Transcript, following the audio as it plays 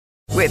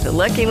With the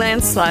Lucky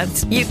Land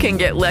Slots, you can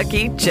get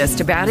lucky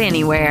just about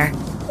anywhere.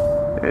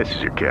 This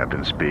is your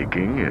captain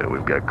speaking.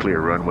 We've got clear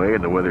runway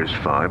and the weather's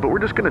fine, but we're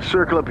just going to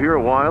circle up here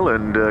a while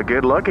and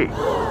get lucky.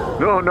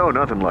 No,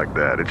 nothing like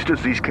that. It's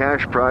just these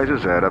cash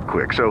prizes add up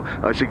quick. So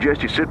I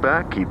suggest you sit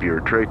back, keep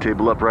your tray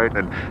table upright,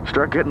 and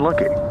start getting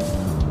lucky.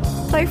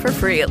 Play for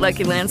free at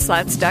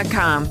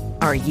LuckyLandSlots.com.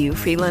 Are you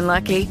feeling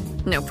lucky?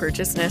 No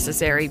purchase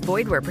necessary.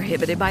 Void where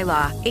prohibited by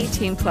law.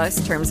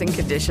 18+ terms and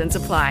conditions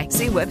apply.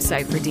 See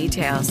website for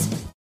details.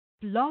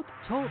 Blog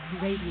Talk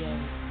Radio.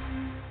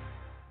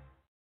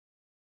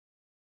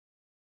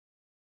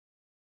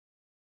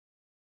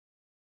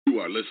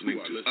 You are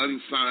listening to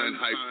Unsigned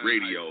Hype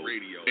Radio,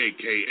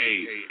 a.k.a.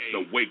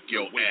 the Wake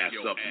Your Ass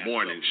Up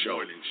Morning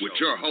Show, with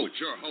your host,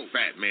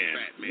 Fat Man,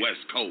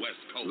 West Coast,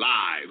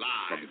 live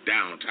from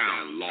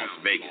downtown Las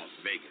Vegas.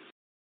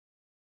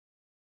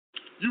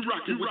 You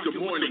rockin' with the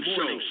morning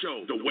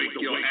show, the Wake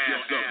Your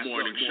Ass Up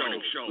Morning Show,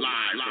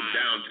 live from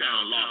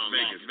downtown Las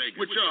Vegas,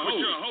 with your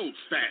host,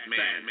 Fat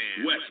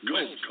Man, West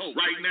Coast.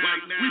 Right now,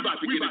 we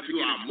about to get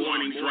into our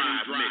morning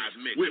drive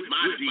mix with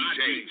my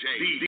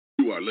DJ.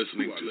 You are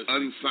listening to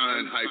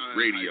Unsigned Hype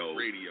Radio,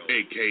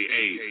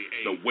 a.k.a.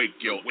 the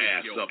Wake Your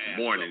Ass Up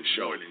Morning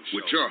Show,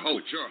 with your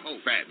host,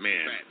 Fat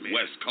Man,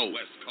 West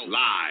Coast,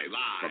 live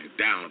from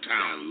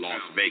downtown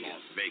Las Vegas.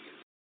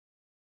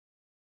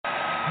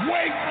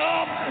 Wake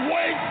up,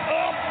 wake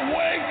up,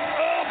 wake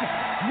up,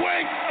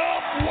 wake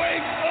up,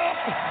 wake up,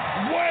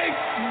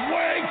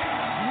 wake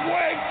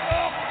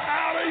up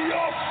out of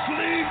your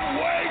sleep,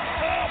 wake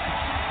up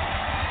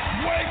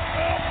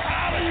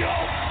out of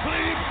your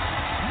sleep.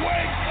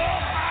 Wake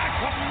up, I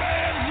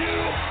command you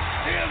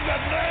in the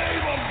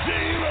name of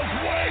Jesus.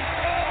 Wake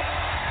up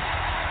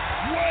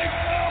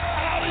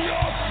out of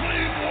your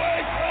sleep.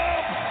 Wake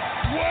up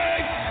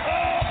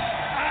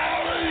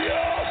out of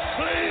your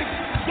sleep.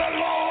 The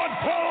Lord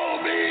told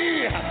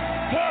me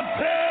to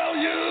tell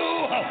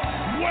you,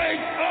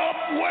 wake up,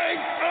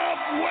 wake up,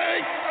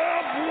 wake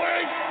up,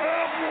 wake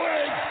up,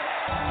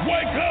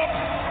 wake up,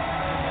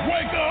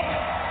 wake up.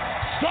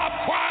 Stop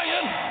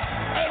crying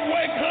and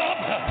wake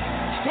up.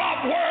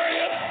 Stop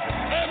worrying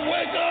and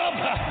wake up.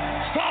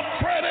 Stop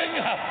fretting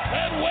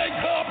and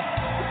wake up.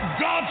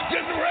 God's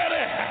getting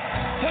ready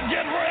to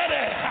get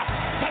ready.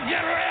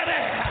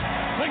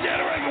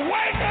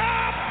 Wake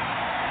up!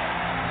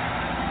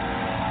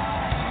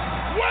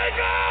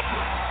 Wake up!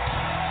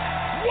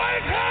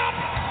 Wake up!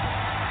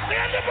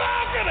 In the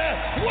balcony!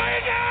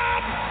 Wake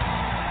up!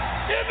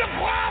 In the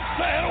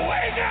closet!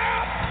 Wake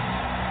up!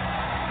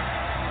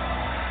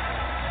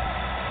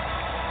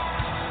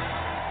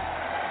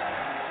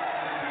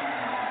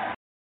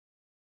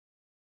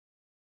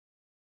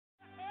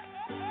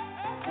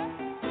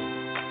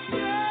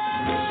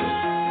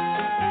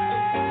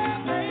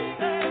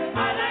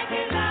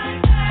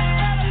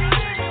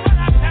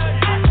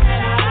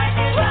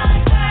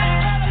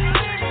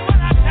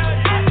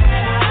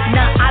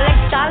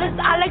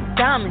 I like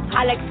diamonds,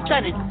 I like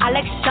stunning, I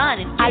like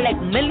shining, I like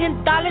 $1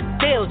 million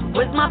deals.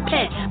 Where's my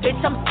pen? Bitch,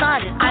 I'm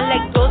signing. I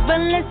like those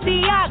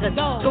Balenciagas,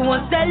 the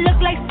ones that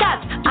look like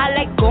socks. I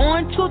like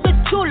going to the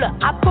Chula,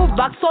 I put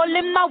rocks all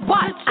in my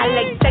watch. I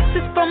like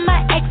texts from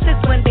my exes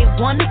when they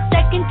want a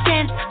second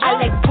chance. I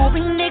like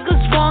proving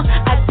niggas wrong,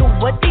 I do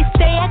what they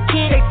say I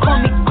can't. They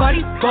call me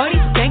Cardi, Cardi,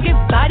 banging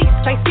body,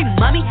 spicy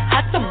mommy,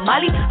 hot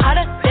tamale,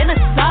 hotter than a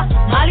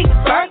Somali.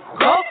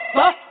 Virgo,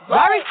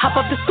 Ferrari, hop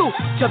up the stoop,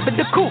 jump in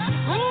the coupe.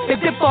 Big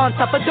dip on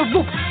top of the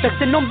roof,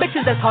 flexing on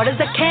bitches as hard as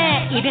I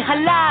can. Eating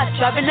halal,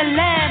 driving a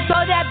lamb. So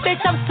that bitch,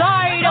 I'm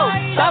sorry though.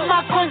 Got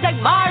my coins like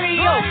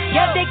Mario.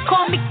 Yeah, they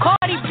call me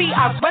Cardi B.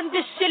 I run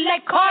this shit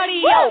like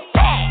cardio.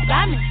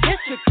 I'm in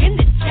district in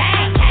the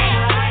chain.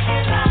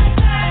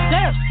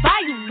 Certify,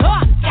 you know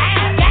I'm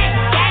gang.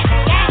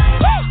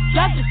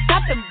 Drop the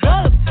top and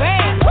blow the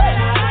brand.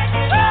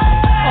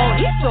 Oh,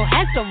 he's so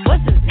handsome,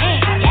 what's his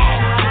name?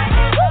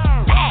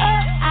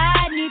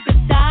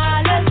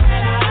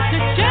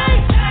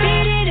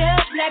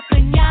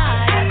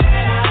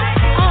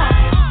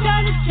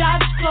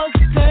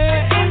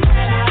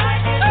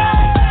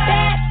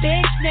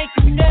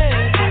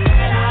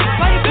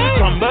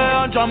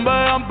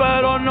 Chambean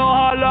pero no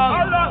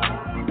jalan.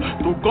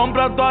 Tú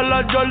compras todas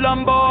las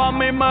Jolambo, a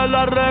mí me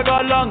las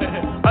regalan.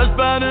 I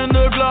spend in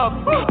the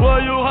club,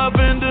 what you have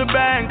in the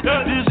bank.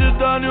 This is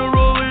the new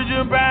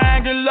religion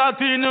bank, el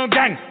Latino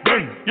gang.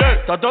 Yeah,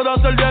 está toda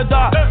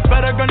servieta,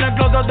 pero es que en el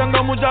closet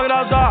tengo mucha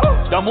grasa.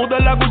 Ya mudé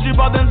la Gucci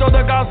pa' dentro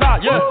de casa,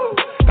 yeah.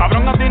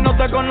 Cabrón, a ti no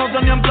te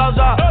conocen ni en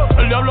plaza.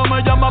 El diablo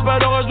me llama,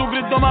 pero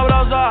Jesucristo me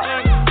abraza.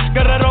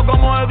 Guerrero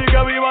como Eddie,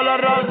 que viva la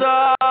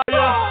raza,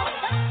 yeah.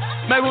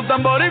 Me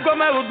gustan boricua,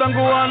 me gustan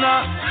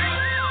cubana.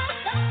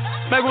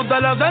 Me gusta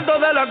el acento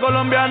de la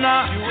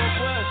colombiana.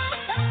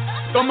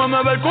 Como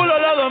me ve el culo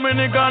la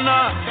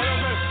dominicana.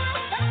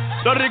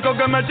 Lo rico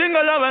que me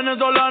chinga la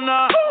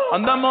venezolana.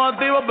 Andamos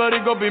activos,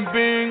 perico, pim,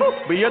 pim.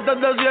 Billetes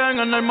de 100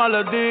 en el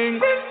maletín.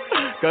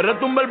 Que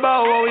retumbe el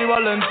bajo y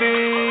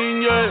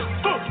Valentín, yeah.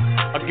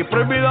 Aquí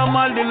prohibido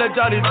amar, dile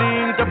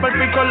charitín. Que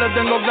perpico le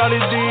tengo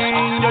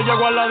claritín. Yo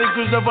llego a la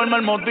disco y se forma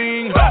el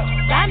motín.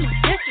 Diamond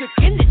District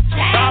in the chain.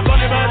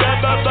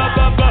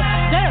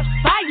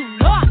 Certify, you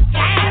know I'm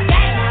gang,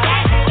 gang,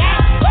 gang,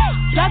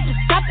 gang. Drop the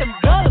top and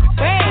blow the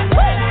brand.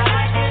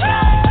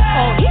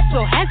 Oh, he's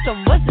so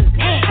handsome, what's his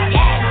name?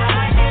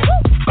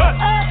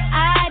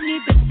 I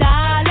need the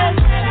dollars.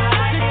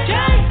 The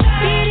judge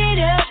beat it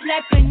up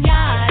like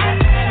piñata.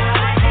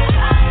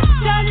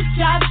 Turn the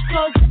jobs,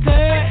 close the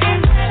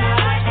curtains.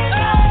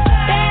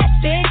 Bad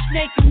bitch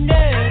make you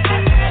nervous.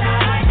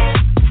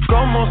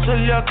 Como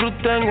Celia Cruz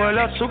tengo el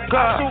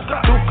azúcar.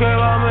 Tú que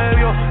va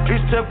medio y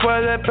se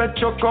fue de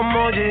pecho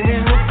como Ginny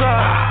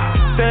Luca.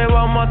 Te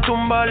vamos a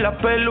tumbar la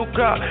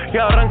peluca y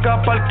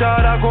arranca pa'l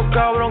carajo,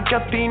 cabrón, que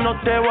a ti no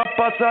te va a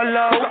pasar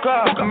la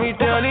boca. Mi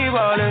tele y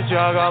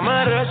Valenciaga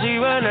me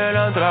reciben en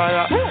la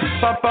entrada.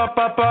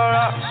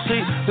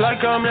 Sí,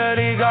 like I'm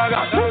Lady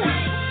Gaga.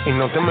 Y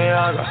no te me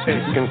hagas, que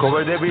en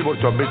cover de Billboard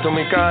tú has visto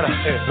mi cara.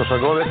 No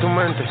salgo de tu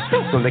mente,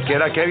 donde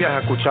quiera que viajes,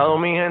 he escuchado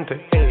mi gente.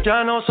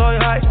 Ya no soy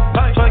high,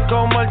 soy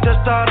como el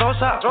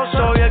Testarossa.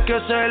 Soy el que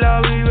se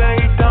la vive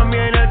y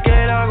también el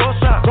que la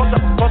goza.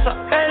 Cosa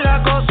es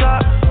la cosa,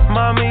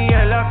 mami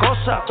es la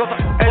cosa.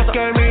 El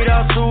que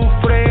mira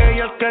sufre y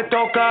el que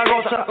toca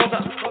goza.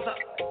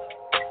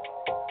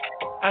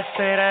 I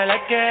said I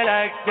like it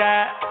like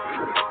that.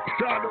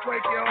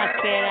 I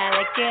said I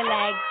like it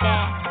like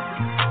that.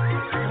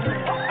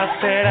 I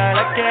said I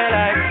like it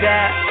like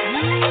that.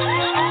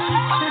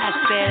 I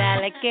said I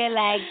like it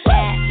like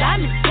that.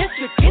 Diamond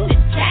District in the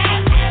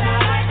chain.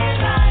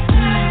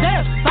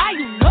 Certify,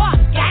 you know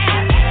I'm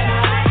gang.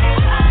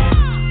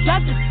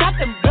 Drop the top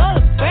and blow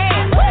the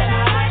brand.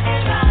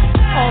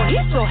 Oh,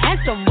 he's so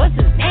handsome, what's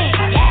his name?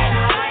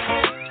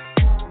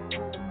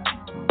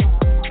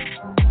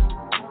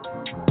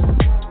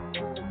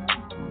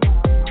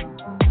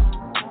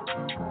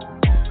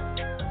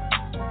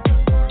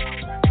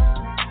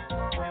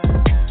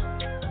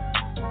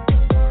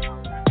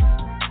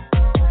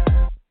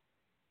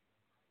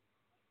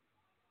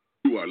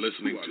 You are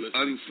listening to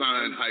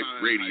Unsigned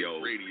Hype Radio,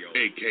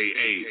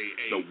 a.k.a.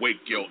 the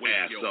Wake Your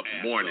Ass Up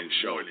Morning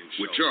Show,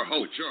 with your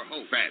host,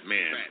 Fat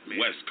Man,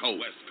 West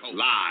Coast,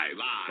 live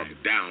from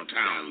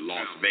downtown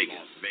Las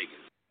Vegas.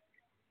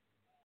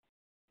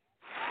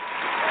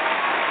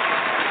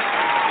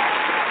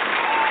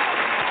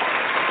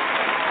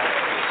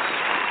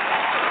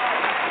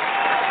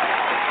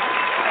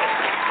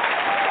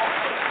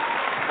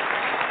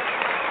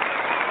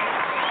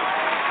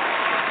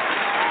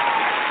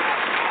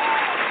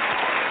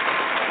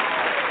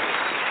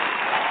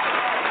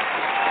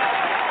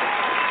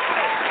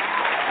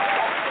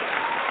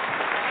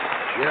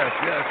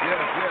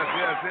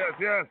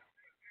 Yes.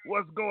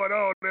 What's going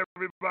on,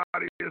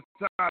 everybody? It's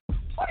time.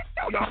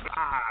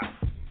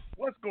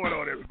 What's going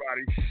on,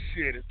 everybody?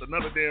 Shit, it's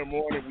another damn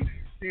morning. We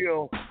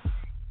still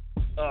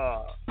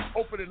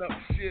opening up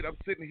shit. I'm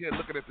sitting here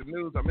looking at the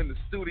news. I'm in the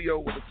studio.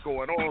 What's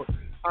going on?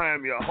 I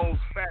am your host,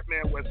 Fat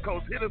Man West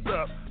Coast. Hit us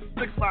up,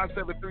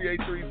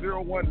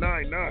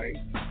 657-383-0199.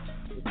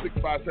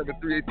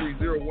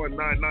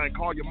 657-383-0199.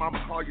 Call your mama,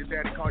 call your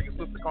daddy, call your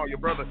sister, call your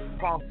brother,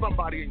 call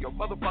somebody in your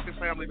motherfucking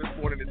family this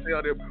morning and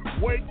tell them,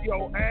 wake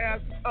your ass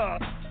up,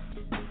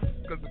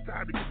 because it's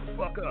time to get the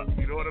fuck up.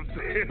 You know what I'm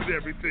saying? And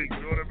everything.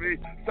 You know what I mean?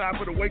 It's time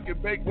for the Wake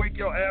and Bake, Wake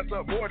Your Ass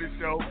Up morning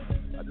show.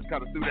 I just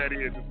kind of threw that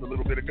in just a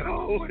little bit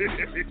ago and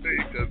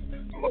everything, because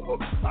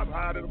I'm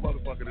high than a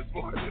motherfucker this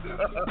morning.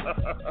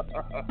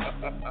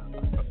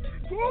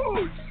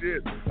 Oh,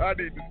 shit. I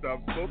need to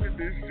stop smoking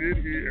this shit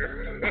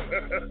here.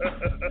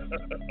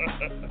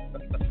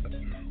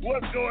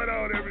 What's going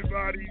on,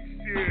 everybody?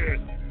 Shit.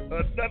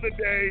 Another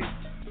day.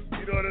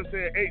 You know what I'm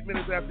saying? 8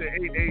 minutes after 8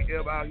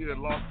 a.m. out here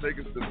in Las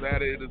Vegas,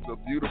 Nevada. It is a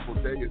beautiful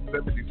day. It's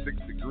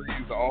 76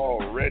 degrees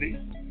already.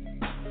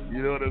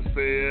 You know what I'm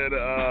saying?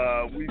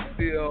 We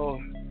still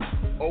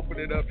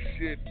opening up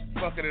shit,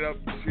 fucking it up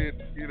shit.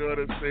 You know what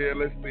I'm saying?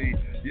 Let's see.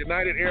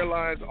 United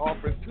Airlines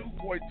offers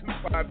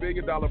 $2.25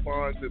 billion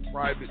bonds in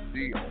private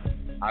deal.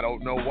 I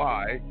don't know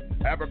why.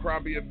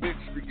 Abercrombie &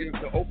 Fitch begins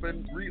to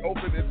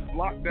reopen its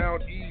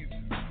lockdown ease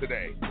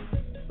today.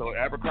 So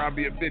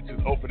Abercrombie & Fitch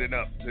is opening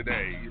up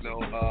today. You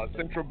know,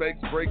 central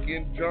banks break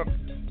in, jump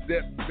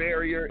debt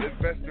barrier.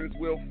 Investors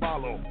will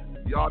follow.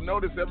 Y'all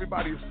notice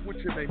everybody is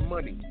switching their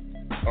money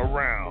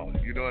around.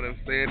 You know what I'm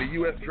saying? The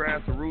U.S.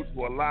 drafts a rules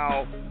to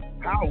allow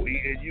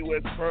Huawei and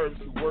U.S. firms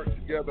to work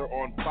together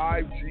on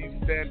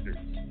 5G standards.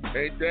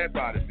 Ain't that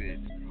about it,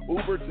 bitch?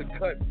 Uber to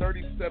cut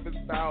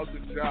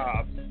 37,000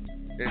 jobs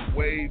and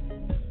waive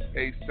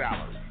a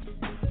salary.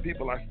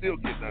 People are still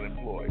getting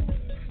unemployed.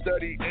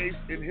 Study ACE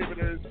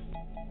inhibitors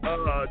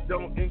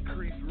don't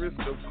increase risk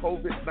of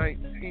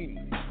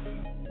COVID-19.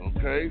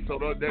 Okay, so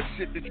that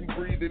shit that you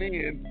breathing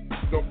in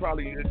is going to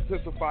probably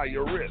intensify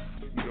your risk.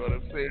 You know what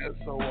I'm saying?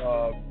 So,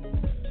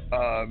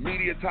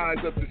 media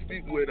ties up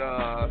dispute with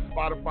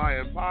Spotify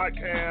and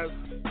podcasts.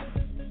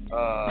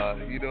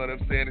 You know what I'm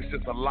saying? It's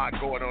just a lot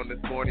going on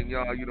this morning,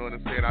 y'all. You know what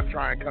I'm saying? I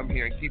try and come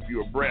here and keep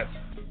you abreast.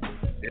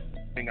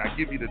 I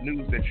give you the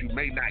news that you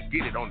may not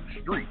get it on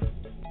the street.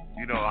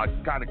 You know, I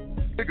kind of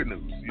nigga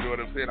news. You know what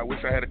I'm saying? I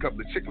wish I had a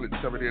couple of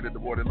chicklets coming in the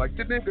morning like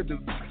the nigga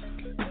news.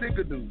 The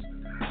nigga news.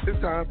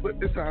 It's time for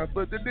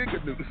the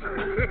nigga news.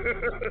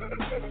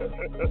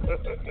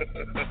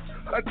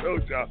 I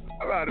told y'all,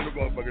 I'm out of the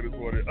motherfucker this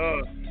morning. You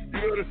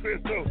know what I'm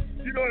saying? So,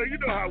 you know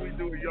how we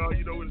do it, y'all.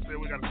 You know what I'm saying?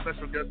 We got a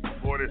special guest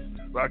this morning.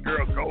 My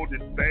girl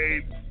GOLDN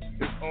BABIE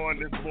is on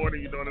this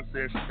morning. You know what I'm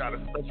saying? She got a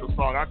special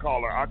song. I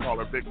call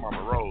her Big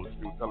Mama Rose.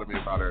 She was telling me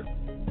about her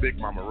Big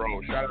Mama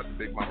Rose. Shout out to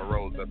Big Mama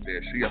Rose up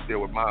there. She up there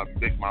with my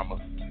Big Mama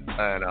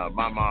and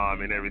my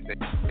mom and everything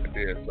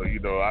there. So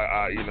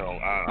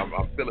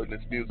I'm feeling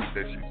this music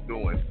that she's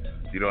doing.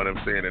 You know what I'm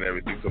saying, and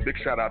everything. So big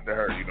shout out to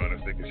her. You know what I'm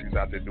saying? Because she's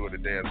out there doing the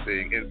damn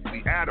thing in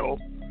Seattle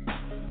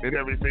and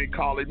everything.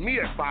 Calling me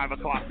at 5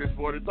 o'clock this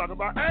morning, talking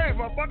about, hey,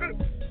 motherfucker,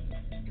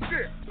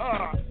 shit.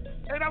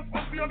 And I'm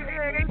supposed to be on the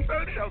air at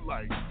 8:30. I'm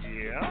like,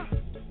 yeah.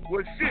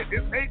 Well, shit,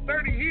 it's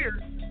 8:30 here.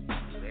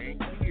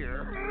 Ain't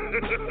here.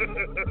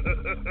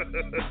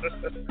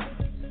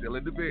 Still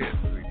in the bed,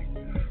 sweetie.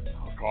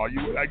 I'll call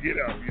you when I get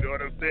up. You know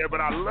what I'm saying?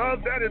 But I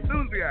love that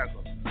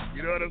enthusiasm.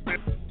 You know what I'm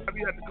saying?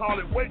 You have to call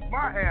it wake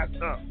my ass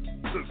up.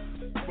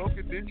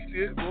 Smoking this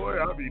shit, boy,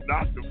 I'll be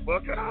knocked the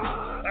fuck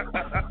out.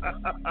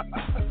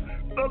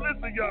 So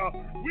listen, y'all,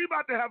 we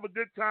about to have a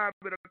good time.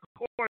 But of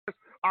course,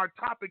 our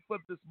topic for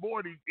this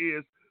morning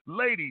is,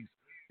 ladies,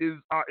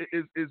 is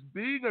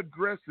being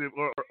aggressive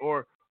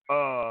or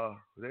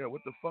damn,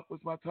 what the fuck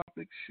was my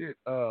topic? Shit,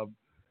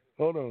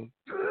 hold on.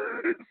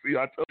 See,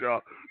 I told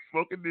y'all,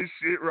 smoking this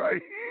shit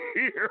right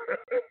here.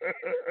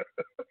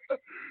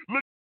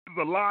 Look, this is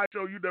a live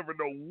show. You never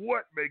know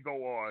what may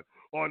go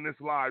on this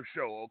live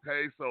show,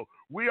 okay? So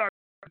we are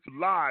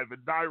live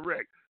and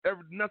direct.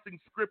 Nothing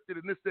scripted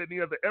and this, that, and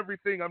the other.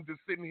 Everything, I'm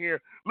just sitting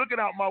here looking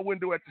out my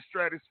window at the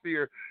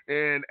Stratosphere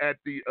and at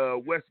the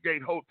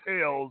Westgate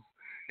hotels,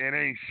 and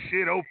ain't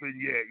shit open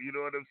yet. You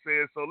know what I'm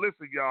saying? So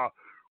listen, y'all,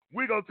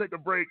 we're going to take a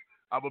break.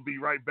 I'm going to be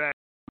right back.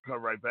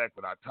 Come right back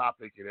with our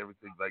topic and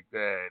everything like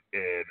that,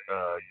 and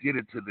get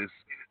into this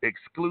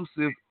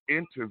exclusive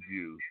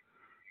interview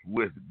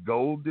with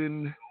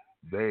GOLDN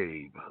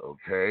BABIE,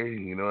 okay?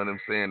 You know what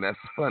I'm saying? That's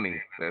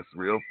funny. That's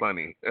real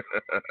funny.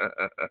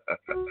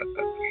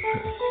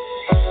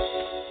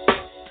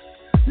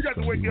 You got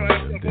to wake your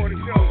ass up for the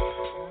show.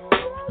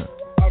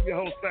 I'm your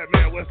host, Fat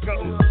Man West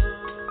Coast.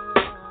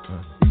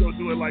 We gonna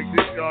do it like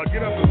this, y'all.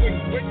 Get up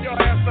and wake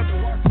your ass up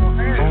and watch your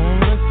ass.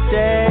 On a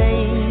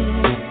day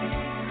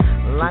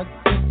like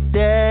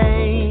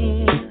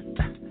today,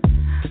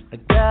 I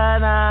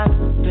got out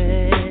of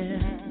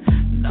bed,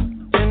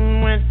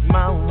 nothing went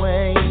my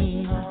way.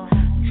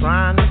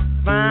 Trying to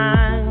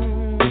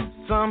find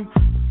some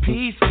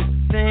peace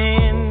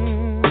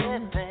within,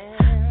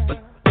 but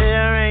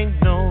there ain't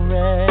no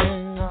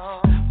rest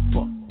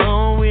for a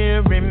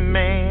weary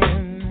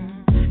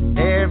man.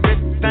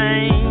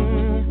 Everything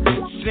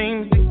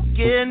seems to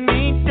get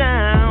me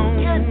down,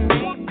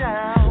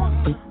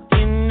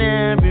 looking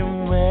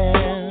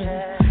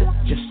everywhere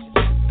just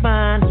to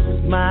find a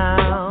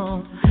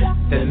smile.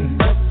 Then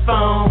the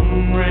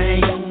phone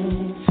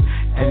rings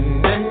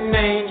and an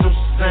angel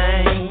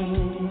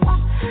sings.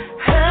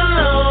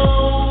 Hello,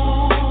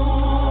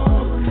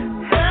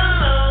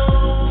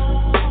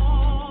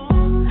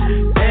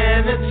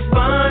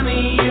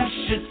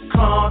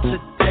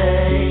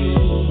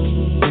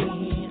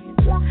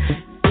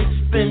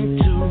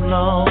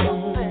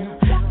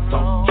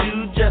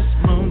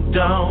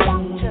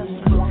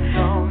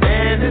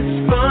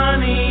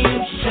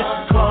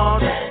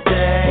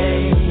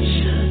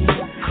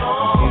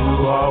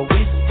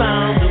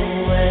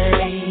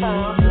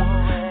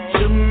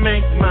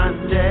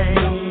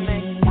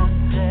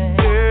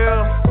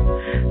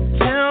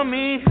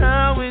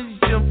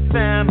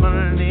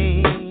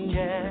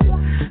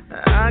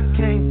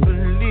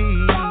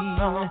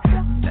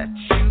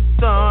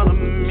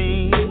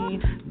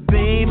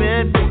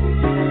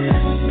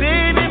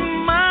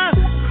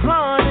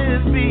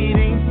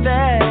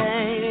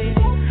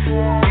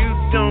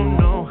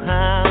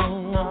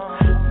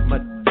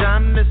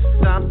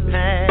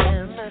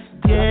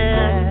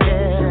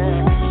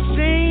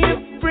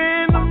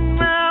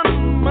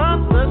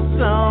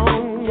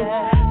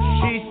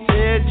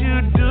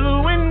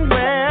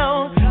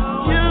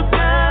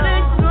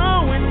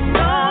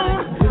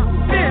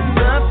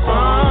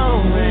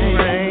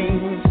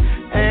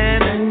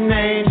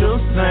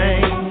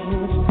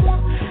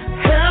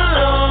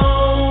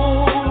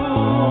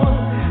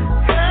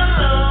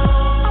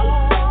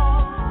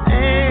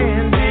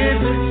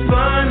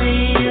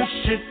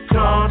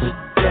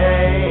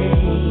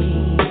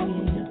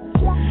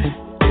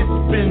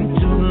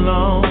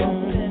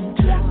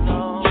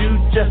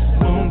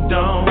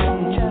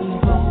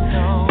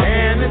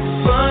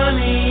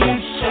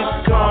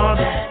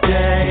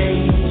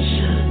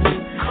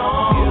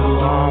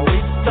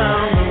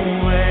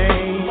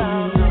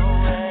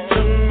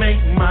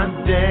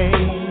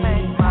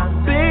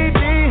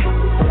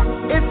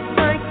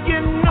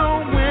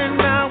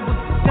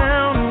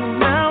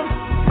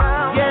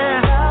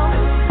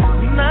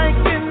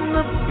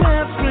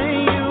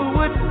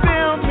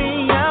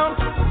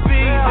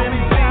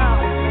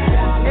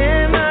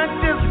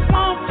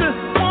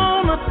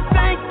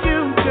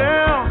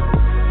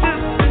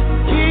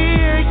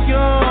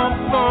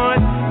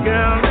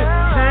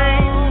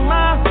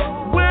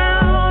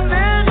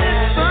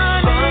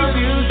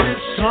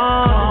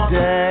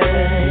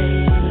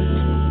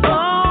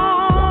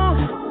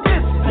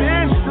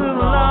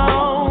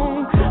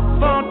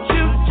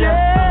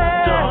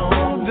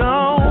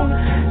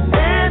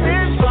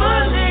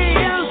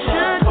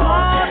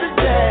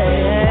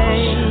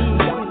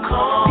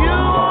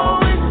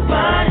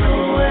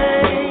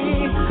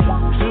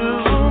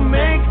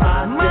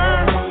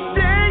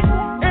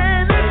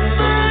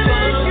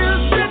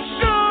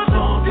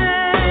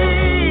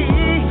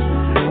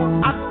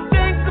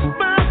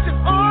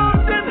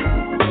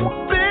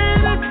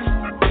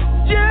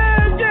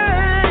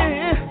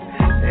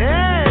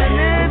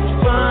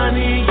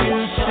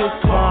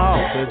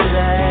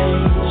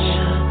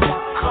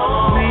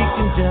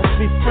 just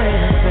be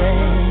friends,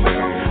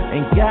 babe.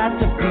 Ain't got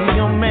to be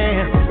your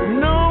man.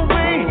 No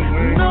way,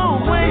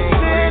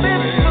 said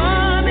it's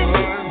funny.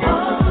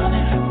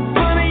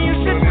 Funny you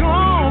should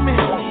call me.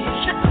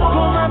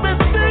 Cause I've been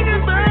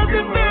thinking about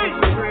you, babe.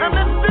 I've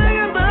been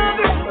thinking about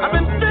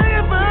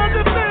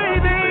you,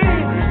 baby.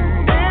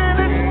 And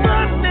it's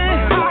funny.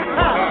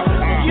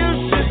 You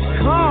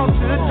should call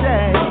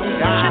today.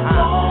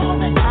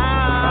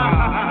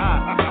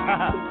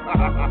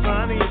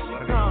 Funny you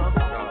should call.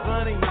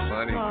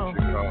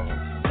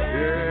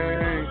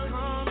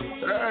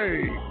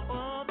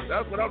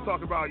 That's what I'm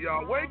talking about,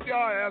 y'all. Wake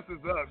y'all asses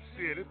up.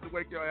 Shit, it's the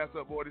Wake Your Ass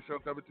Up Morning Show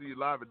coming to you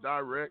live and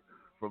direct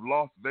from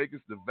Las Vegas,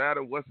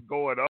 Nevada. What's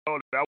going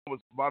on? That was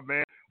my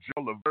man,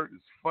 Joe Levert.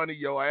 It's funny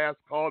your ass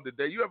called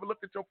today. You ever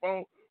look at your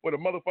phone when a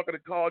motherfucker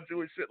that called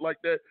you and shit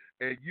like that,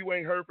 and you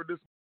ain't heard from this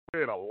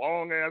in a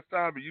long ass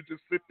time, and you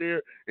just sit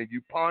there and you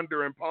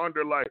ponder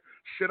like,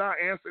 should I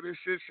answer this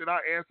shit?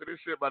 By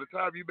the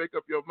time you make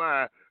up your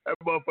mind, that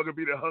motherfucker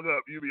be there hung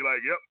up. You be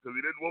like, yep, because he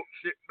didn't want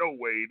shit no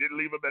way. He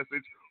didn't leave a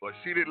message, or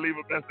she didn't leave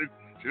a message.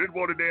 She didn't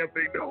want a damn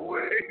thing no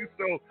way.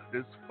 So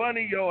it's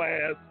funny your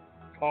ass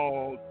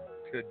called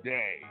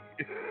today.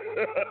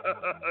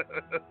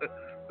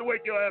 The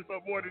Wake Your Ass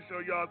Up Morning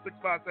Show, y'all.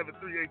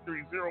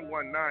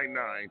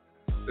 657-383-0199.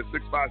 The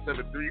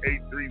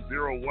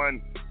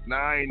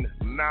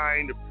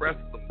 657-383-0199. Press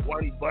the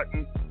one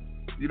button.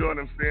 You know what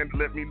I'm saying? To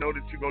let me know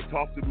that you're gonna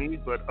talk to me.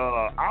 But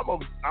I'm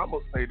gonna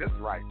say this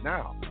right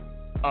now.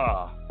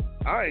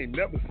 I ain't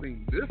never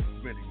seen this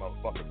many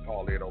motherfuckers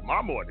call in on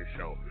my morning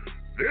show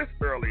this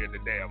early in the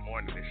damn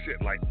morning and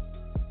shit like.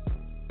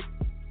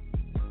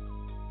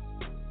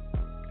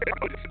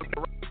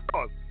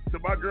 To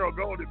my girl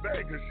Golden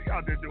Baby, because she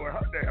out there doing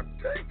her damn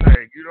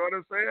thing. You know what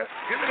I'm saying?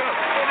 Give it up.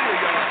 Come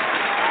here, y'all.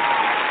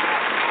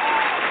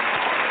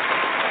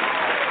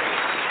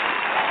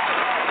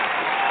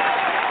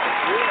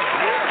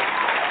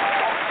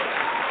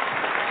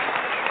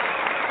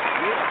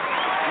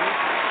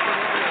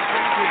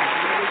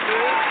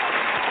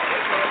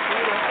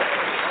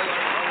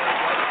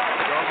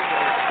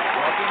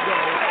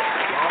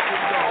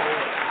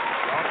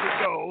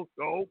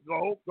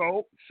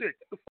 Go. Shit,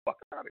 get the fuck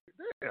out of here.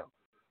 Damn.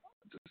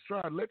 Just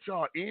try to let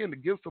y'all in to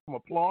give some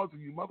applause,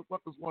 and you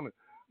motherfuckers want to.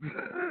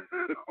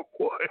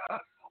 Boy, I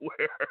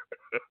swear.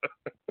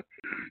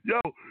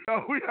 Yo,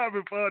 we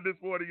having fun this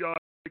morning, y'all.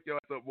 Wake Your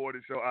Ass Up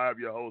Morning Show. I am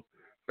your host,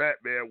 Fat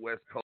Man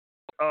West Coast.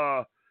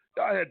 Y'all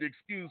had to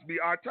excuse me.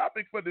 Our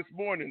topic for this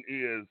morning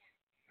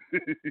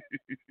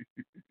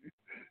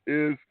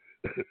is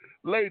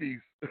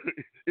ladies.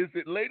 Is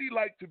it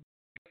ladylike to be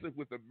aggressive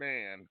with a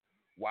man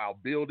while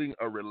building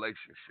a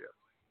relationship?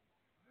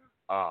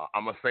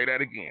 I'm going to say that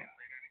again.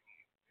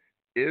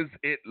 Is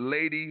it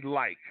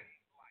ladylike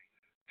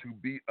to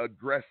be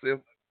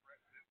aggressive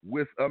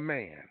with a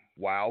man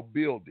while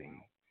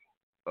building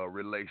a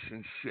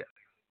relationship?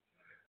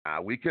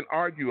 We can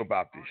argue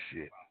about this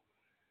shit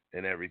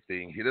and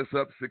everything. Hit us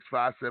up,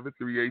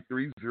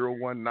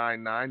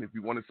 657-383-0199. If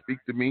you want to speak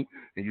to me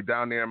and you're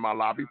down there in my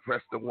lobby,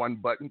 press the one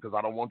button, because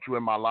I don't want you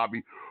in my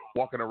lobby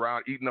walking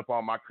around eating up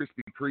all my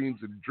Krispy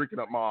Kremes and drinking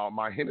up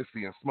my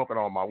Hennessy and smoking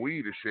all my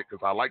weed and shit,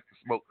 because I like to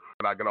smoke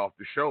when I get off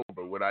the show,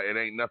 but when it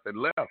ain't nothing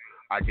left,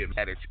 I get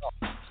mad at y'all.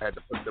 I had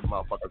to put them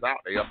motherfuckers out.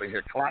 They up in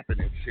here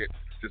clapping and shit,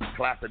 just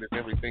clapping and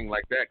everything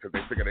like that, because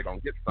they figure they're going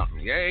to get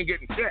something. You ain't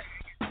getting checked.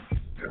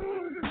 You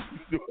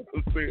know what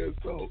I'm saying?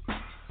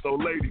 So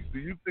ladies, do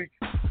you think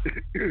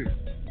it's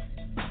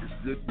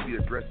good to be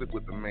aggressive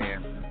with a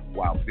man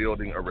while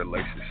building a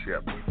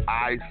relationship?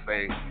 I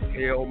say,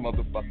 hell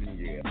motherfucking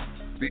yeah.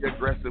 Be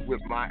aggressive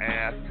with my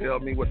ass. Tell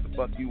me what the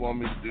fuck you want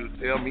me to do.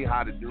 Tell me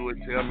how to do it.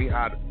 Tell me.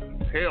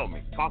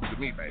 Talk to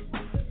me, baby.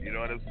 You know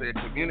what I'm saying?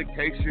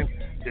 Communication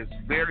is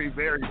very,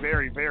 very,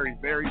 very, very,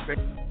 very, very,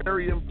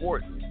 very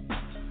important,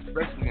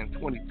 especially in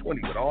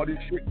 2020 with all this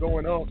shit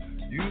going on.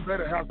 You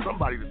better have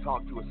somebody to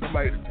talk to or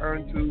somebody to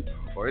turn to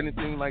or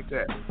anything like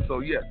that. So,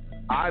 yes,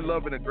 I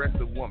love an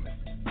aggressive woman.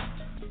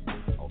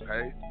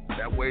 Okay?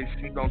 That way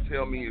she gonna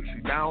tell me if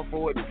she down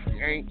for it, if she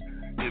ain't,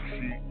 if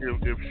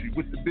she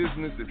with the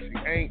business, if she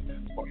ain't,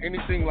 or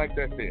anything like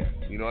that there.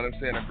 You know what I'm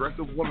saying?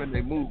 Aggressive women,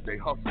 they move, they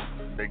hustle,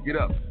 they get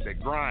up, they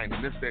grind,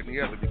 and this, that, and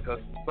the other, because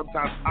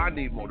sometimes I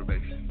need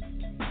motivation.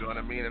 You know what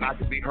I mean? And I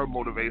can be her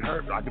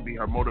motivator, I can be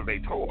her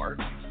motivator,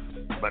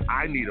 but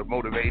I need a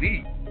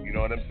motivatee. You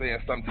know what I'm saying?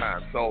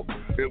 Sometimes. So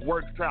it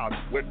works out.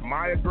 With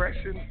my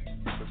aggression,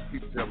 because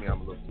people tell me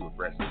I'm a little too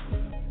aggressive,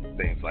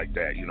 things like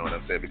that. You know what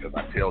I'm saying? Because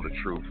I tell the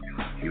truth.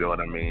 You know what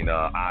I mean?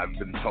 I've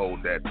been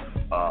told that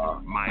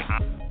my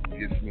honesty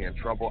gets me in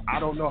trouble. I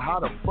don't know how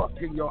the fuck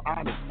can your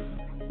honesty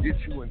get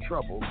you in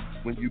trouble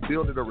when you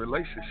building a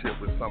relationship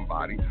with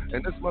somebody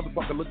and this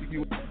motherfucker look at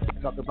you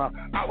and talk about,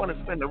 I want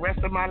to spend the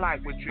rest of my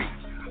life with you.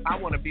 I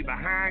want to be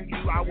behind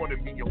you. I want to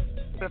be your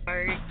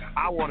thing.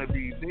 I want to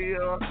be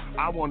there.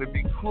 I want to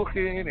be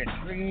cooking and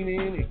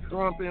cleaning and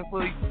crumping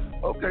for you.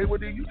 Okay, well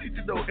then you need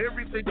to know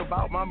everything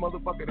about my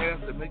motherfucking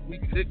ass to make me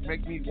sick,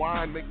 make me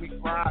whine, make me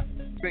cry,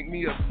 make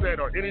me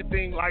upset, or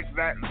anything like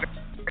that.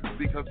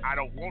 because I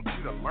don't want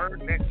you to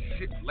learn that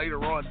shit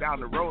later on down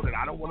the road, and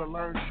I don't want to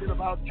learn shit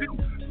about you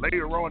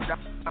later on down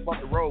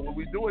the road when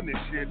we doing this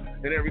shit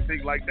and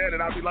everything like that.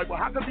 And I'll be like, well,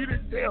 how come you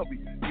didn't tell me?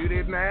 You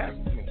didn't ask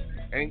me.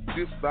 Ain't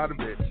this about a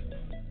bitch?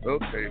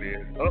 Okay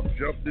then, up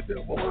jumped the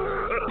devil.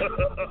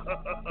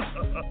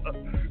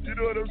 You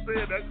know what I'm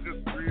saying? That's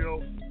just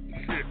real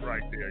shit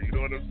right there. You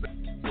know what I'm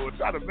saying? So it's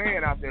not a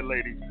man out there,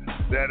 ladies,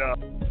 that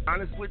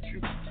honest with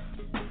you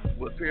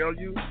will tell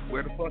you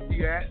where the fuck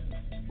he at,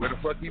 where the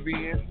fuck he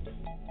been,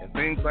 and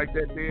things like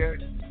that there.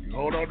 You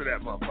hold on to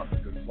that motherfucker,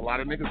 because there's a lot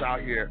of niggas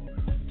out here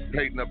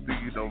hating up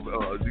these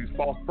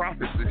false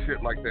prophets and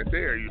shit like that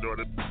there. You know,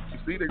 you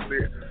see they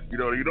say, you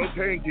know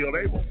Cain killed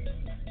Abel.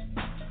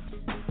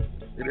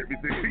 And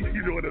everything,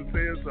 you know what I'm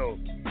saying? So,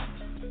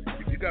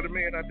 if you got a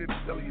man out there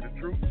that's telling you the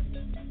truth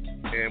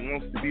and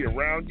wants to be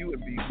around you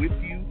and be with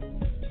you,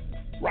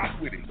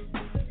 rock with him.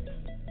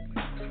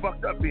 It's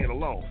fucked up being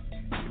alone.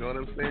 You know what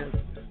I'm saying?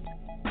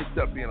 It's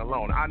up being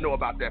alone. I know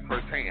about that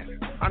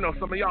firsthand. I know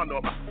some of y'all know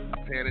about that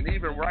firsthand. And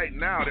even right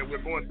now that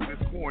we're going through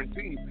this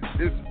quarantine,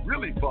 it's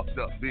really fucked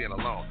up being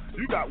alone.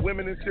 You got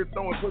women and shit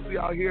throwing pussy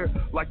out here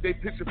like they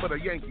pitching for the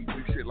Yankees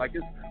and shit. Like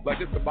it's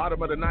the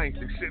bottom of the ninth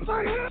and shit.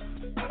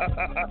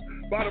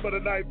 Bottom of the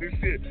ninth and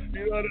shit.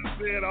 You know what I'm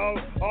saying?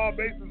 All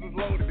bases is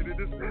loaded and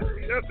this is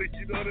nothing.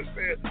 You know what I'm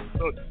saying?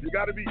 So you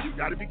gotta be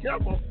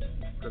careful.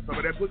 Because some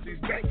of that pussy is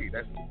janky.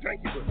 That's the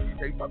janky pussy. You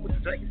can't fuck with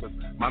the janky pussy.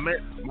 My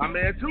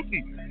man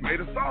Tukey made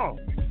a song.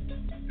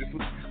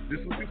 This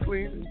was his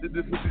clean,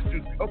 this was his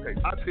juicy. Okay,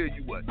 I'll tell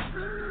you what.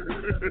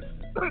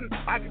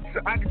 I can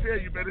tell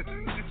you better.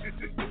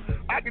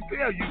 I can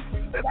tell you,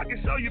 and I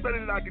can show you better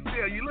than I can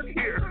tell you. Look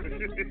here.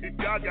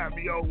 Y'all got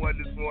me on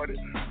one this morning.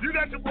 You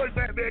got your boy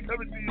Babei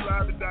coming to you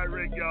live and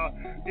direct, y'all.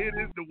 It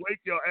is the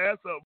Wake Your Ass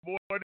Up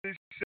morning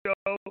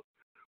show.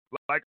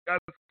 Like I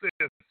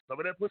said, some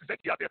of that pussy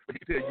janky out there, but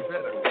he tell you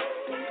better.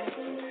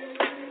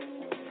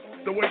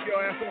 The Wake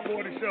Your Ass Up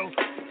morning show.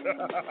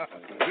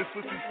 This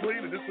pussy's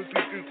clean and this pussy's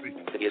juicy.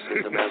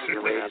 Let's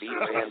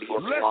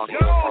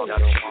go!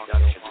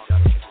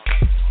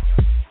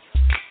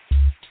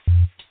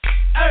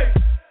 Hey!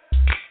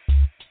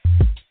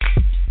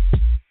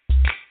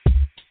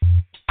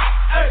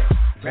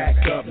 Rack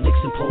up,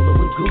 mixing Polo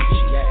and Gucci.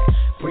 Yeah.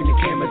 Bring the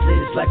cameras in,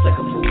 it's like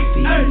a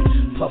movie. Hey.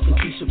 Puffin'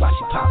 Keisha while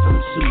she poppin'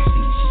 them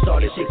Susie. She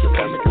started shaking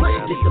from it, she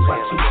did the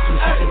right juicy. She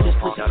said this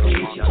pussy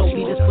clean, she told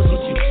me this pussy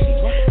juicy.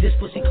 This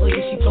pussy clean,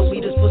 she told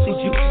me this pussy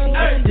juicy.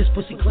 This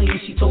pussy clean,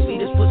 she told me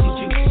this pussy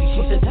juicy.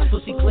 She said this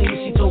pussy clean,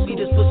 she told me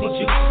this pussy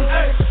juicy.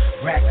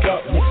 Rack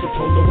up, mixing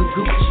Polo and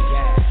Gucci.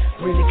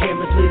 Bring the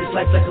cameras lit, it's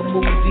like a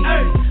movie.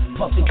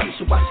 Puffin'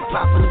 Keisha while she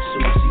poppin' them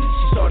Susie.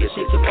 She started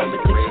shaking from it,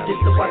 she did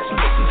the right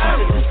juicy. She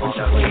said this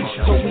pussy clean, she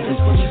told me this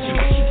pussy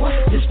juicy.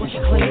 This pussy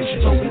clean, she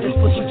told me this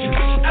pussy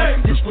juicy.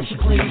 This pussy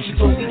clean, she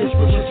told me this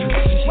pussy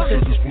juicy. She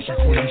said this pussy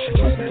clean, she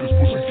told me this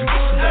pussy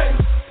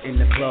juicy. In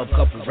the club,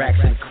 couple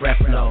racks and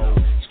Creflo.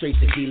 Straight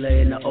tequila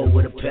in the O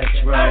with a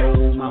Petro.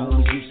 My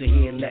homies used to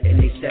hear letting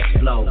they sex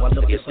flow. I'm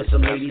looking for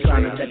some ladies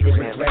trying to let this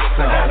regret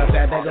go. I got a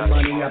fat bag of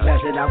money, I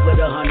pass it out with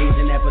the honeys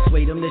and that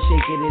persuade them to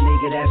shake it and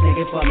naked ass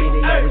nigga for me.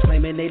 They always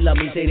claiming they love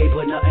me, say they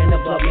put nothing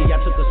above me. I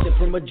took a sip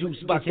from a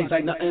juice box, tastes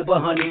like nothing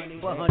but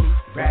honey.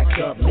 Rack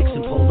up,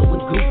 mixing Polo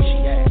and Gucci.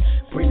 Yeah.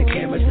 Bring the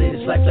cameras lit,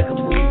 it's like a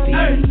movie.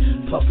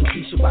 Puffin'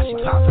 Keisha while she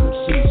poppin' them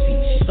Susie.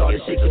 She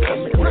started shaking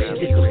from it, she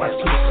did the right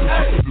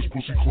juicy. This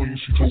pussy clean,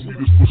 she told me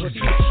this pussy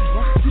juicy.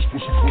 This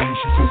pussy clean,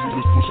 she told me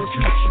this pussy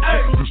juicy.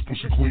 This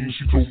pussy clean,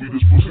 she told me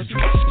this pussy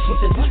juicy.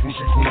 This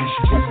pussy clean,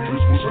 she told me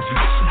this pussy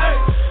juicy.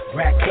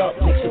 Racked up,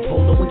 mixing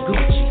Polo and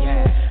Gucci.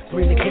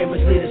 Bring the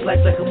cameras lit, it's like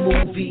a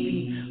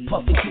movie.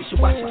 Puffin' Keisha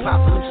while she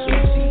poppin' them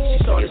Susie.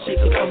 She started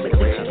shaking from it,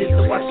 she did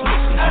the right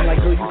juicy. I'm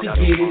like, girl, you can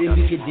get it and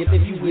we can dip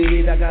if you with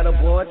it. I got a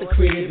bar at the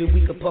crib and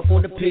we can puff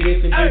on the pit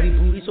if. And baby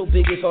booty so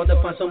big it's hard to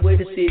find somewhere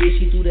to sit it.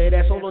 She threw that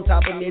ass all on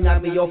top of me,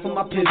 knocked me off of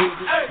my pivot.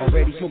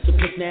 Already smoked the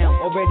pick now,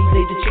 already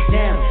laid the chick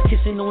down.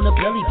 Kissing on the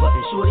belly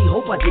button, shorty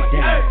hope I get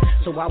down.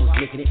 So I was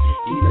licking it,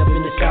 eating up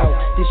in the south.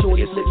 Then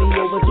shorty slipped me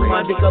over, threw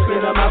my dick up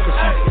in her mouth. And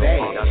she's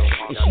bad,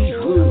 and she's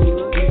good.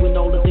 Doing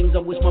all the things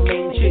I wish my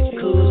main chick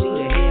could. See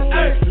the hair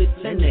flat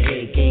splits and the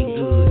head game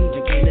good.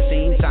 Drinking at the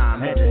same time,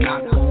 had to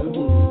knock on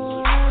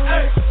wood.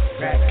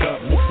 Racked up,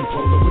 mixing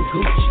Polo and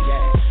Gucci.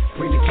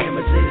 Bring the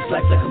cameras in, it's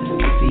like a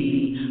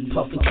movie.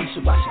 Puffin'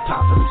 Keisha while she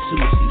poppin' them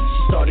Susie.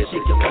 She started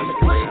shaking from it,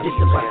 she did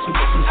the right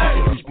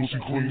juicy. This pussy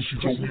clean, she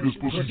told me this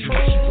pussy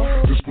juicy.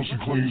 This pussy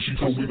clean, she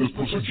told me this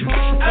pussy juicy.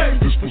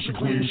 This pussy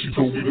clean, she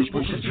told me this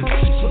pussy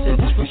juicy.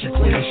 This pussy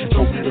clean, she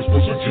told me this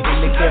pussy juicy. In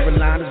the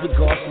Carolinas with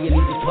Garcia and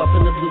he was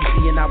puffin' the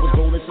Lucy. And I was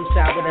rolling some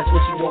sour, that's when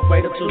she walked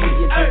right up to me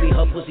and told me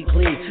her pussy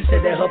clean.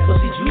 Said that her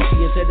pussy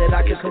juicy and said that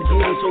I could come get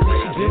it. Told me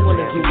she been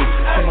wanna do it.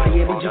 From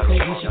Miami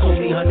Jacuzzi, she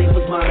told me her name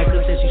was Monica.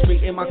 Said she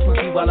straight in my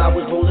cookie while I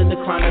was rolling the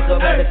chronic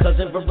up. Had a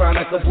cousin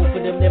Veronica, both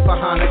of them there for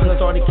Hanukkah.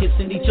 Started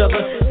kissing each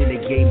other, then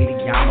they gave me the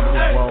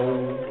yarmulke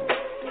roll.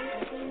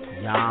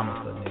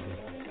 Yarmulke, nigga.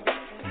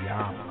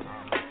 Yarmulke.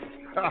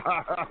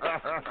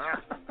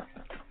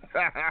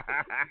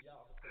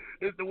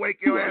 It's the Wake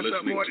Your Ass Up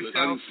listening Morning to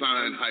Show.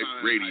 Unsigned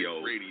Hype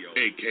Radio,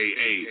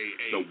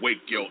 a.k.a. the Wake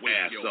Your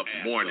Ass Up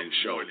Morning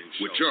Show,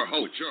 with your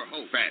host,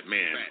 Fat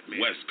Man,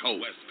 West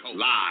Coast,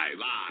 live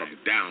from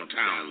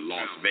downtown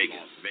Las Vegas.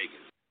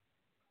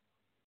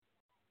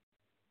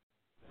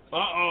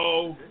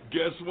 Uh-oh,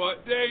 guess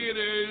what day it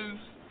is?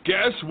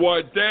 Guess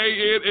what day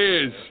it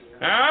is?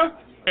 Huh?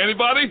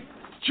 Anybody?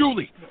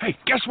 Julie, hey,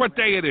 guess what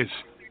day it is?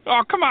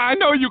 Oh, come on, I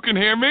know you can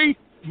hear me.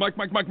 Mike.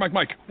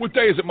 What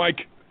day is it,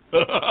 Mike?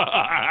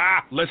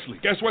 Leslie,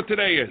 guess what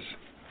today is?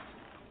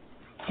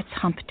 It's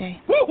hump day.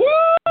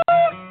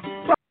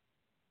 Woo-hoo!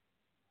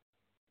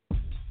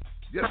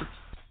 Yes.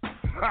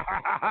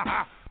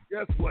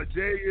 Guess what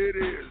day it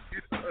is?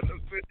 You know what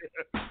I'm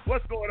saying?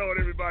 What's going on,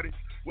 everybody?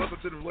 Welcome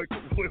to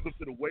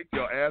the Wake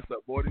Your Ass Up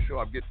Morning Show.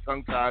 I'm getting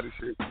tongue-tied and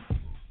shit.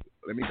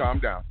 Let me calm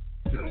down.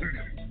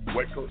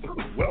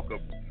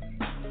 Welcome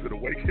to the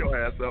Wake Your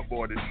Ass Up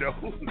Morning Show.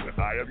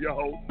 I am your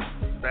host,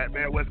 Fat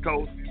Man West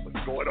Coast.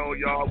 What's going on,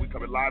 y'all? We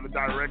coming live and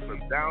direct from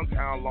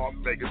downtown Las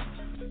Vegas.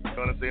 You know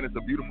what I'm saying? It's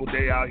a beautiful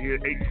day out here,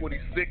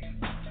 8:26.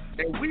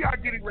 And we are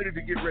getting ready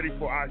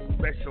for our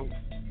special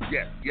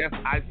guest. Yes,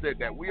 I said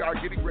that. We are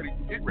getting ready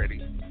to get ready.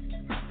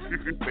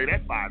 Say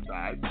that 5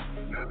 times.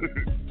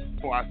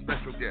 For our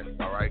special guest,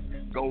 all right?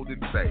 GOLDN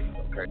BABIE,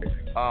 okay?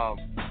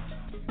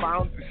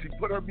 She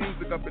put her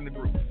music up in the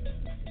group.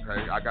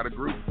 Okay, I got a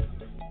group.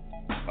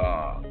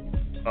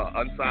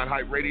 Unsigned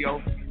Hype Radio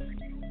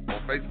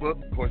on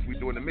Facebook. Of course, we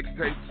doing the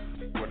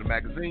mixtapes, doing the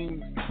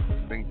magazines,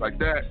 things like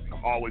that.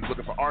 I'm always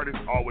looking for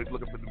artists, always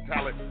looking for new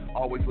talent,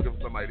 always looking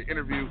for somebody to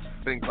interview,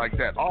 things like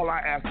that. All I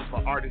ask is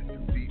for artists to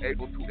be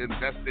able to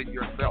invest in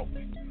yourself.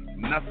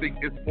 Nothing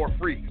is for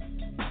free.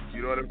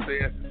 You know what I'm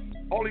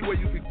saying? Only way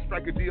you can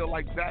strike a deal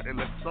like that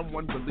unless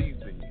someone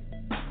believes in you.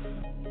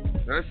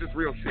 Now, that's just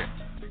real shit.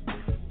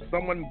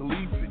 Someone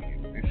believes in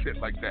you and shit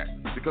like that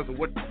because of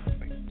what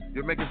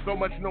you're making so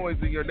much noise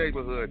in your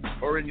neighborhood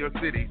or in your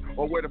city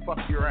or where the fuck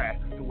you're at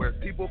to where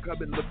people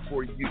come and look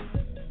for you.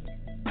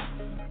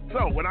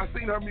 So when I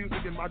seen her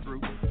music in my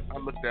group, I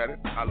looked at it,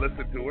 I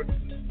listened to it,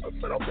 I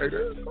said, okay,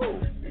 that's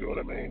cool. You know what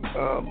I mean?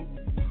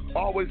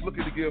 Always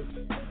looking to give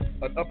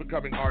an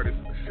up-and-coming artist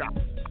a shot.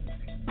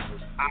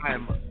 I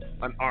am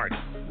an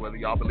artist, whether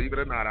y'all believe it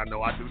or not. I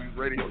know I do these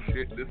radio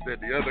shit, this,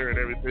 that, the other, and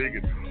everything,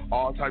 and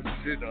all types of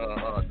shit,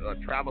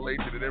 travel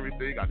agent and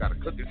everything. I got a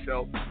cooking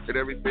show and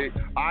everything.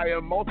 I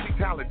am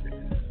multi-talented.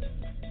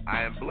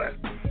 I am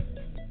blessed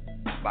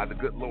by the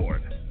good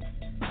Lord,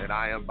 and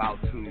I am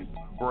about to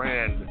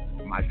brand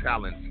my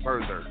talents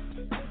further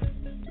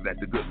that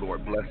the good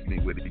Lord blessed me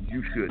with it.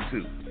 You should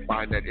too.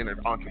 Find that inner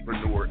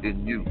entrepreneur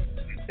in you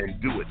and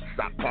do it.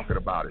 Stop talking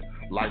about it.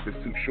 Life is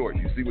too short.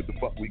 You see what the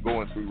fuck we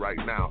going through right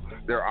now.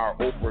 There are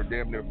over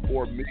damn near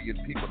 4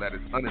 million people that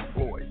is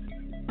unemployed.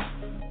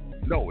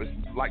 No, it's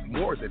like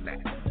more than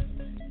that.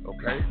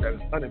 Okay? That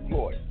is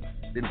unemployed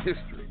in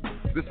history.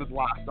 This is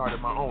why I started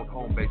my own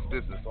home-based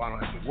business so I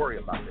don't have to worry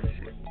about that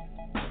shit.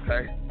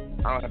 Okay?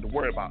 I don't have to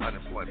worry about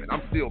unemployment.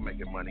 I'm still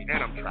making money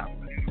and I'm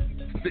traveling.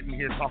 Sitting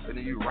here talking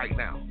to you right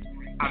now.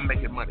 I'm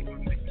making money.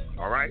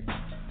 All right?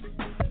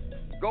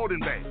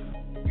 GOLDN BABIE.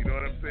 You know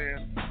what I'm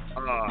saying?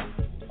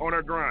 On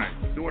her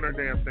grind, doing her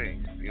damn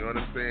thing. You know what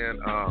I'm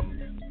saying?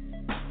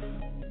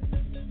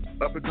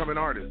 Up and coming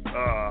artist.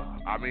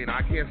 I mean,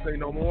 I can't say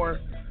no more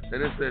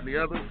than this and the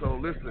other. So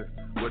listen,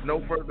 with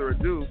no further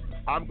ado,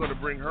 I'm going to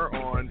bring her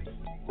on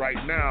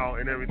right now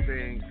and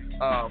everything.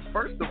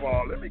 First of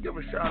all, let me give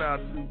a shout out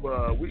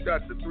to, we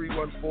got the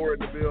 314 in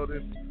the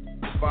building,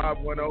 the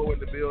 510 in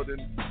the building,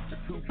 the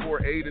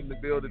 248 in the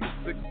building, the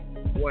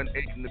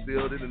 618 in the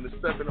building, and the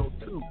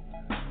 702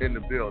 in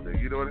the building.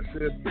 You know what I'm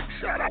saying? Big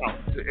shout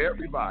out to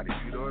everybody.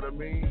 You know what I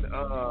mean?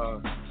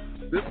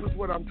 This is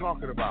what I'm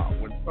talking about.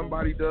 When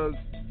somebody does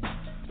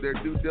their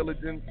due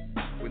diligence,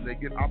 when they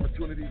get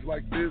opportunities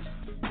like this,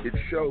 it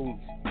shows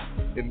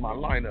in my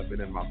lineup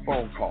and in my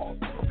phone calls.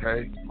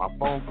 Okay, my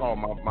phone call,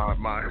 my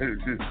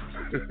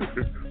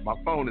my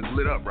phone is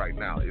lit up right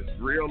now. It's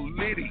real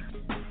litty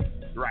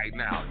right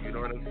now. You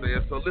know what I'm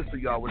saying? So listen,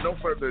 y'all. With no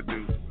further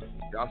ado,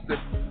 y'all sit.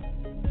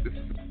 This is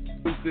an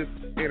exclusive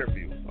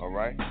interview. All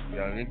right,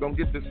 y'all ain't gonna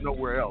get this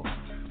nowhere else.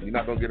 You're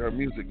not gonna get her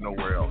music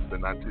nowhere else,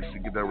 and not until she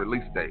get her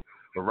release date.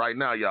 But right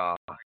now, y'all,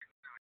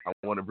 I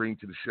want to bring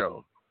to the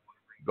show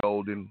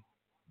GOLDN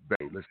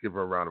BABIE. Let's give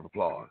her a round of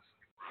applause.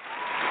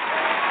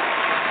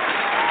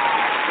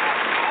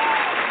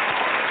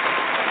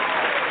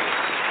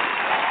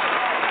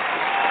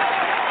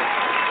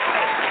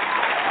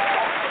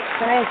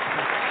 Thank you.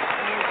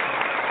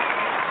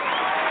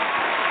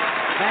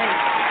 Thank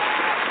you.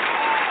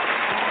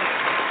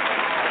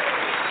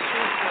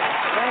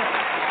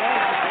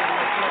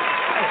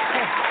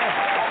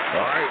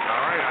 All right.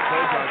 I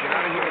told y'all, get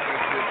out of here with that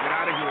shit. Get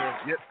out of here.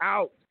 Get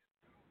out.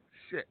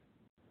 Shit.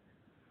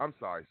 I'm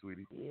sorry,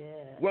 sweetie.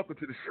 Yeah. Welcome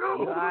to the show.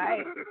 All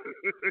right.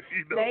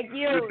 You know, Thank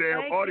you.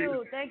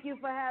 Audience. Thank you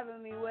for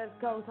having me, West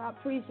Coast. I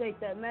appreciate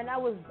that, man.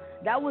 That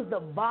was the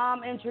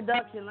bomb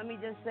introduction. Let me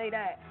just say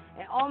that.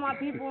 And all my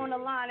people on the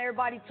line,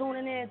 everybody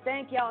tuning in,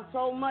 thank y'all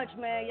so much,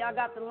 man. Y'all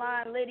got the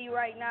line litty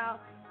right now.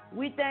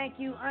 We thank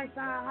you, Unsigned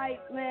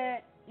Hype, man.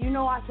 You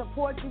know I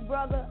support you,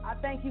 brother. I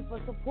thank you for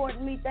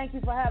supporting me. Thank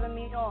you for having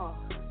me on.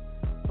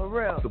 For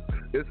real.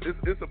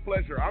 It's a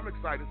pleasure. I'm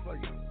excited for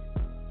you.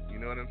 You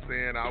know what I'm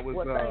saying? I was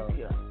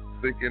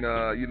thinking,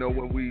 you know,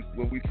 when we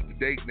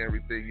date and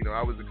everything, you know,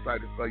 I was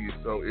excited for you.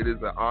 So it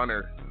is an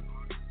honor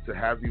to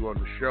have you on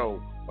the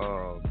show.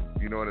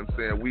 You know what I'm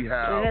saying? We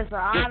have. It's an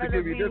honor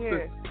to be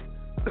here.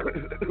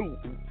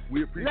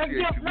 We appreciate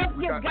you. Let's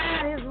give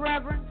God his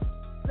reverence.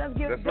 Let's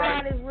give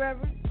God his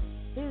reverence.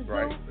 His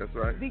due. That's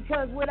right.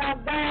 Because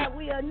without God,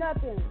 we are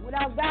nothing.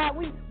 Without God,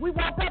 we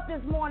woke up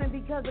this morning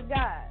because of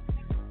God.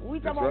 We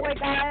talking about wake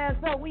our ass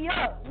up. We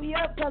up. We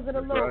up because of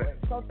the Lord. Right.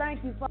 So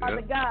thank you,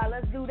 Father God.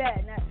 Let's do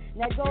that.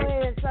 Now go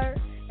ahead, sir.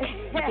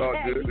 It's all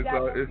good.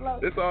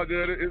 It's all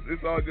good.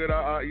 It's all good.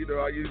 I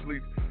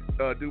usually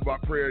do my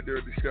prayer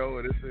during the show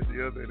and this and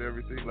the other and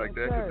everything like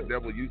that. Because the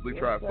devil usually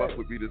try to fuck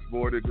with me this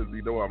morning because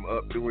I'm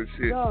up doing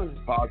shit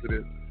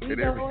positive and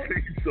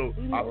everything. So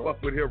I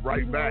fuck with him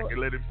right back and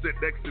let him sit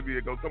next to me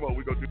and go, come on,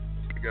 we gonna do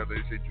this together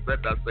and shit. You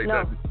better not say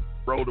nothing.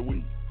 Roll the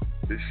weed.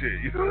 This shit,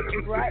 you know what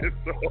I'm saying?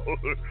 So,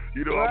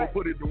 I'm gonna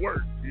put it to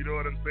work, you know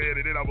what I'm saying?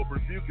 And then I'm gonna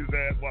rebuke his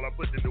ass while I'm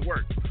putting it to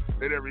work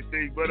and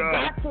everything. But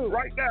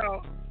right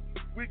now,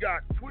 we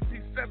got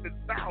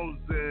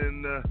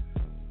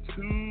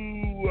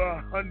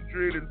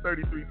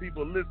 27,233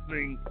 people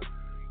listening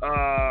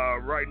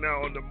right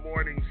now on the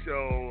morning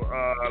show.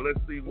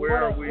 Let's see,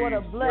 where are we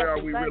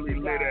really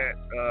lit at?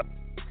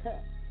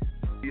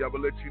 I'm gonna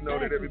let you know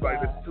that everybody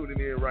that's tuning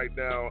in right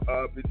now,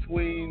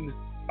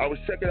 I was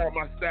checking out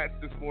my stats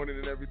this morning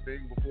and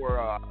everything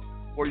before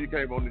you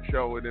came on the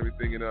show and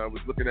everything, and I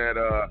was looking at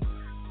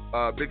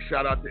big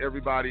shout out to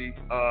everybody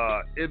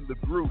in the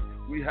group.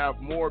 We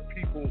have more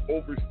people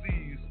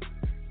overseas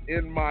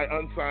in my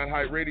Unsigned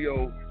Hype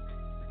Radio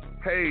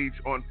page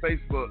on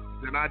Facebook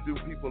than I do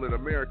people in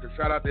America.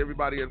 Shout out to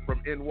everybody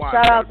from NY.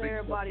 Shout out to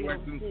everybody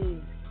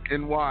overseas.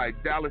 NY,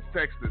 Dallas,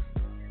 Texas,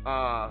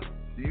 the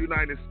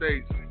United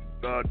States,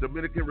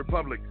 Dominican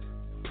Republic.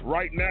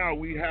 Right now,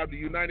 we have the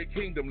United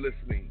Kingdom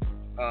listening,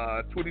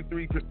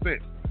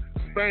 23%.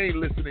 Spain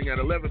listening at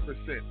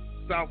 11%.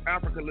 South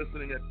Africa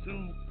listening at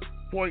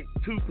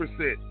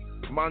 2.2%.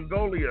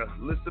 Mongolia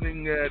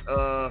listening at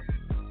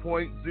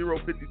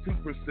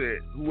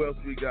 0.052%. Who else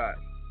we got?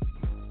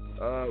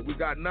 We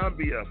got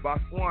Namibia,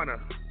 Botswana,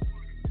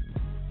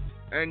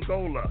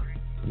 Angola.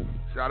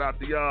 Shout out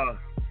to y'all.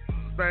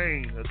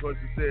 Spain, of course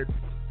you said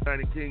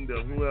United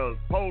Kingdom. Who else?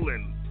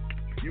 Poland,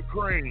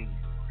 Ukraine,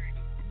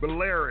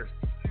 Belarus,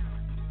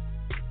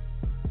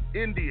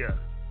 India,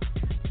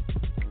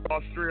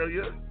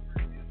 Australia,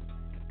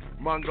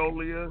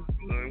 Mongolia,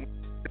 and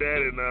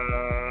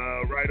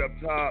right up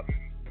top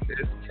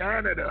is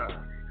Canada.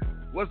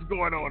 What's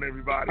going on,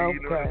 everybody? Okay.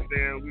 You know what I'm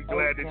saying? We're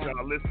glad that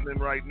y'all listening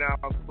right now.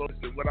 So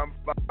what I'm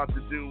about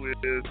to do is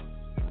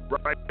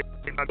right now,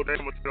 I'm going to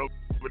tell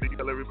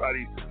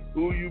everybody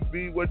who you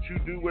be, what you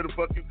do, where the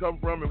fuck you come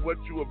from, and what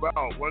you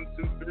about. 1,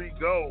 2, 3,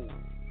 go.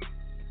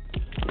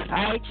 All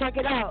right, check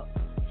it out.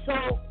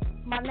 So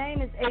my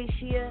name is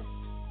Asia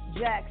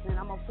Jackson.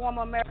 I'm a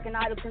former American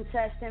Idol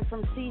contestant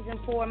from season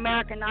 4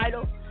 American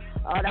Idol.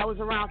 That was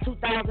around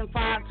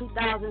 2005,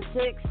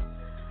 2006.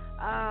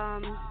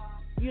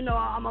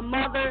 I'm a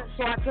mother,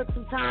 so I took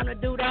some time to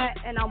do that,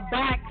 and I'm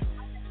back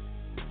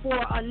for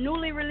a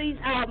newly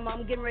released album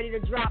I'm getting ready to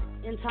drop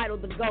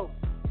entitled The GOAT.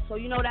 So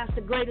that's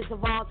the greatest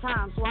of all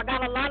time. So I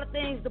got a lot of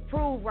things to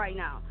prove right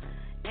now.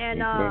 And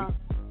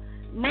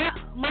my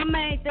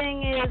main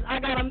thing is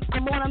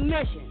I'm on a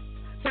mission.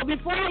 So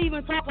before I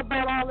even talk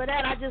about all of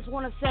that, I just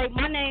want to say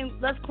my name,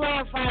 let's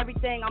clarify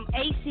everything. I'm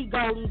AC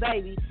GOLDN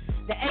BABIE.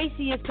 The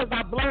AC is because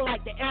I blow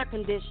like the air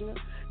conditioner.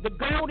 The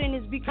golden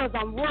is because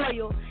I'm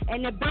royal.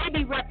 And the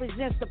baby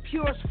represents the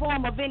purest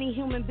form of any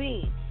human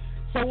being.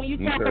 So when you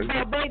talk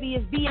about baby,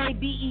 it's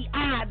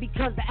BABEI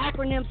because the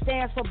acronym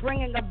stands for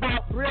bringing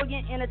about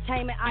brilliant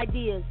entertainment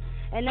ideas.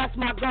 And that's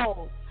my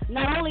goal.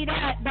 Not only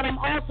that, but I'm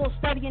also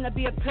studying to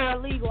be a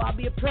paralegal. I'll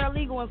be a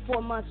paralegal in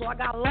 4 months, so I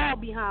got law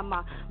behind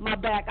my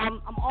back. I'm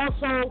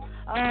also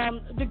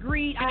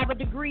degreed. I have a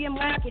degree in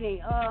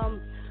marketing,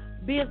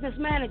 business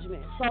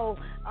management. So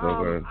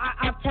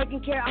I've taken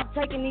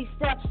these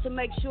steps to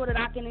make sure that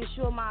I can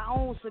ensure my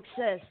own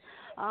success.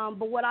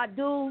 But what I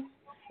do,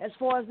 as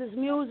far as this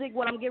music,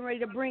 what I'm getting ready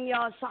to bring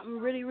y'all is something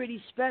really,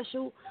 really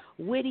special,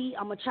 witty.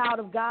 I'm a child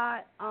of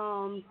God,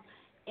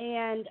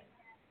 and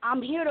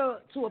I'm here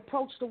to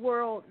approach the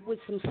world with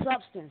some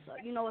substance.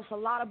 It's a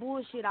lot of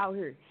bullshit out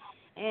here.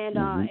 And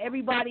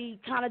everybody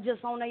kind of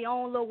just on their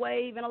own little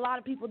wave, and a lot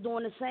of people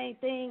doing the same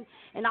thing.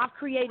 And I've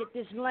created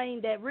this lane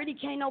that really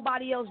can't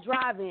nobody else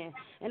drive in.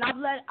 And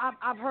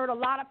I've heard a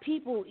lot of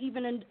people,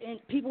 even in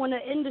people in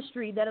the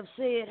industry, that have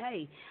said,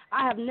 hey,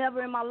 I have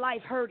never in my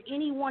life heard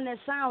anyone that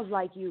sounds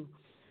like you.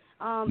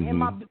 And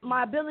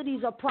my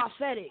abilities are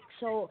prophetic.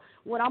 So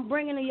what I'm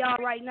bringing to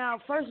y'all right now,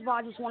 first of all,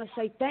 I just want to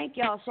say thank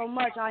y'all so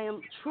much. I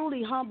am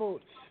truly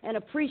humbled and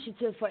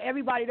appreciative for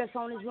everybody that's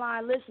on this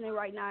line listening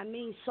right now. It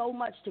means so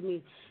much to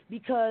me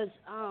because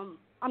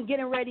I'm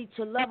getting ready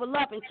to level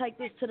up and take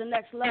this to the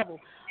next level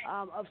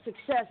of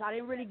success. I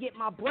didn't really get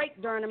my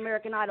break during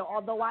American Idol,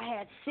 although I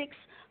had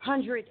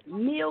 600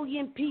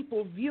 million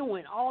people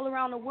viewing all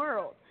around the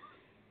world.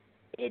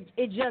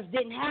 It just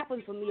didn't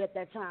happen for me at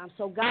that time.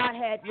 So God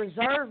had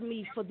reserved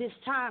me for this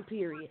time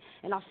period.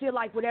 And I feel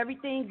like with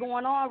everything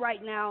going on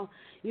right now,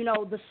 you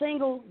know, the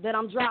single that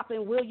I'm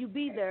dropping, Will You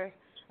Be There,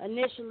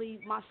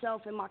 initially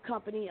myself and my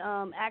company,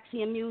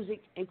 Axiom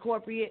Music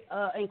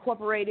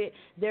Incorporated,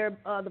 they're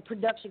the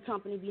production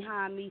company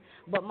behind me.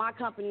 But my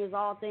company is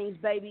All Things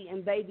Baby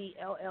and Baby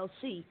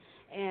LLC.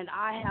 And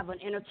I have an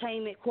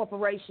entertainment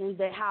corporation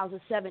that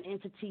houses 7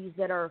 entities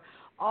that are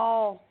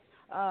all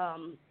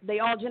they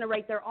all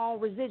generate their own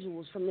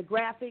residuals, from the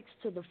graphics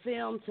to the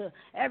film to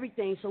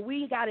everything. So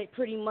we got it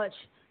pretty much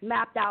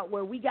mapped out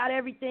where we got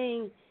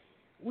everything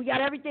we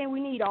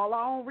need, all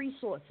our own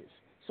resources.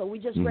 So we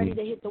just ready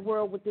to hit the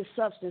world with this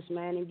substance,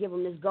 man, and give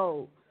them this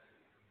gold.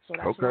 So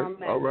that's where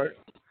I'm at.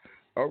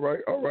 All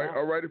right.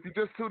 If you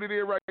just tuned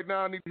in right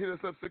now, I need to hit us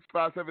up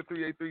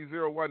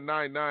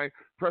 657-383-0199.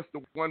 Press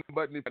the 1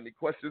 button if you have any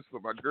questions for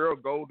my girl,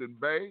 Golden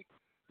Babe.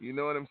 You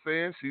know what I'm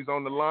saying? She's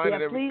on the line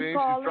and everything.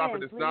 She's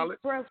dropping this knowledge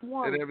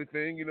and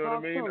everything. You know what I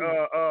mean?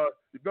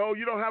 Go.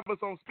 You don't have us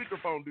on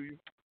speakerphone, do you?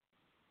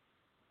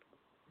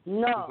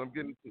 No. I'm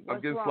getting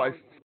sliced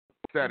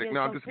static.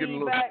 No, I'm just getting a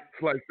little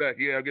sliced static.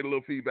 Yeah, I get a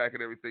little feedback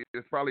and everything.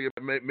 It's probably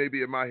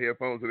maybe in my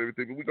headphones and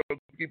everything, but we're going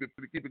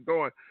to keep it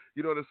going.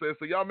 You know what I'm saying?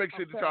 So y'all make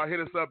sure that y'all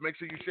hit us up. Make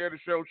sure you share the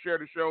show.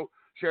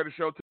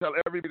 Tell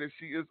everybody that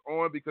she is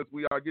on, because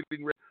we are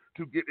getting ready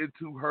to get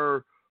into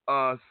her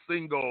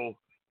single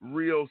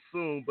real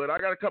soon. But I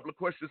got a couple of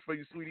questions for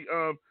you, sweetie.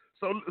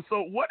 So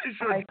what is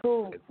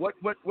your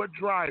what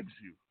drives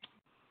you?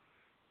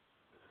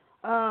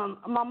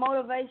 My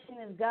motivation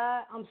is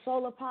God. I'm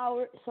solar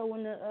powered, so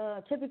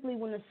typically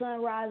when the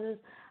sun rises,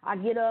 I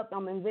get up,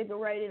 I'm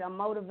invigorated, I'm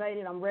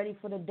motivated, I'm ready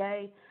for the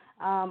day.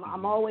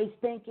 I'm always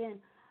thinking.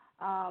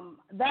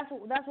 That's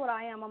what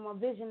I am. I'm a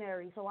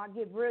visionary, so I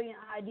get brilliant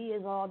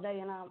ideas all day,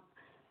 and I'm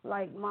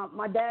like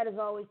my dad is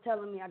always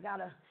telling me I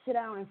gotta sit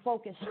down and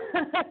focus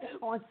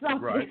on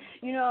something. Right.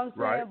 You know what I'm saying?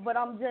 Right. But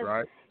I'm just,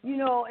 you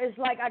know, it's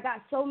like I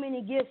got so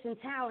many gifts and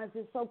talents.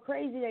 It's so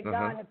crazy that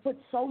God had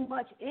put so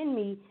much in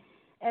me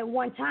at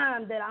one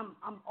time that I'm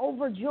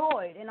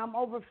overjoyed and I'm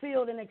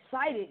overfilled and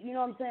excited. You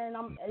know what I'm saying?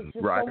 It's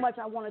just so much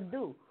I want to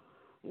do.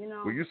 You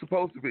know? Well, you're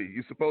supposed to be.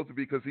 You're supposed to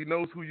be, because he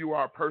knows who you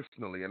are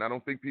personally, and I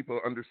don't think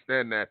people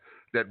understand that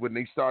when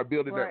they start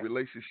building that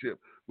relationship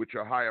with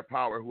your higher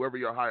power, whoever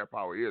your higher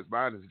power is.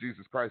 Mine is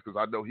Jesus Christ, because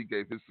I know he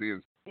gave his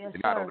sins and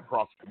died on the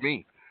cross for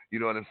me. You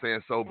know what I'm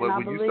saying? So, but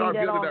when you start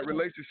building that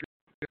relationship,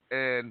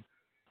 and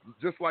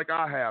just like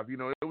I have, you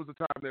know, it was a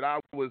time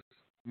that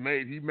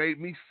he made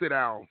me sit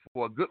down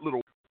for a good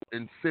little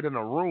and sit in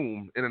a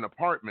room in an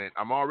apartment.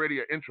 I'm already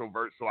an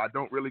introvert, so I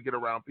don't really get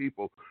around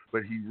people,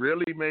 but he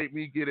really made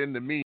me get into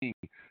me,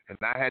 and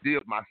I had to deal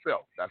with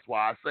myself. That's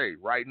why I say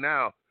right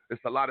now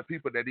it's a lot of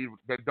people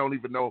that don't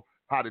even know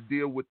how to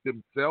deal with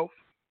themselves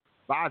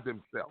by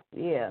themselves.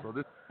 Yeah. So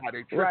this is why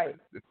they tripping.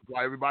 This is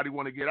why everybody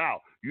want to get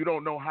out. You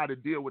don't know how to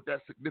deal with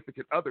that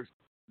significant other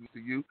to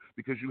you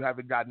because you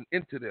haven't gotten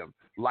into them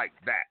like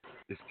that.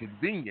 It's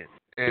convenient.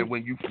 And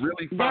when you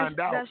really find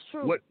out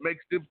what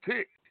makes them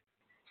tick,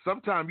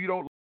 sometimes you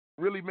don't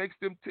really makes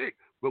them tick.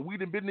 But we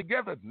done been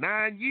together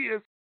 9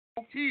 years,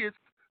 4 kids,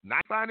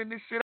 not finding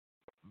this shit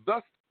out.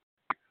 Thus,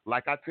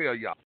 like I tell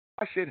y'all,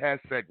 my shit has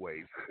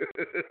segues.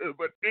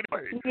 But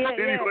anyway,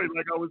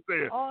 like I was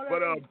saying. You know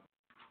what I mean?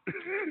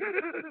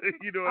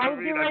 I was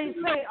getting ready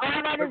to say,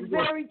 all that is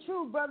very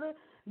true, brother.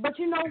 But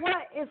you know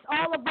what? It's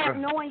all about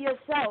knowing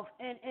yourself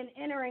and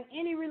entering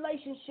any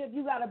relationship.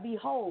 You got to be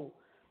whole.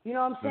 You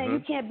know what I'm saying?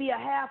 You can't be a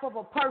half of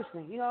a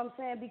person. You know what I'm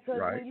saying? Because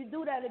when you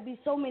do that, it'd be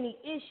so many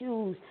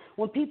issues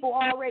when people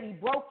are already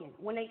broken,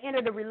 when they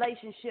enter the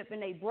relationship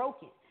and they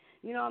broken.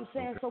 You know what I'm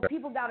saying? So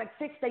people got to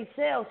fix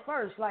themselves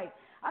first. Like,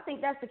 I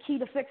think that's the key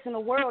to fixing the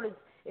world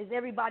is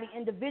everybody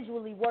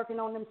individually working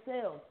on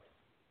themselves.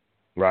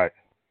 Right.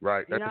 You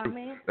That's know true. what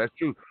I mean? That's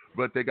true.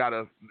 But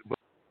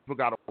people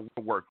gotta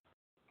work.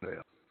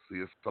 See,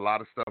 it's a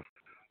lot of stuff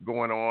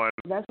going on.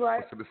 That's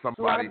right. To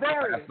somebody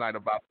last night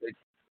about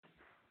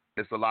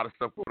it's a lot of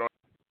stuff going on.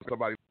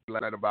 Somebody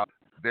last night about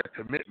their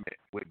commitment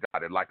with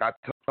God, and like I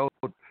told,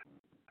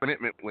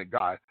 commitment with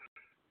God.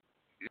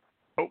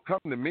 Don't come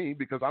to me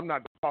because I'm not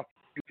going to talk to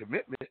you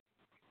commitment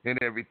and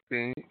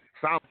everything.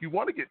 Sounds like you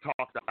want to get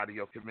talked out of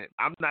your commitment.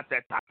 I'm not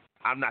that type.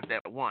 I'm not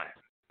that one.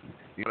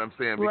 You know what I'm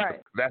saying?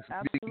 Because that's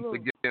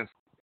against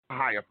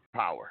higher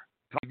power.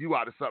 Talk you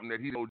out of something that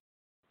he don't.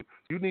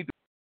 You need to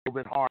go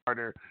a bit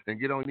harder and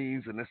get on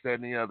knees and this, that,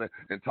 and the other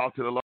and talk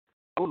to the Lord.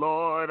 Oh,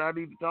 Lord, I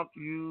need to talk to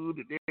you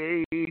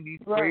today. I need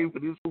to pray for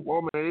this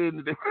woman. You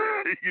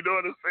know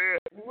what I'm saying?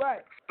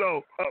 Right.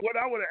 So what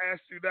I want to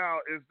ask you now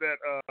is that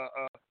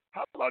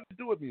how long did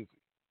you do with music?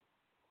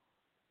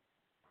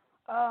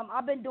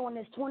 I've been doing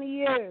this 20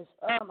 years.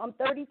 I'm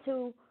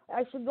 32.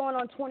 Actually going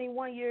on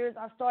 21 years.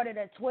 I started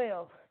at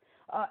 12.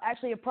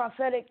 Actually, a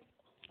prophetic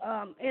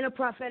in a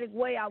prophetic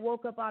way, I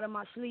woke up out of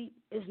my sleep.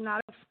 It's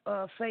not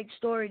a fake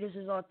story. This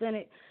is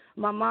authentic.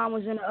 My mom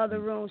was in the other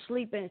room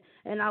sleeping,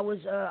 and I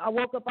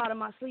woke up out of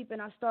my sleep,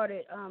 and I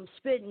started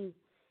spitting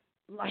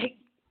like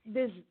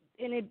this.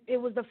 And it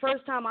was the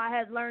first time I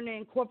had learned to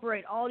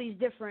incorporate all these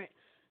different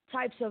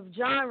types of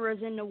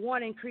genres into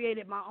one and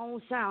created my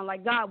own sound.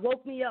 Like God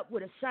woke me up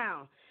with a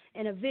sound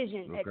and a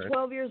vision at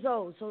 12 years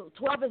old. So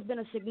 12 has been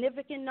a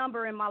significant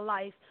number in my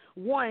life.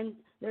 One,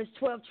 there's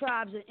 12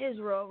 tribes in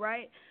Israel,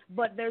 right?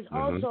 But there's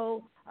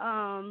also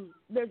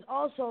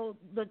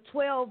the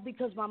 12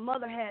 because my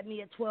mother had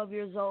me at 12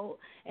 years old.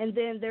 And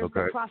then there's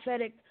the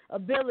prophetic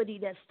ability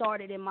that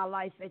started in my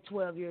life at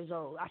 12 years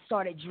old. I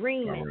started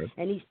dreaming,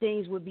 and these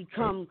things would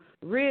become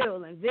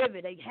real and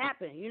vivid. They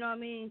happen, you know what I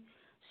mean?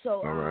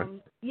 So,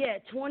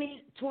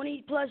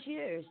 20 plus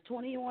years,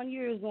 21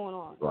 years going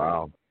on.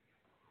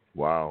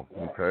 Wow.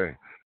 Okay.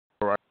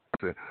 All right.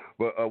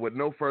 But with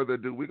no further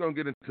ado, we're gonna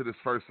get into this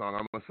first song.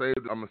 I'm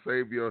gonna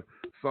save your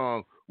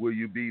song "Will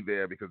You Be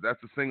There" because that's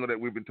the single that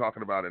we've been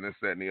talking about, and this,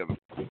 that, and the other.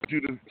 I want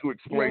you to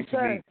explain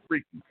to me,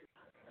 Freaky.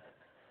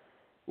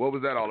 What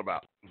was that all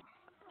about?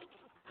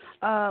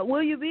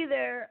 Will You Be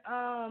There?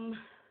 No.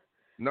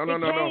 What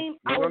are you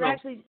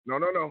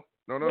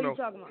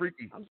talking about?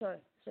 Freaky. I'm sorry.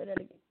 Say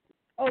that again.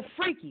 Oh,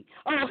 Freaky.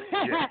 Oh,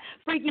 yeah.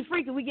 Freaky.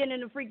 We getting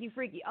into Freaky.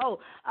 Oh,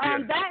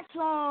 that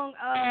song,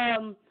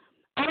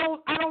 I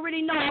don't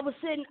really know. I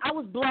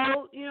was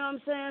blowed, you know what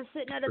I'm saying?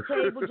 Sitting at a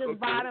table just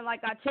vibing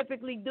like I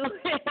typically do,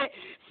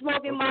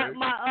 smoking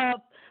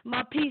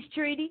my peace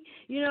treaty,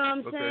 you know what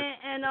I'm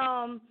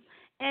saying?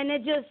 And it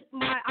just,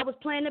 I was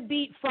playing the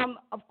beat from,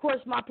 of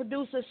course, my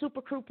producer,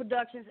 Super Crew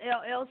Productions,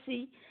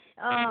 LLC.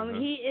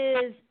 He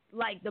is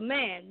like the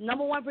man,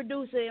 number one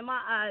producer in my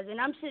eyes, and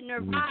I'm sitting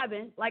there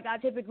vibing like I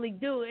typically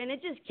do, and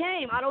it just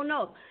came. I don't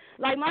know.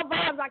 Like, my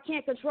vibes, I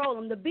can't control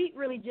them. The beat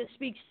really just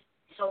speaks.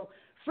 So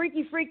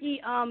Freaky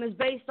is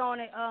based on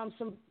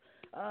some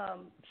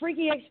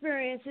freaky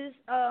experiences,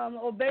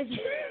 or basically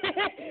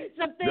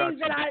some things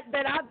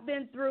that I've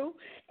been through,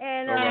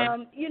 and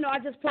I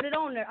just put it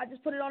on there. I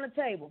just put it on the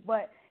table.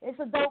 But it's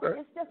a dope.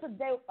 It's just a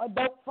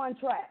dope, fun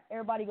track.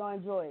 Everybody gonna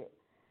enjoy it.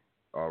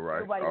 All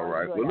right.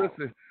 Well,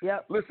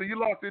 listen, you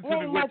locked into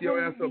the Wake Your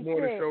Ass Up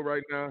Morning Show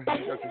right now. You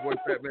got your voice,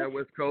 Fat Man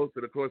West Coast,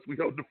 and of course we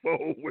on the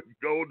phone with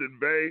Golden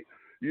Bae.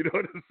 You know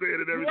what I'm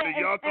saying, and everything.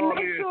 Y'all call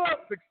in.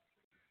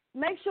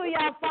 Make sure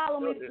y'all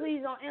follow me,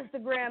 please, on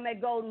Instagram at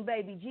Golden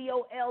Baby,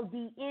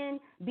 GOLDN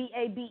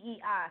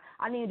BABEI.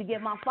 I need to get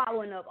my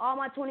following up. All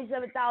my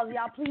 27,000,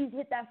 y'all please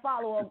hit that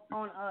follow up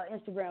on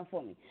Instagram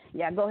for me.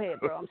 Yeah, go ahead,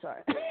 bro. I'm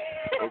sorry.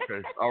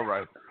 Okay, all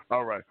right.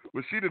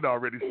 Well, she did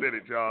already said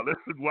it, y'all.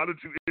 Listen, why don't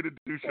you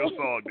introduce your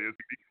song, Disney?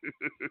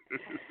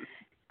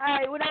 All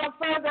right, without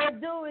further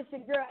ado, it's your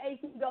girl, AC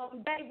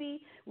Golden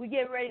Baby. We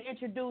get ready to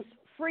introduce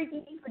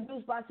Freaky,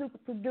 produced by Super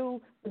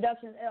Crew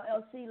Productions,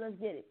 LLC. Let's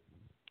get it.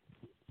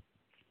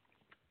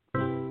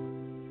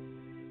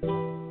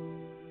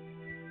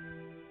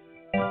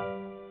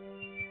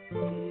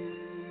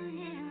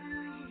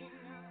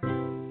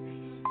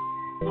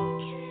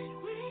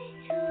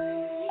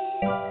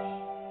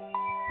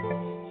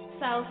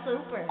 So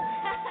super.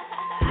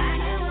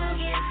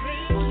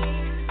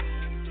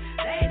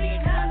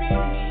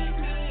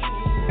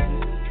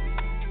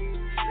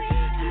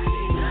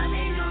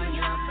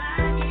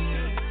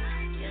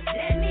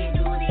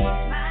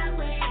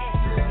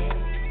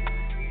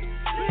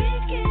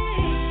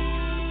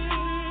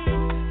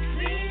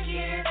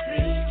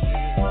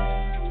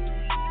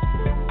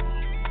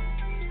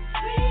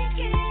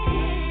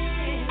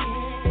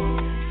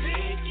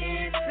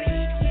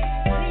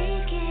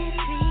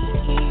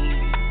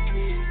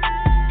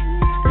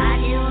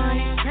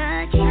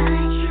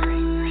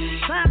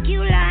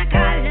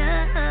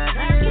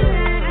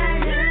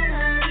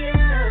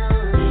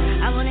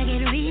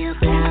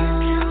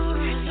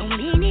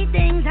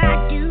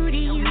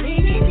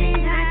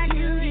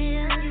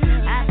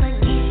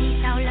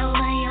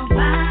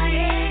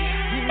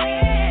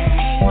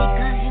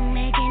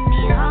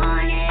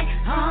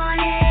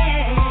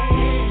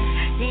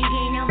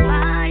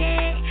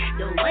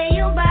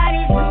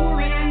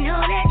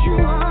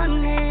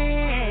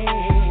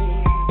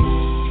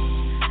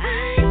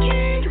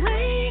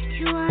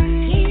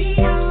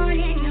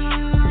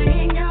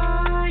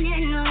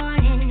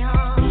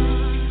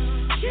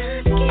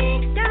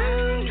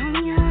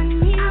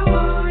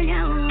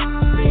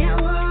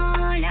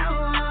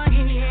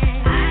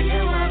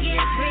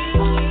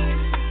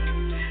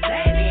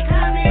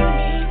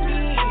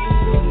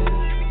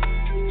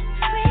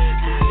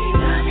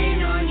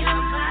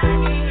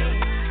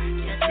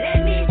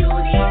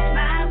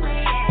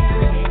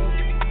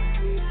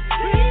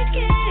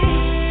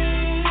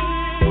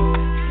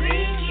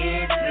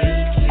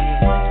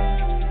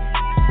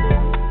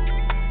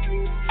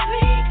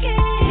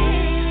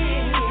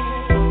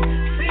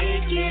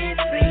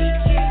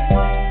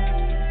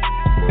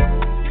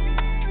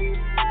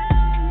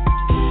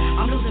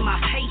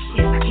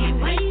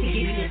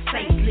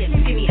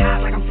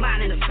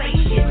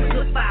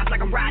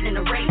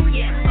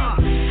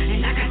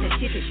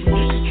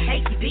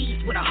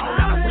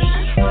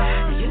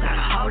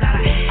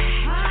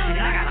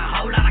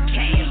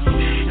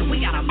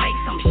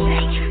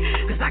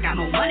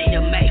 more money to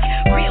make.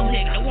 Real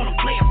nigga don't wanna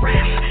play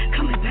around.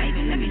 Come here,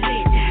 baby, let me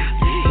lay it down.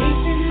 This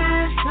is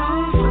my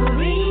song for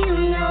real,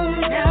 no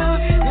doubt.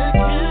 The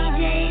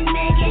DJ's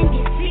making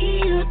me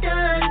feel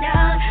thugged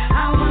out.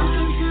 I walk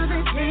into the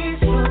dance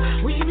floor,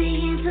 we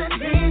begin to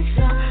dance.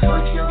 So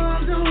put your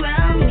arms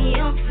around me,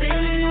 I'm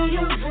feeling on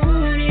your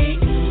booty.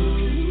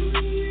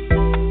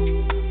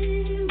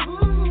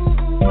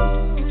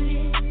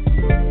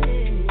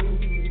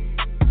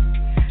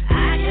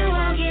 I just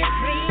wanna get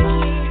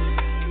freaky,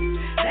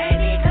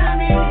 baby, come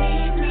and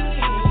meet me.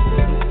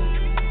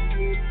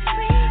 I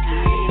be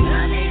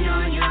running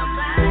on your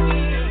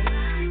body,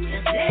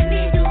 just let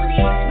me do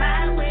this my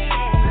way.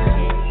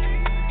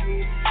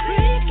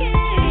 Freaky,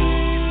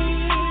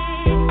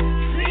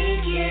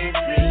 freaky,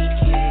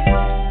 freaky,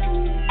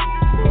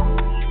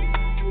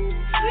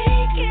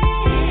 freaky,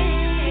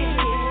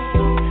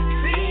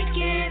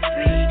 freaky,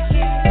 freaky.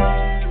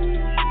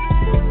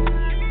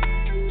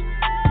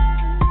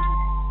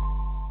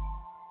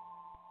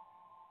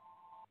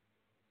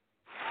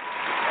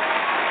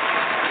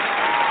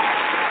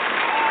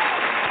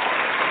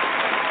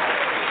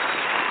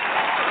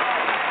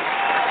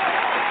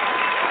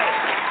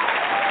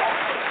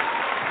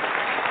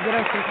 Get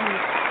up some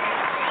heat.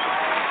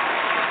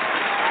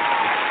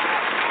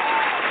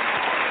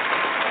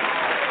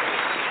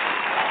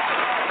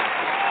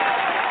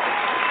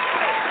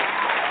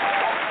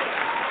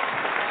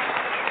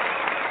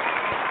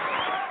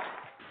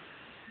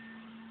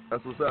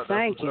 That's what's up.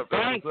 Thank That's you. what's up.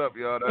 That's what's up,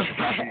 y'all. That's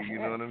Babei, you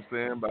know what I'm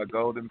saying? By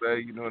Golden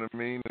Babe, you know what I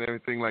mean? And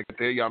everything like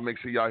that. Y'all make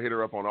sure y'all hit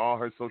her up on all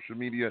her social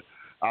media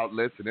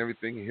outlets and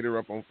everything. Hit her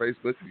up on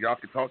Facebook. Y'all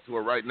can talk to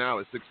her right now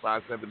at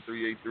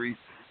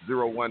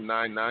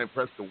 657-383-0199.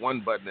 Press the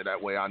 1 button, and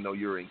that way I know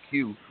you're in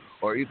queue.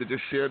 Or either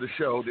just share the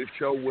show. This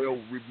show will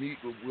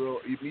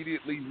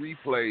immediately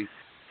replay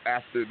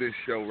after this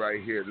show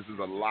right here. This is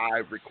a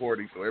live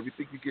recording, so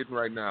everything you're getting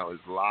right now is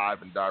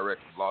live and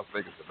direct from Las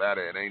Vegas,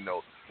 Nevada. It ain't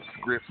no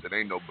scripts, it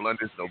ain't no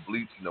blunders, no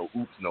bleeps, no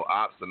oops, no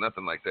ops, or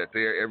nothing like that.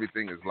 There,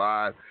 everything is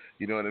live.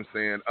 You know what I'm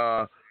saying?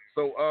 Now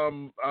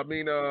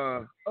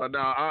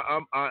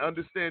I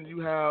understand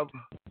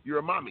you're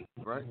a mommy,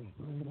 right?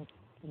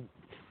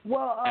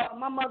 Well,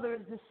 my mother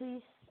is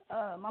deceased.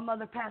 My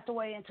mother passed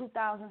away in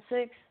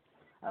 2006.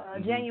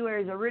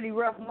 January is a really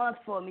rough month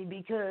for me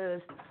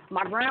because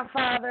my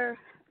grandfather,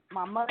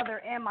 my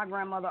mother, and my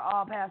grandmother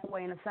all passed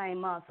away in the same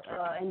month,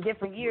 in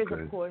different years,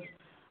 of course.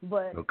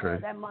 But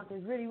that month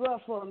is really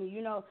rough for me,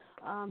 you know.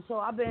 So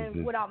I've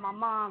been without my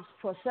mom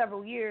for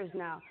several years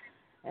now.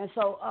 And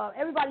so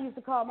everybody used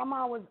to call, my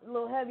mom was a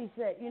little heavy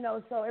set, you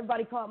know, so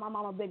everybody called my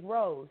mom a Big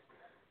Rose.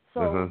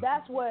 So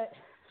that's what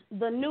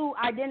the new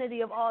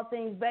identity of All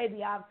Things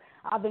Baby,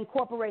 I've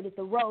incorporated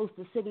the rose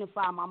to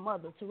signify my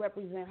mother, to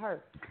represent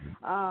her,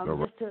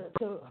 just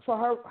for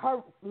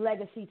her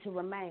legacy to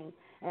remain.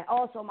 And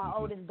also my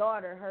oldest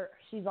daughter,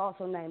 she's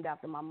also named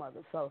after my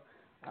mother. So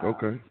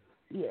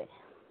yeah.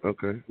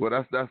 Okay. Well,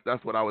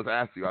 that's what I was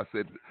asking you. I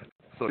said,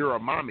 so you're a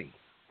mommy.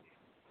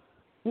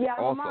 Yeah,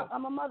 I'm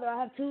a mother. I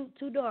have two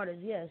daughters.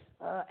 Yes,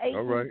 8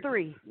 and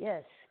 3.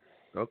 Yes.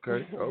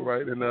 Okay. All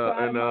right. And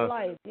my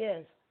life.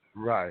 Yes.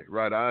 Right.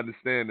 I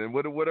understand. And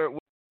what are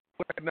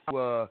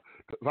now?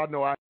 Because I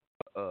know I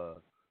have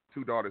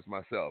 2 daughters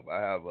myself. I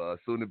have a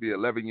soon-to-be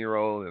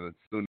 11-year-old and a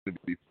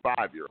soon-to-be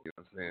 5-year-old. You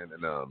know what I'm saying?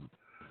 And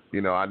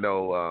you know, I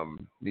know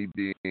me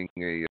being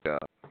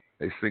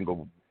a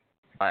single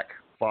black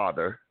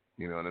father.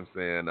 You know what I'm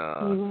saying?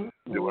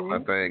 Doing my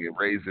thing and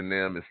raising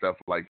them and stuff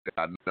like that.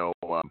 I know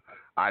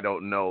I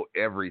don't know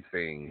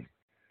everything.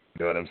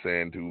 You know what I'm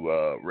saying?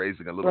 To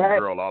raising a little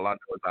girl, all I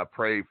know is I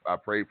pray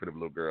for the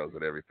little girls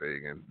and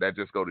everything, and that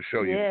just go to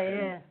show you.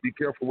 Be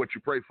careful what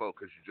you pray for,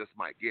 because you just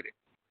might get it.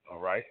 All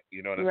right?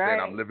 You know what I'm saying?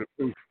 I'm living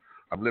proof.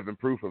 I'm living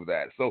proof of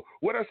that. So,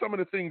 what are some of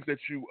the things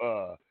that you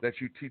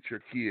teach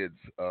your kids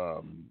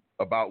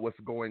about what's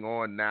going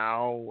on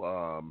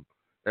now?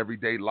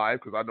 Everyday life,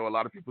 because I know a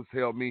lot of people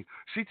tell me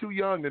she too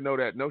young to know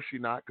that. No, she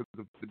not, because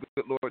if the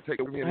good Lord take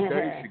over me in a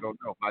day, she gonna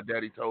know. My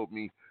daddy told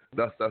me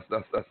thus, and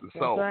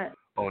so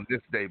on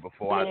this day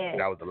before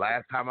that was the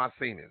last time I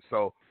seen it.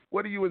 So,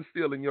 what do you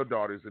instill in your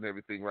daughters and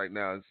everything right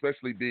now,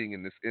 especially being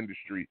in this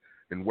industry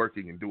and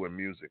working and doing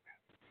music?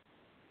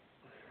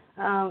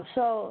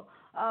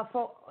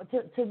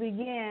 To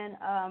begin,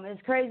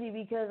 it's crazy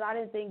because I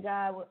didn't think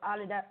I'd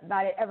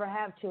ever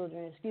have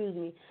children. Excuse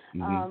me.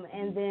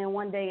 And then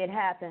one day it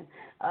happened.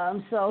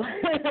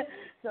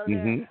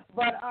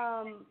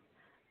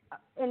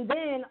 And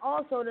then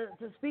also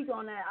to speak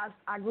on that,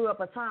 I grew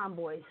up a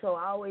tomboy, so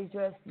I always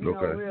dressed,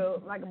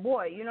 real like a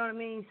boy. You know what I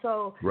mean?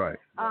 So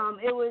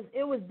it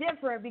was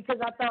different because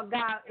I thought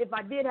God, if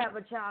I did have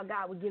a child,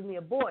 God would give me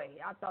a boy.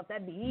 I thought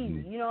that'd be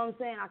easy. You know what I'm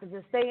saying? I could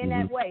just stay in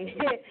that way.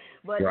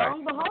 But lo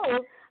and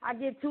behold, I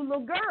get 2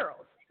 little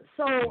girls.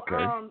 So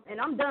and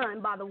I'm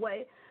done, by the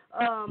way.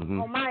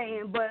 On my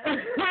end, but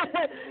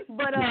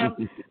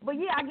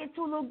yeah, I get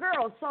 2 little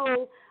girls.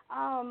 So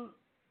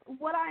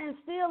what I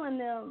instill in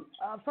them,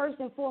 first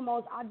and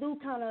foremost, I do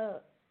kind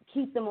of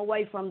keep them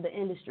away from the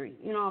industry.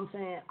 You know what I'm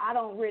saying? I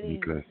don't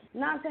really,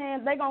 not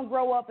saying they're going to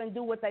grow up and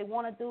do what they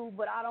want to do,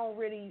 but I don't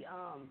really,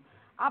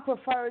 I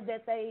prefer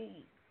that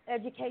they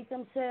educate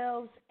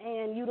themselves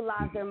and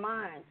utilize their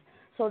minds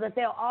so that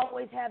they'll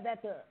always have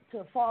that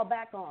to fall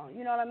back on.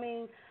 You know what I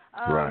mean?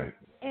 Right.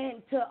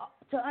 And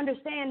to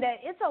understand that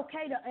it's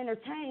okay to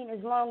entertain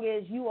as long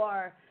as you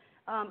are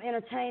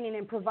entertaining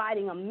and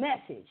providing a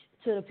message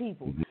to the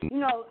people. You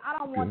know, I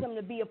don't want them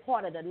to be a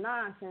part of the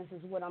nonsense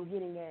is what I'm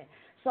getting at.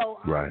 So,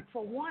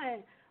 for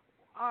one,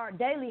 our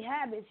daily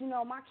habits, you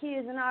know, my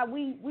kids and I,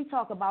 we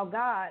talk about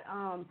God.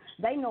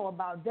 They know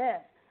about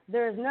death.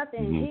 There's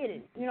nothing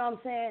hidden. You know what I'm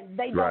saying?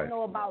 They don't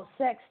know about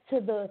sex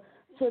to the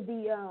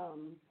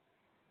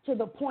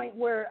point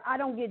where I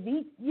don't get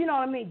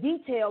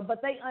detailed,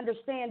 but they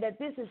understand that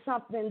this is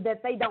something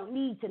that they don't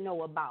need to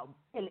know about.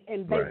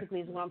 And basically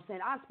is what I'm saying.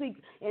 I speak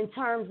in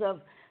terms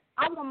of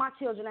I want my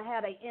children to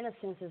have their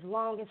innocence as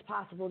long as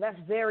possible. That's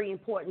very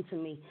important to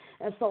me.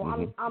 And so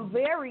I'm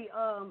very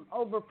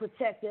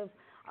overprotective.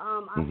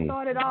 I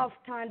started off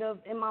kind of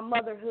in my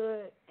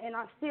motherhood, and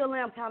I still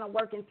am kind of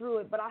working through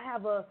it, but I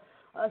have a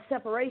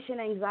separation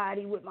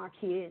anxiety with my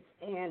kids,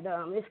 and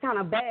it's kind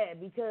of bad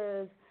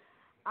because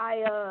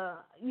I,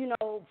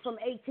 from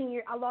 18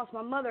 years, I lost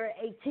my mother at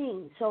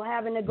 18, so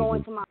having to go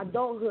into my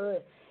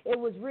adulthood, it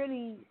was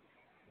really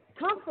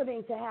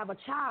comforting to have a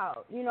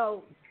child,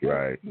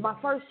 my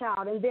first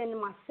child, and then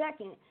my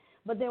second.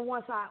 But then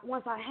once I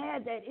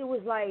had that, it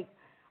was like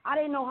I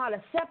didn't know how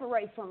to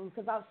separate from them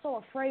because I was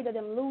so afraid of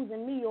them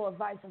losing me or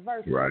vice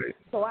versa. Right.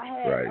 So I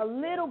had a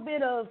little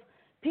bit of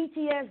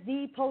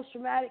PTSD,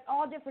 post-traumatic,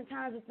 all different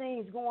kinds of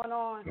things going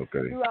on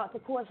throughout the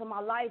course of my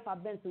life.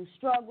 I've been through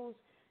struggles,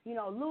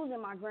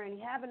 losing my granny,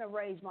 having to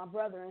raise my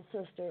brother and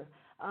sister,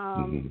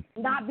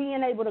 not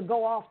being able to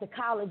go off to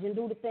college and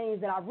do the things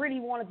that I really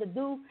wanted to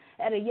do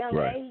at a young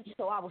age.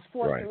 So I was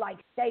forced to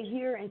stay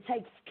here and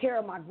take care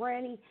of my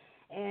granny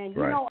and,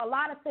 a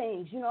lot of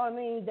things, you know what I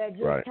mean, that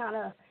just kind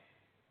of,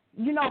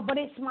 but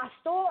it's my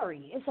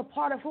story. It's a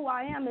part of who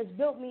I am. It's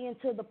built me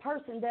into the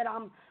person that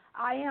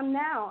I am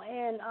now.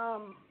 And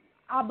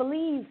I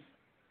believe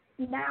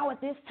now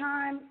at this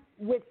time,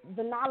 with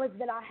the knowledge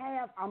that I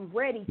have, I'm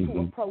ready to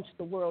approach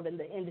the world in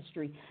the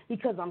industry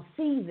because I'm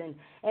seasoned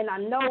and I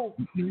know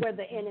where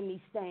the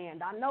enemy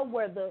stand. I know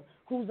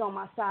who's on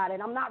my side,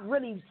 and I'm not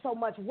really so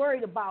much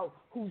worried about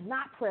who's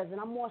not present.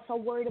 I'm more so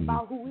worried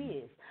about who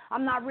is.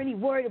 I'm not really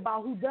worried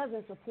about who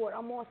doesn't support.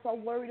 I'm more so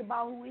worried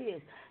about who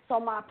is. So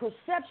my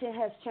perception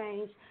has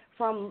changed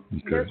from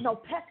there's no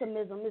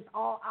pessimism, it's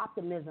all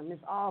optimism,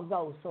 it's all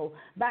go. So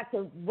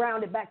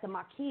round it back to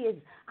my kids,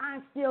 I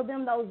instill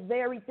them those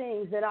very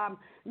things that I'm,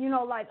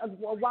 like a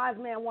wise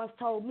man once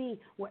told me,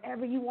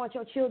 wherever you want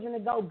your children to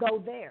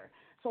go there.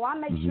 So I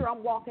make sure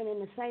I'm walking in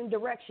the same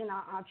direction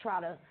I try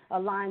to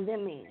align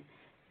them in.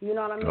 You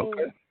know what I mean?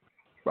 Okay.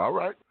 All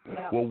right.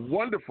 Yeah. Well,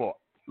 wonderful.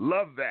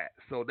 Love that.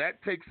 So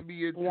that takes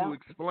me into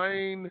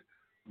explain,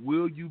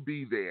 will you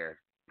be there?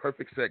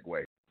 Perfect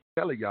segue.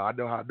 Telling y'all, I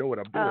know what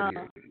I'm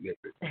doing here.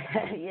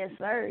 Yes,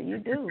 sir, you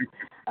do.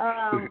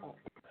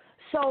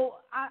 So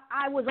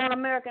I was on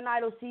American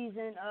Idol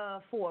season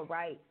 4,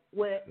 right?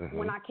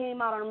 When I came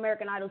out on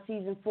American Idol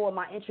season 4,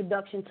 my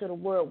introduction to the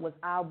world was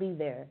I'll be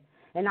there.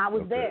 And I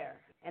was there,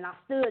 and I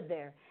stood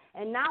there.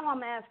 And now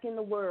I'm asking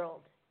the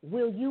world,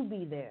 will you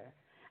be there?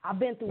 I've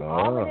been through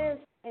all of this,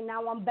 and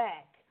now I'm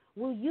back.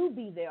 Will you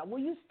be there? Will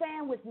you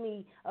stand with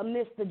me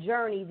amidst the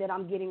journey that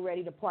I'm getting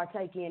ready to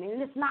partake in?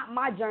 And it's not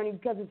my journey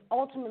because it's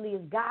ultimately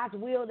it's God's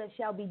will that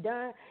shall be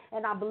done,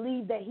 and I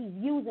believe that he's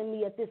using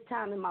me at this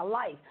time in my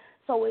life.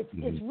 So it's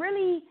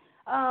really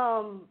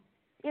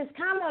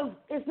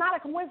it's not a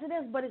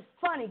coincidence, but it's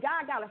funny.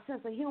 God got a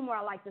sense of humor,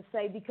 I like to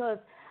say, because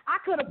I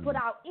could have put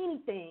out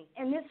anything,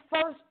 and this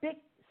first big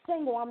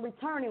single I'm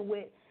returning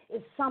with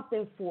is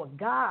something for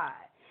God.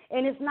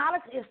 And it's not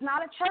a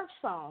church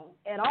song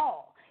at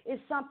all.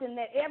 It's something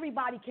that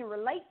everybody can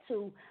relate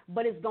to,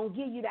 but it's going to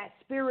give you that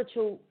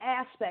spiritual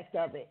aspect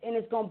of it, and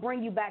it's going to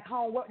bring you back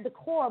home, the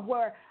core of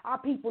where our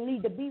people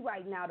need to be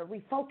right now, to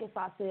refocus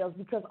ourselves,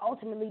 because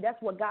ultimately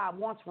that's what God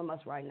wants from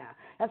us right now.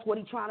 That's what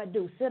he's trying to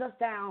do, sit us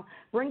down,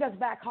 bring us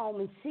back home,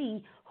 and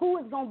see who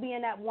is going to be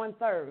in that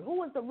 1/3,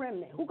 who is the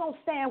remnant, who going to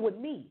stand with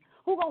me,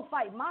 who going to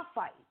fight my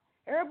fight.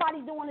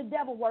 Everybody's doing the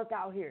devil work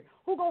out here.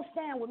 Who going to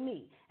stand with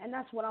me? And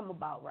that's what I'm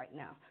about right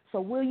now.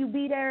 So will you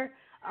be there?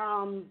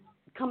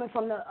 Coming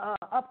from the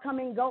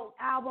upcoming GOAT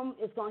album,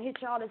 it's going to hit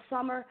y'all this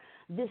summer.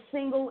 This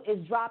single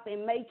is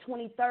dropping May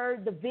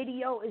 23rd. The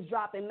video is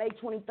dropping May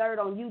 23rd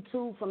on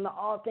YouTube from the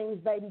All Things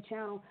Baby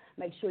channel.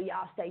 Make sure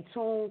y'all stay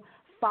tuned,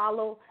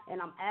 follow, and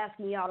I'm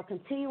asking y'all to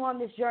continue on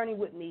this journey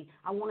with me.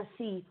 I want to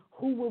see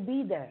who will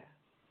be there.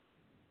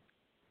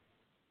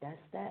 That's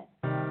that.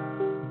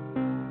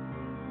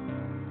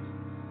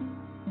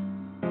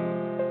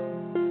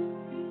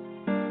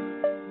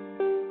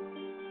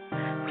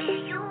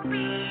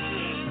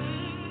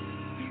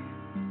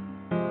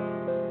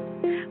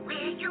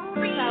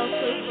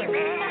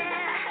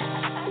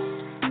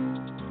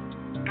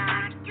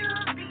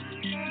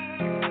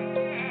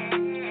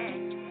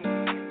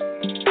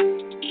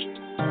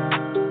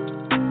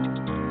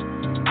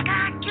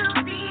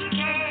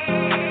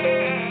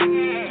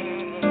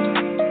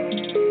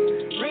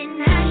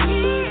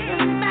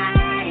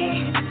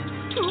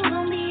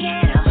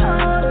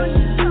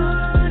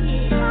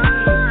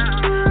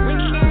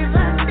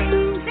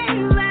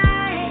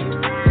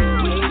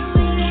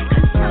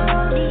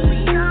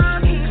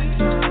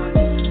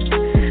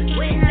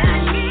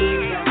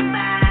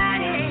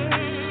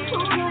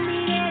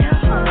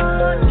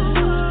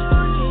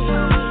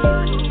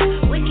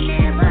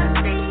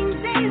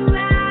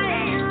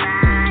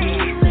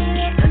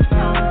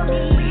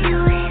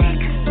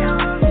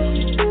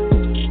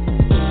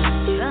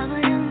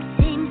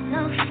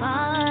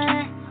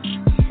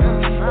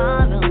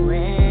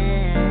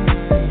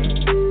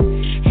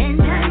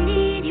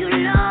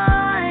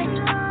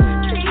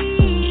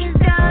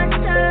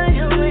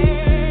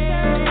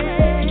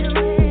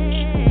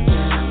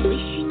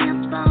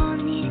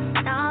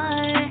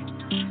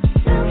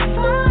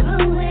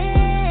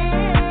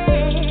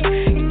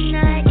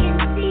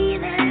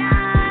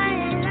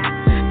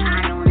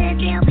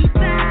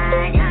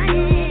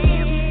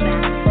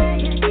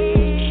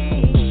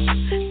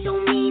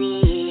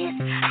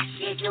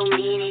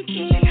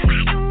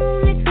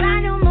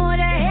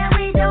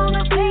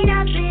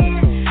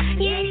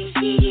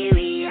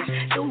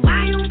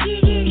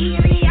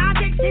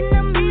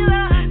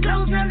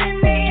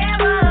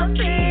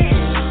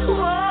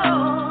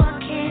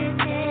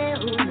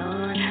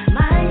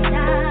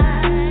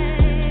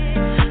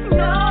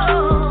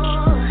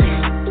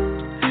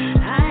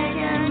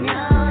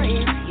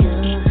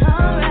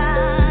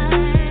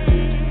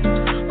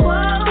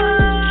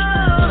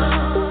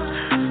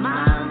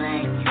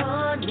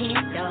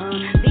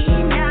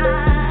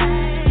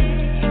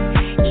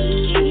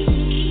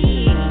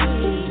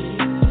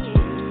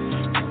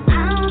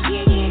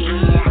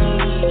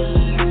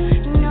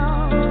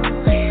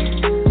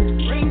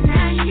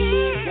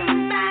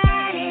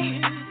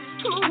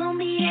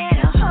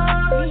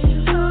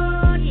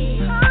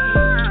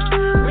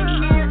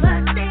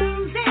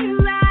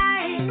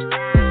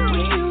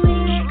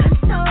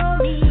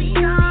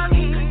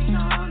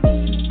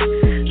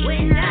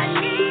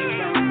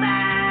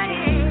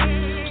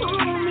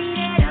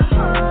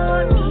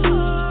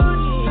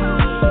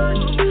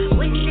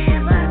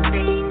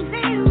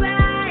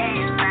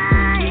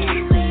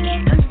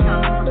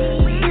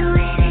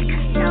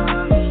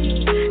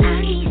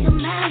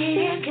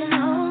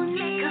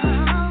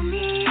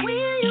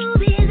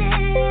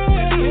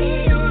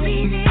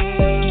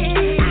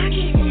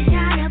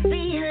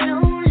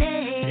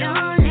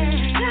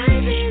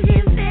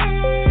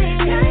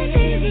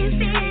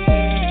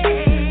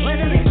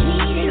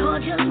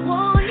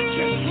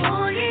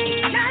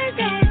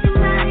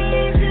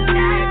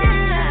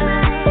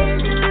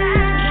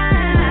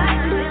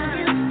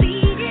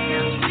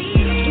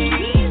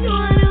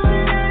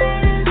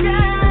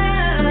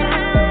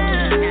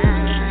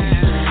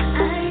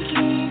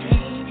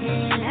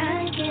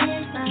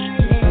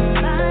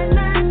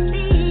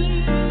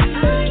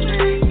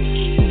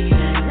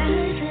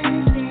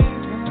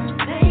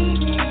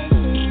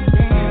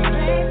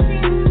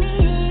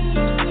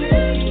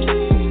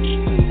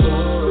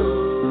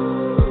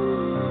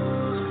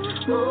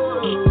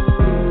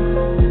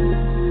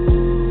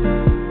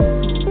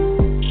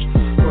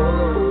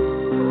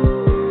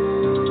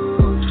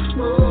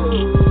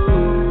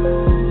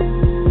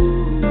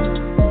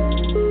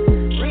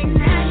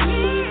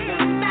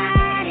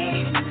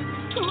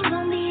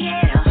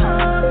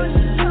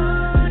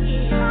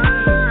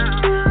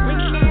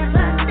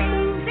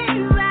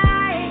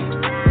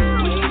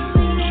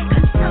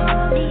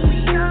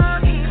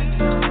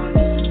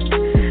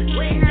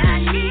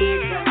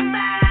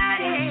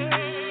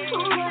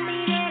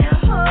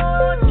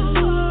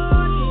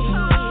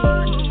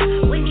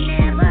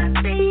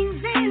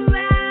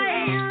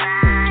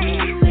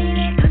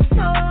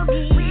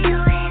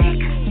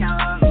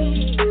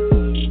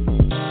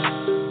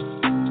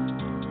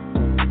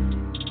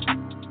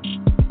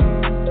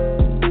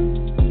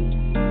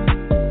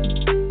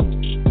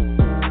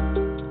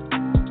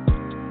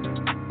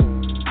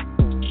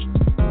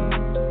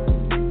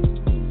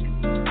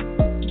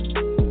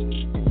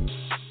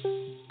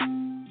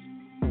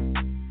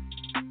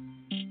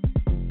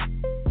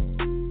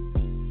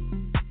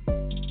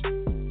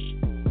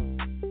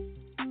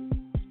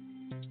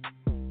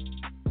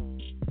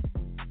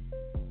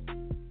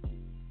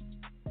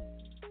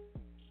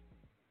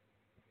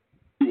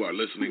 are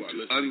listening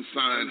to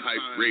Unsigned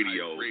Hype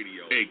Radio,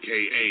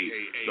 a.k.a.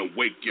 the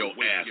Wake Your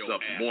Ass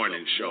Up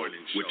Morning Show,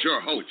 with your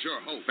host,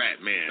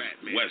 Fat Man,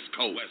 West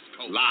Coast,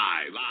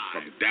 live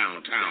from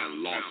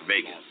downtown Las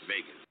Vegas.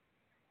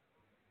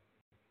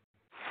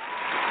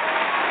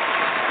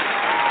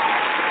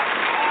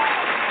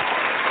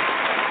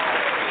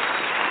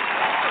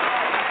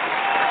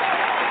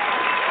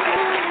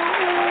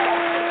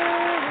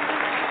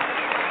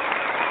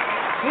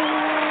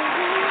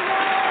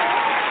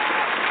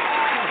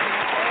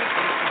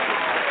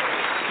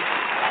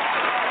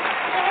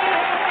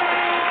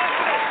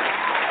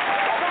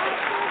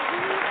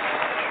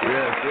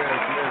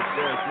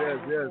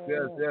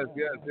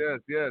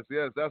 Yes.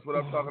 That's what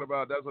I'm talking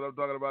about.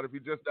 If you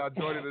just now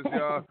joining us,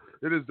 y'all,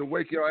 it is the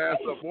Wake Your Ass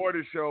Up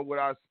Morning Show with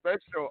our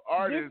special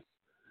artist,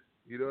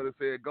 you know what I'm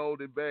saying,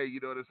 Golden Babe, you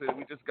know what I'm saying.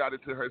 We just got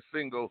into her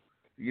single,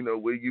 you know,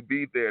 Will You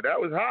Be There. That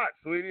was hot,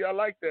 sweetie. I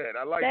like that.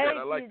 I like that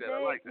a lot.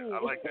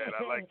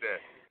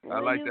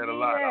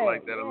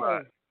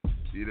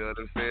 You know what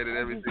I'm saying, and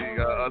everything.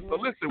 So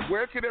listen,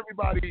 where can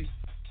everybody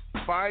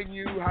find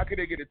you? How can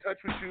they get in touch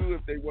with you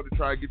if they want to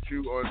try and get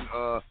you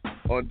on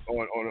some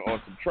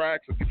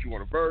tracks, or get you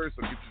on a verse,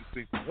 or get you to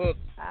sing some hooks,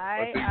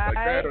 or things like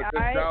that, or just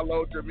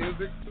download your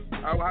music?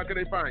 How can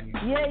they find you?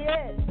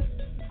 Yeah.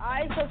 All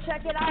right, so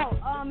check it out.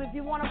 If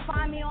you want to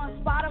find me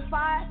on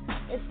Spotify,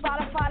 it's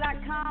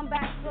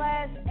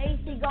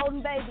spotify.com/AC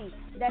Golden Baby.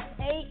 That's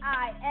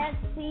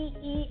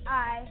AISCEI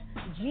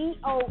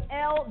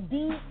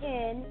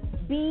GOLDN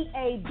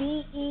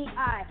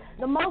BABEI.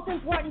 The most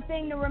important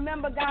thing to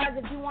remember, guys,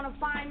 if you want to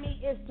find me,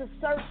 is to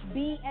search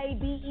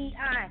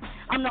BABEI.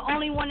 I'm the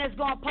only one that's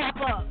going to pop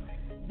up.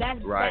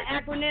 That's right. The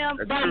acronym,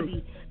 that's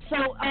Baby. True. So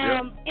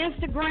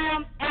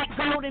Instagram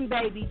 @Golden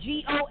Baby,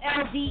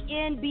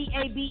 GOLDN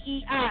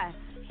BABEI.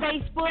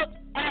 Facebook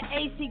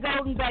 @AC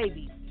Golden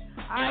Baby.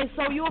 All right,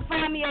 so you'll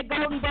find me at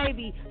Golden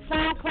Baby.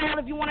 SoundCloud,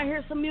 if you want to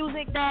hear some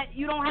music that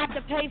you don't have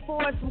to pay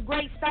for, some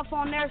great stuff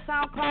on there.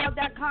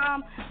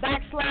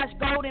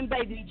 SoundCloud.com/Golden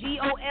Baby,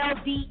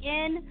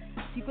 GOLDN.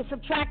 You can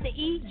subtract the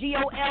E,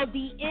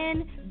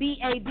 GOLDN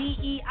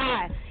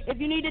BABEI. If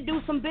you need to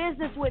do some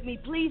business with me,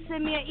 please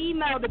send me an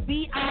email to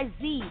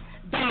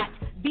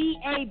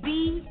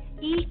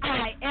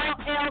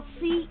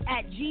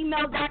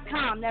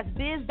biz.BABEILLC@gmail.com. That's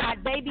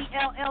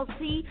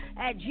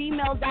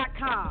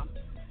biz.babyllc@gmail.com.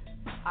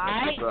 All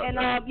right, and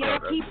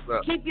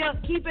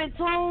keep in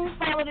tune.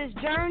 Follow this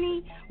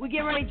journey. We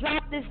get ready to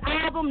drop this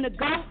album, The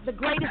GOAT, the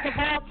greatest of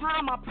all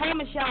time. I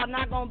promise y'all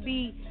not gonna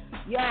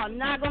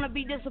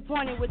be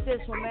disappointed with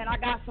this one, man. I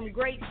got some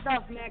great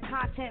stuff, man.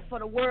 Content for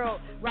the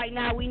world right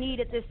now. We need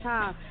it this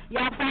time.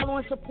 Y'all follow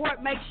and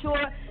support. Make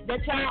sure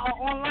that y'all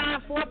are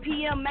online. 4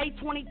 p.m. May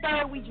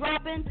 23rd. We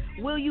dropping.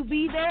 Will You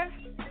Be There?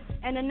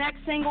 And the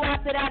next single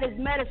after that is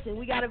Medicine.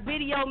 We got a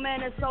video,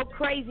 man, that's so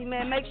crazy,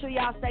 man. Make sure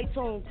y'all stay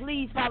tuned.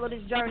 Please follow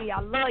this journey. I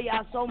love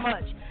y'all so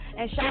much.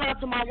 And shout out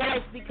to my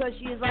wife, because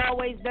she is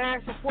always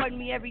there supporting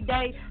me every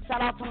day.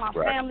 Shout out to my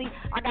family.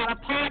 I got a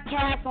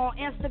podcast on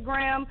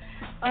Instagram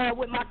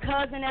with my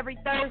cousin every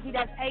Thursday.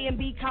 That's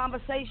A&B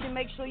Conversation.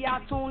 Make sure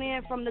y'all tune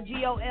in from the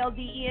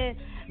GOLDN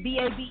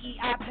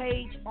BABEI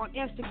page on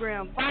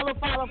Instagram.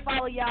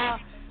 Follow y'all.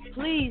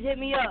 Please hit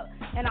me up.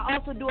 And I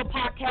also do a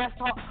podcast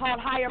called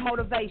Higher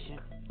Motivation.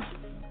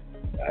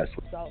 That's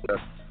what's up.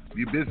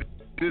 You busy.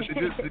 Yeah,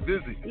 I'm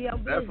busy.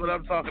 That's what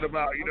I'm talking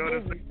about. You know what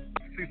I'm saying?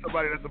 See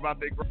somebody that's about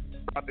their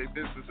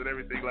business and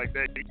everything like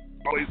that. You're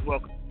always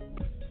welcome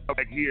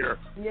back here.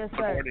 Yes, on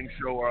sir. the morning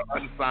show or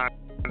Unsigned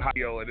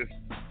Radio and this.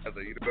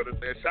 You know what I'm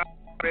saying? Shout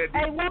out, man.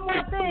 Hey, one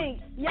more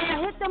thing.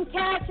 Y'all hit them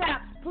cash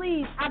apps,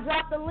 please. I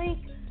dropped the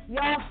link.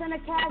 Y'all send a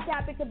cash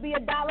app. It could be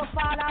 $1,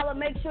 $5.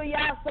 Make sure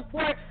y'all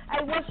support.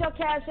 Hey, what's your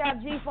cash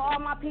app, G, for all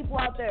my people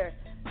out there?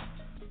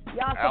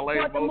 Y'all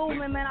support the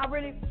movement, man. I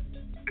really.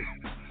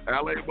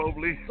 LA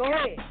Mobley. Go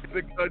ahead.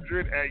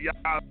 600 at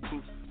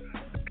Yahoo.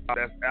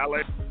 That's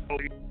LA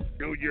Mobley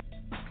Junior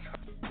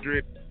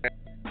 600 at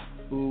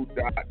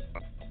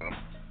Yahoo.com.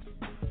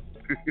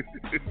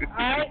 All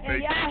right,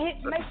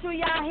 and make sure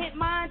y'all hit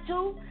mine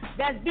too.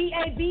 That's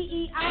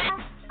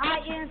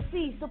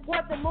BABEIINC.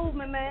 Support the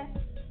movement, man.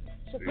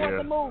 Support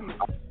the movement.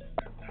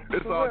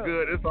 It's all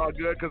good,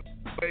 because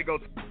they ain't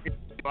gonna.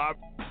 I've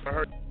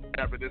heard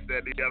happen this,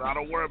 that, and the other. I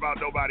don't worry about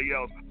nobody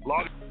else.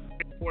 Long as I'm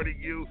supporting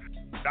you,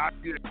 I am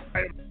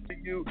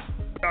supporting you,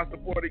 we're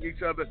supporting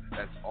each other.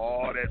 That's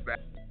all that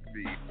matters to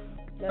me.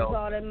 That's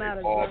all that matters.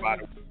 It's all about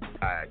the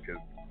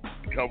because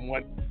come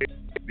one day,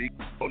 be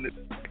on this,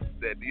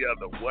 that, the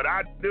other. What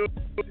I do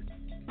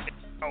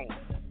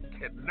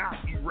cannot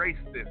erase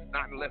this,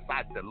 not unless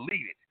I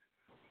delete it.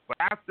 But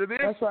after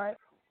this, that's right.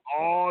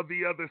 All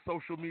the other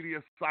social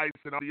media sites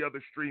and all the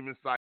other streaming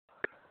sites,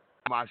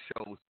 my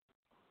shows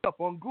up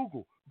on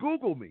Google.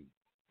 Google me.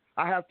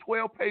 I have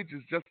 12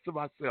 pages just to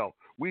myself.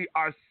 We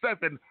are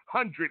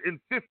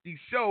 750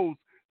 shows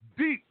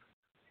deep.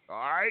 All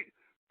right?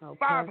 Okay.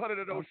 500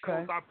 of those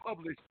shows I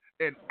published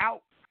and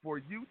out for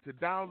you to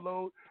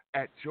download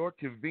at your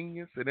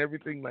convenience and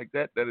everything like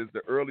that. That is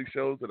the early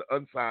shows of the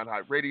Unsigned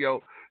Hype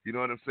Radio. You know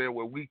what I'm saying?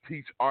 Where we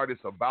teach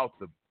artists about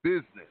the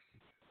business.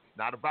 It's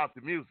not about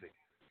the music.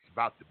 It's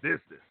about the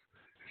business.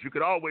 Because you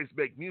could always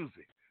make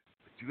music,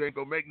 but you ain't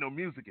going to make no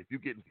music if you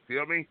get, you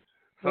feel me?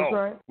 So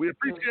right. we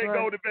appreciate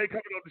Golden Bay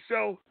coming on the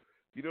show.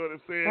 You know what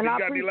I'm saying? And I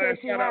got any appreciate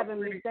last you having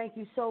me. Thank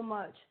you so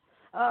much.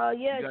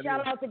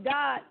 Shout out to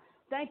God.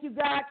 Thank you,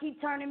 God. Keep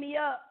turning me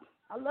up.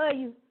 I love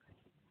you.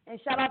 And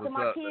shout out to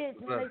my kids.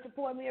 Man, they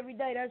support me every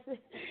day. That's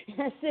it.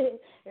 That's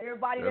it.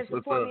 Everybody that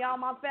support me, all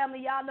my family,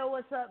 y'all know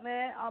what's up,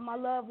 man. All my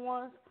loved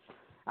ones.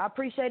 I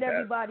appreciate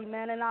everybody,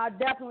 man. And I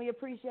definitely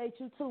appreciate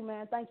you, too,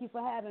 man. Thank you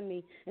for having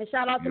me. And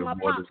shout out to my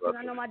pops, because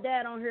I know my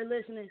dad on here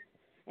listening.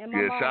 And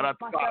my mom, shout out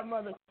to my Pops.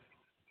 stepmother.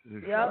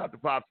 Shout out to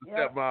Pops and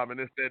stepmom and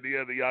this, that, and the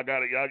other. Y'all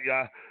got it. Y'all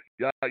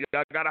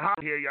got a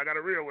hot here. Y'all got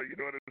a real one. You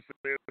know what I'm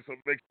saying? So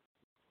make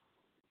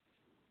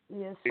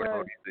Yes,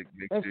 sir.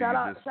 And shout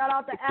out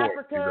to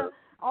Africa,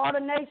 all the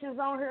nations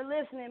on here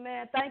listening,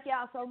 man. Thank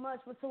y'all so much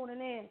for tuning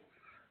in.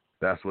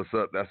 That's what's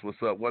up. That's what's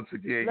up. Once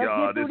again, Let's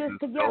y'all, get through this this is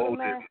together, Golden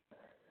man.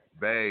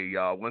 Bay,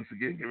 y'all. Once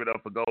again, give it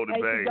up for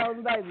Golden Bay.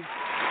 Golden Baby.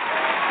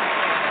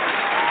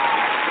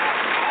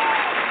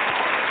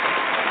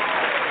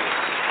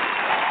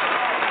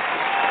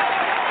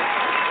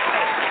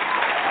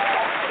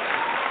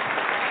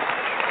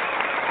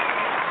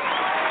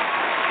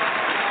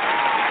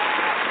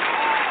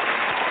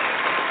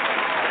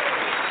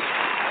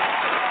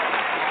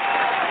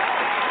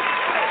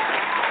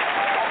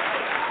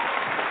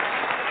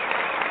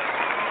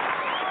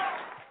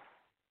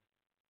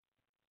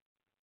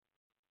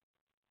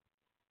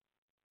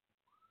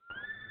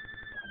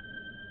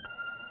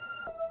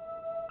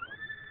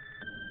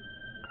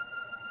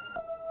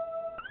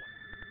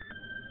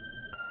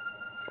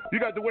 You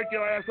got to wake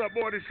your ass up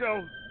morning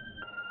show.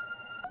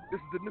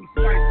 This is the new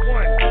Spice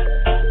One.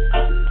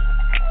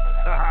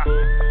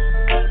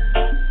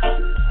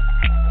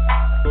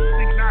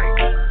 Think night.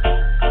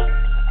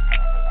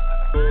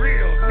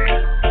 Real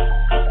niggas.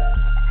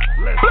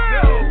 Let's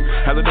go.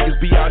 Hella niggas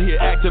be out here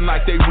acting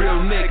like they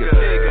real niggas.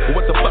 But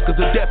what the fuck is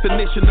the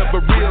definition of a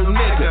real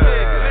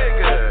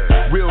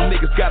nigga? Real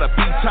niggas gotta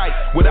be tight.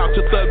 Without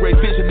your thug ray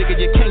vision, nigga,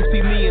 you can't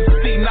see me and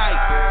see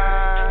night.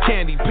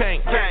 Candy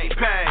paint,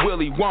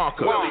 Willy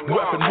Wonka,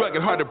 rough and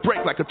rugged, hard to break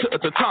like a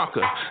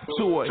Tonka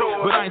toy.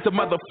 But I ain't the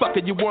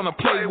motherfucker you wanna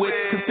play with.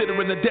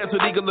 Considering the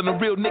Desert Eagle and the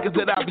real niggas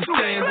that I be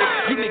staying with.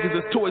 You niggas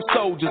is toy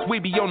soldiers, we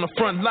be on the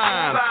front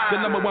line. The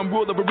number one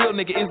rule of a real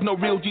nigga is no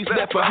real G's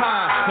left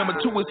behind. Number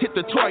two is hit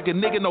the target,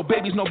 nigga, no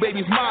babies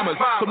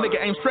mamas. So nigga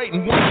aim straight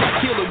and one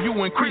kill or you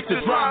increase the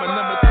drama.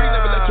 Number three,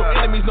 never let your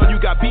enemies know you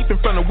got beef in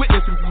front of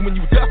witnesses. When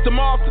you dust them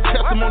off, the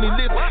testimony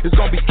list is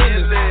gonna be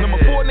endless. Number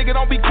four, nigga,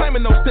 don't be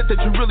claiming no shit that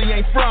you really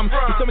ain't from.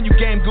 Cause some of you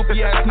game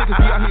goofy ass niggas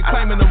be out here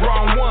claiming the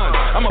wrong one.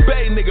 I'm a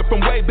Bay nigga from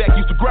way back,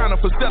 used to grind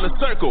up for Stella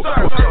Circle.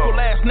 Circle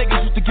ass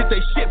niggas used to get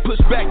their shit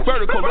pushed back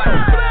vertical like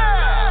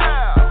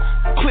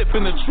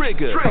clipping the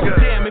trigger.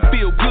 Damn, it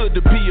feel good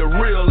to be a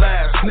real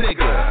ass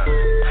nigga.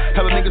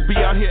 Hella niggas be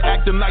out here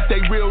acting like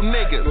they real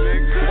niggas.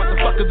 What the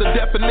fuck is the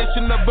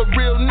definition of a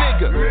real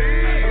nigga?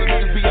 Hella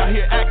niggas be out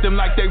here acting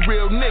like they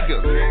real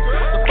niggas.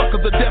 What the fuck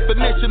is the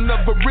definition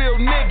of a real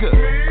nigga?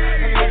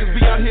 Niggas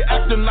be out here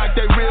acting like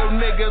they real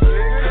niggas.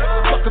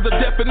 What the fuck is the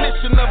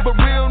definition of a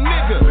real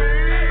nigga?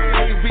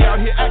 Niggas be out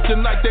here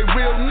acting like they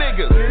real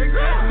niggas.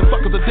 What the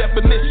fuck is the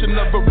definition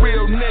of a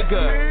real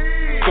nigga?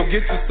 So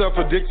get yourself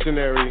a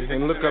dictionary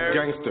and look up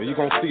gangster. You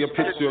gon' see a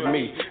picture of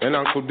me and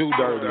Uncle Do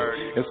Dirty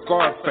and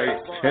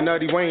Scarface and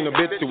Nutty Wayne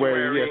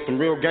obituary. Yeah, some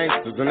real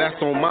gangsters and that's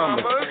on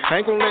mama.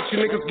 I ain't gon' let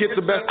you niggas get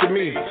the best of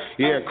me.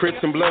 Yeah,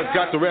 Crips and Bloods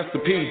got the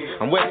recipe.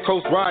 I'm West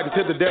Coast riding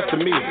to the death of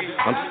me.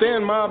 I'm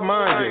staying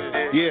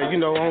mob-minded. Yeah, you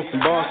know, on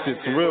some boss shit,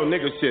 some real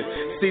nigga shit.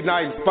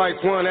 C-Night and Spice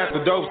One at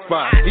the dope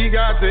spot. He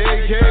got the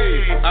AK,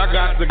 I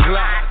got the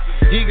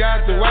Glock. He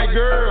got the white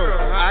girl,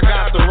 I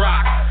got the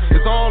rock.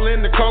 It's all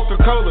in the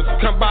Coca-Cola, so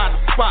come by the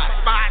spot.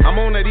 I'm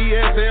on that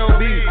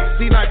ESLB,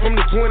 C-Night from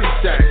the 20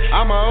 stack.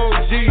 I'm a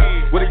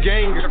OG with a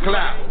gang is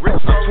clap.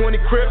 I'm 20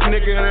 Crip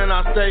nigga and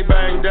I stay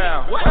banged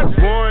out.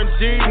 Warren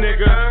G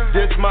nigga,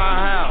 this my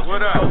house.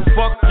 So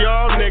fuck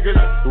y'all niggas,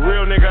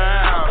 real nigga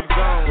out.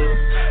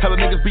 Hella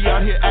niggas be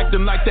out here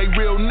acting like they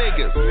real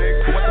niggas.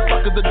 But what the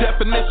fuck is the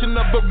definition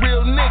of a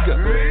real nigga?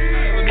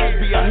 Hella niggas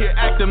be out here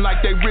acting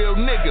like they real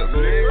niggas. What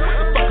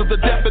the fuck is the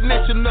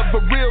definition of a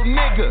real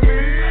nigga?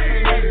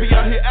 Niggas be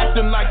out here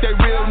acting like they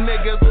real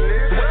niggas. What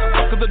the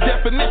fuck is the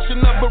definition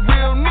of a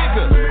real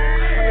nigga?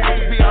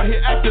 Niggas be out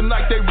here acting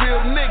like they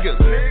real niggas.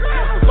 What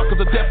the fuck is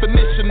the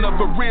definition of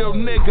a real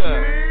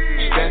nigga?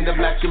 Stand up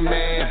like a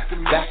man,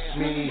 that's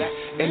me.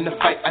 In the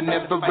fight I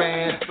never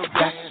ran,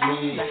 that's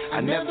me.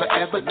 I never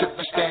ever took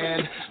a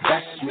stand,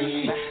 that's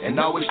me. And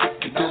always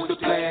stick to the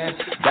plan,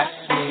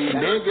 that's me.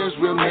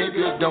 real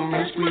niggas don't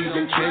missqueeze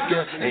and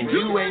trigger. And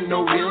you ain't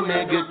no real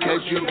nigga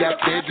cause you got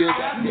figures.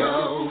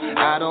 No,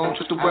 I don't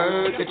trust the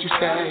word that you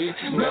say.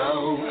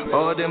 No,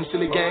 or them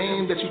silly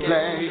games that you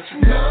play.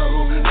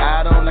 No,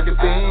 I don't like a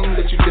thing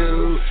that you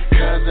do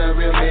cause a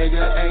real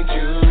nigga ain't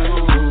you.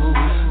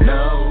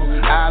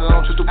 No, I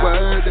don't trust the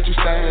word that you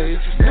say.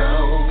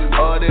 No,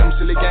 or them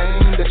silly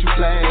games that you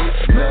play.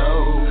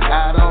 No,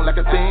 I don't like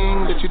a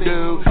thing that you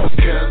do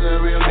cause a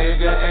real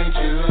nigga ain't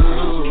you.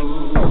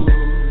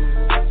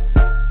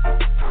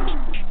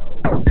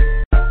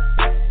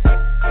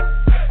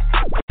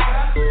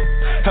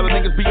 Hella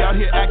niggas be out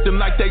here acting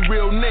like they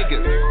real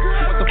niggas.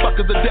 What the fuck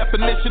is the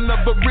definition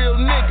of a real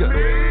nigga?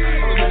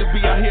 Hella niggas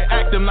be out here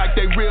acting like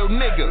they real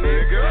niggas.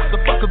 What the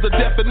fuck is the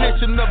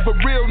definition of a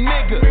real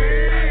nigga?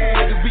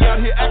 Niggas be out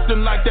here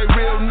acting like they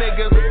real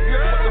niggas.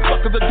 What the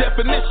fuck is the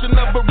definition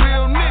of a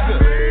real nigga?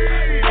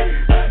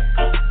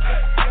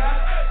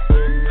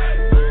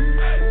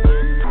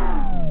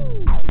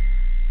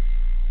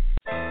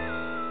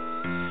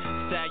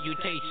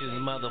 Salutations,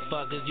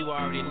 motherfuckers. You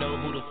already know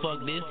who the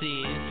fuck this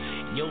is.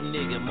 Yo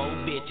nigga, more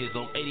bitches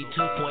on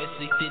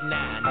 82.69. And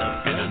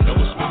I know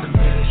it's for the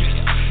minute.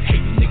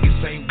 Hating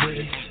niggas ain't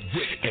with it.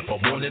 If I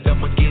want it,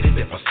 I'ma get it.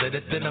 If I said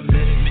it, then I meant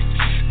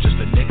it.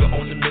 Just a nigga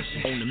on the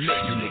mission.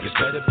 You niggas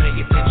better pay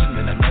attention,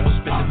 and I know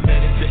it's been a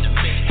minute.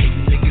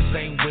 Hating niggas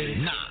ain't with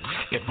it.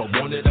 If I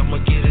want it,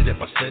 I'ma get it.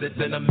 If I said it,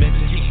 then I meant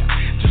it.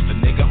 Just a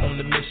nigga on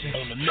the mission.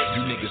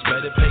 You niggas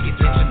better pay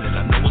attention, and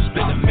I know it's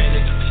been a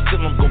minute.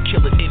 Still I'm gon'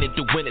 kill it in it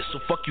to win it.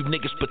 So fuck you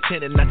niggas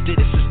pretending I did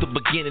it since the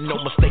beginning. No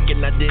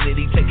mistaken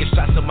identity. Taking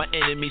shots at my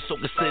enemies, so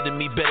consider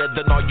me better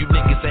than all you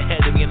niggas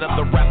ahead of me.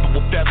 Another rapper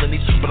with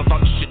felonies, but I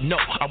thought you should know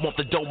I want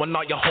the dough and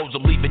all your hoes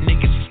are leaving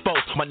niggas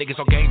exposed. My niggas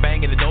on gang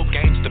bang and the dope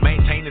games to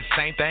maintain the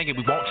same thing. And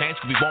we won't change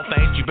cause we want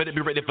things. You better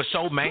be ready for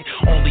show, man.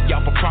 Only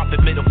y'all for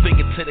profit, middle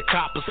finger to the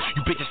coppers.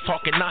 You bitches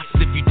talking nonsense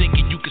if you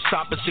thinking you can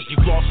stop us. If you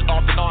lost it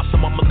off and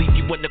awesome, I'ma leave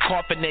you in the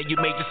coffin. Then you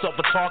made yourself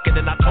a target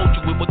and I told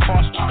you it would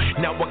cost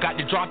you. Now I got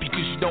to drop you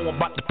cause you know I'm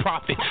about to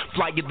profit.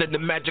 Flyer than the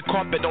magic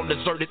carpet on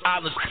deserted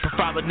islands.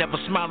 Profiler never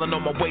smiling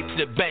on my way to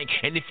the bank.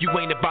 And if you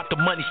ain't about the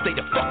money, stay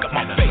the fuck up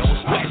my face.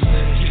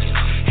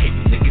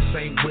 Hating niggas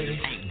ain't with it.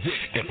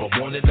 If I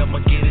want it, I'ma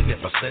get it.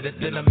 If I said it,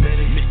 then I meant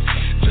it.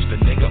 Just a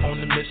nigga on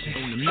the mission.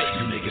 You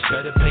niggas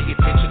better pay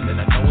attention,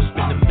 and I know it's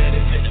been a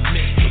minute.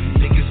 Hating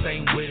niggas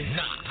ain't with it.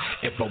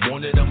 If I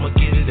want it, I'ma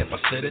get it. If I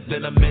said it,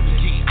 then I meant it.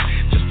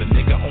 Just a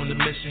nigga on the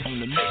mission.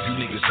 You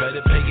niggas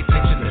better pay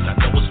attention, and I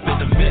know it's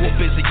been a minute.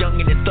 Busy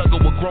youngin' and thugger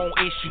with grown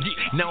issues.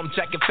 Now I'm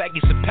jacking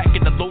faggots and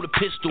packing a loaded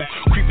pistol.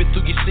 Creeping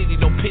through your city,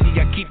 no pity,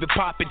 I keep it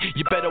poppin'.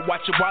 You better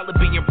watch your wallet,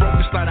 being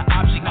broke is not an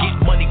option. Get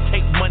money,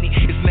 take money,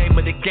 it's name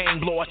of the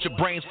game. Blow out your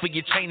brains for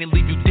your chain and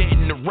leave you dead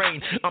in the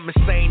rain. I'm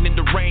insane in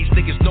the range,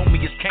 niggas know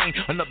me as Kane.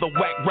 Another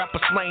whack rapper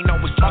slain,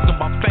 always talking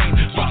about fame.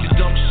 Bunch of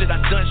dumb shit,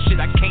 I done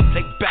shit I can't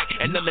take back.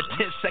 Another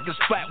 10 seconds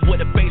flat with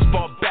a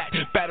baseball bat.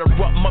 Batter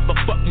up,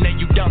 motherfucker, now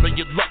you down on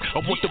your luck. I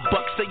want the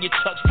bucks in your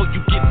touch before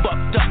you get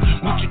fucked up.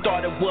 What you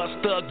thought it was,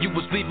 thug, you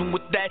was leaving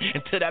with that.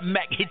 Until that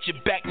Mac hit your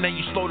back, now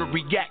you slow to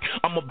react.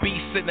 I'm a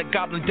beast and a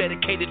goblin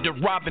dedicated to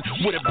robbing.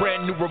 With a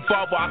brand new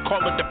revolver, I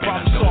call it the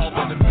problem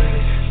solver.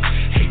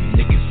 Hating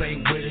niggas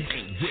ain't with it.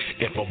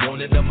 If I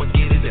want it, I'ma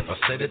get it. If I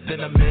said it,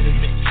 then I meant it.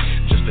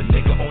 Just a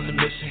nigga on the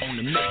mission.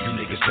 You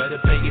niggas better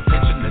pay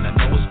attention, and I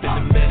know it's been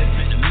a minute.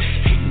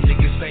 Hating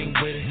niggas ain't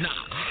with it.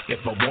 If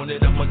I want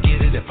it, I'ma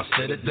get it. If I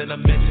said it, then I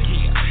meant it.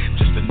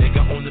 Just a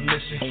nigga on the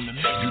mission.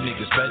 You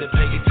niggas better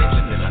pay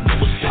attention, and I know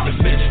it's been a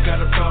minute. You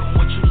got a problem,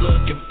 what you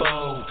looking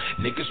for?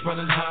 Niggas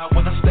running high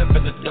when I step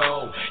in the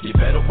door. You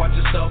better watch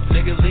yourself,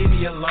 nigga, leave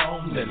me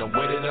alone. Then I'm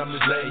with it, I'm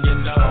just letting you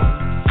know.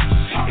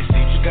 It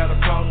seems you got a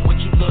problem, what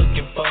you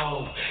looking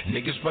for?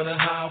 Niggas running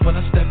high when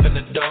I step in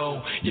the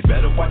door. You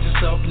better watch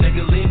yourself,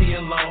 nigga, leave me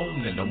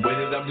alone. Then I'm with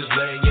it, I'm just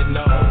letting you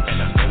know. And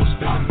I know it's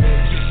been a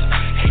minute.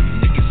 Hating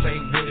niggas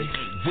ain't with it.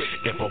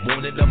 If I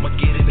want it, I'ma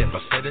get it. If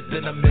I said it,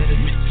 then I meant it.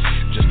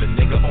 Just a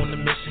nigga on the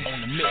mission.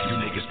 You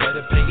niggas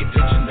better pay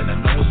attention, and I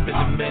know it's been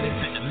a minute.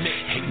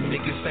 Hating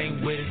niggas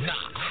ain't with it.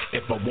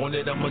 If I want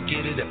it, I'ma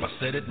get it. If I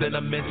said it, then I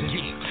meant it.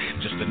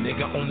 Just a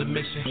nigga on the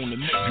mission. You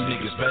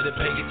niggas better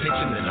pay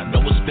attention, and I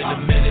know it's been a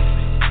minute.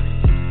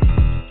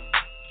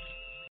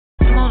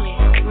 Come on,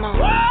 man. Come on.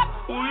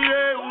 Ooh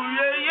yeah,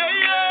 yeah,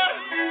 yeah.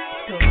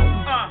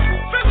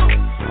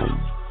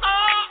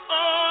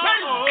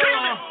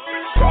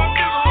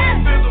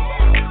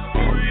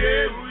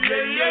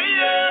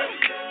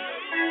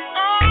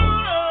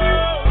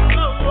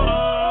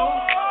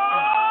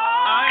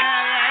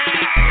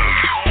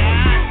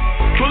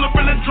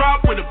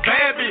 Drop with a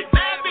bad bitch,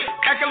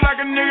 acting like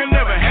a nigga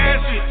never had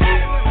shit.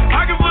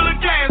 Pocket full of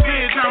cash,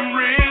 bitch, I'm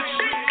rich,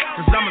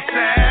 cause I'm a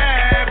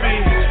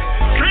savage.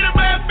 Treat a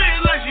bad bitch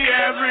like she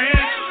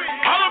average.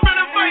 All up in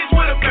her face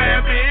with a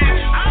bad bitch.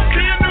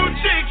 See a new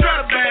chick,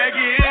 try to bag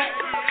it,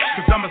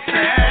 cause I'm a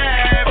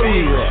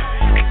savage.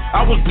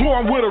 I was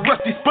born with a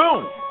rusty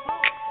spoon.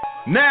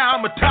 Now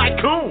I'm a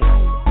tycoon.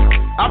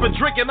 I've been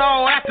drinking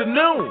all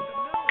afternoon.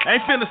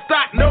 Ain't finna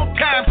stop no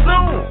time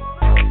soon.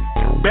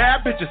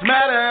 Bad bitches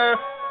matter.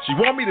 She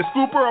want me to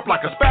scoop her up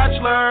like a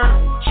spatula.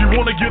 She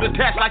wanna get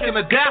attached like an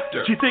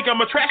adapter. She think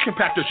I'm a trash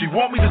compactor. She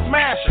want me to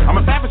smash her. I'm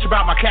a savage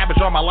about my cabbage.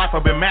 All my life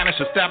I've been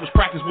managed. Established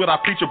practice what I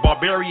preach. A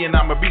barbarian.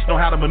 I'm a beast.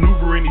 Know how to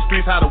maneuver in these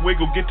streets. How to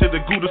wiggle. Get to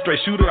the Gouda. Straight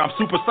shooter. I'm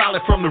super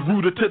solid from the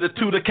rooter to the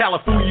tutor.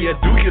 California.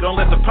 Do you? Don't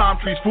let the palm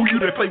trees fool you.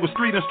 They play with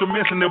street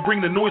instruments and they'll bring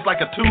the noise like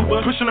a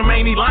tuba. Pushing a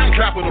maney line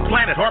trap with a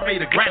planet. Heart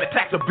made of granite.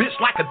 Tax a bitch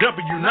like a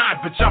W9.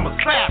 Bitch, I'm a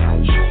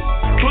savage.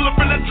 Pull up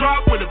in the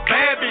drop with a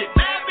bad bitch.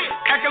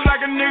 Acting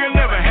like a nigga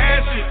never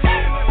had shit.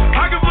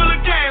 Pocket full of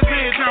cash,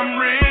 bitch, I'm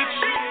rich.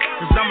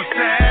 Cause I'm a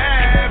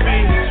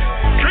savage.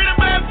 Treat a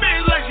bad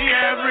bitch like she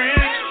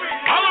average.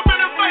 All up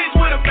in her face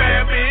with a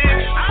bad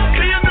bitch.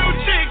 See a new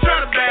chick,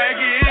 try to bag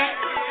it.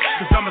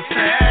 Cause I'm a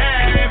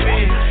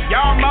savage.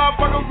 Y'all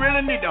motherfuckers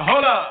really need to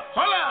hold up.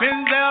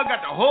 Denzel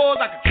got the hoes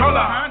like a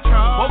controller.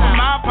 Both of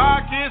my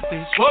pockets,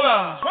 they full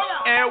up.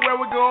 Everywhere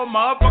we go,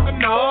 motherfucker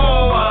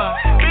know us.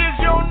 Bitch,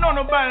 you don't know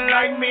nobody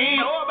like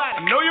me. I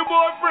know your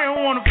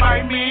boyfriend wanna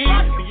fight me.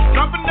 See you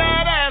dropping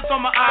that ass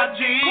on my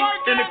IG.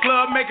 In the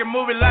club making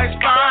movies like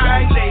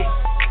Spike Lee.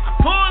 I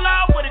pull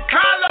out with a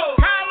Carlo.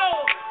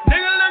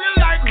 Nigga looking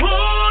like who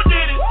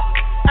did it?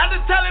 Had to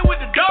tell it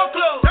with the door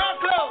closed.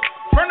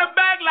 Front the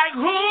back like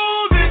who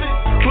did it?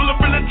 Pull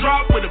up in the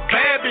drop with a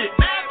bad bitch.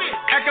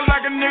 Acting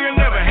like a nigga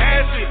never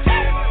had shit.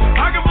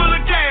 Pocket full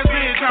of cash,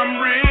 bitch, I'm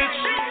rich.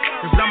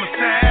 Cause I'm a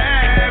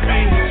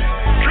savage.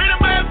 Treat a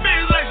bad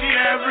bitch like she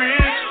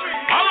average.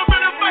 All up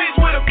in her face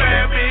with a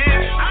bad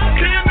bitch.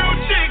 See a new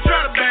chick,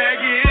 try to bag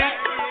it.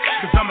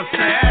 Cause I'm a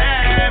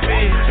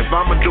savage. If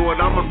I'ma do it,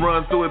 I'ma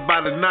run through it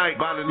by the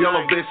night.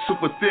 Yellow bitch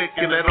super thick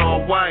and that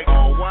all white.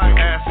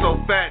 Ass so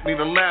fat, need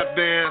a lap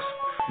dance.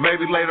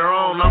 Maybe later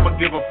on I'ma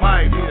give a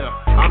pipe.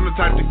 I'm the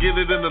type to get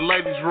it in the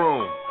ladies'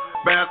 room.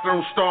 Bathroom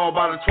stall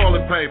by the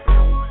toilet paper.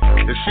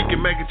 If she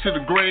can make it to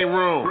the green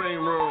room,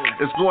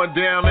 it's going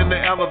down in the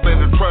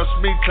elevator. Trust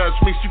me, touch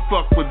me, she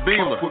fuck with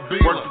dealer. Work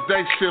the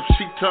day shift,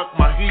 she tuck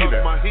my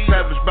heater.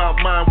 Savage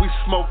about mine, we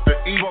smoke the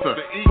ether.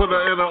 Put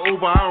her in an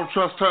Uber, I don't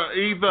trust her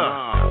either.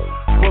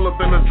 Pull up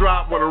in a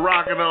drop with a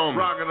rocket on me.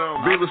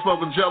 Dealer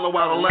smoking jello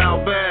out of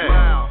loud bag.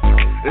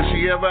 Is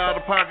she ever out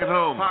of pocket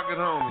home?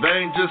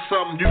 They ain't just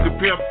something you can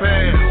pimp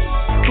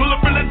past. Pull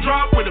up in the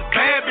drop with a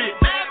bad bitch.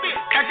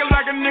 Acting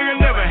like a nigga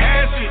never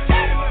had shit.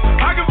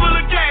 Pocket full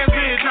of cash,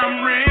 bitch,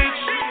 I'm rich.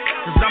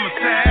 Cause I'm a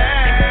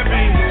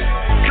savage.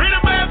 Treat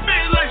a bad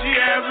bitch like she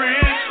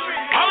average.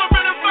 All up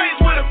in her face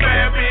with a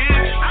bad bitch.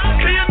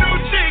 See a new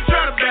chick,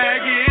 try to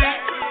bag it.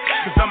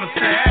 Cause I'm a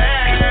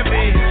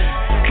savage.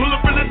 Pull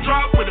up in the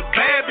drop with a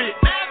bad bitch.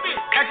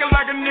 Acting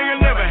like a nigga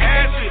never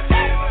had shit.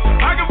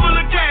 Pocket full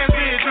of cash,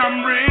 bitch, I'm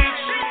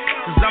rich.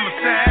 Cause I'm a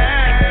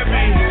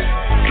savage.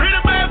 Treat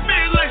a bad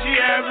bitch like she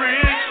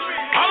average.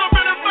 All up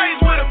in her face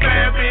with a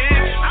bad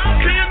bitch.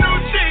 See a new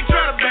chick,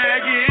 try to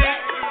bag it.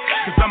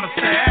 Cause I'm a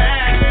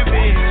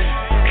savage.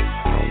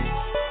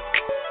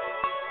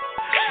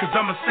 Cause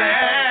I'm a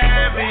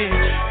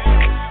savage.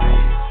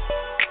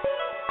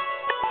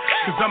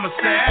 Cause I'm a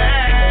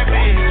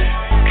savage.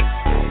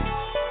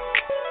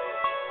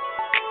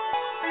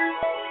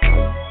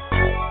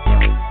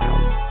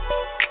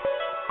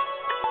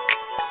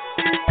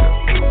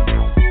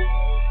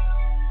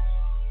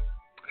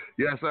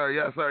 Yes, sir.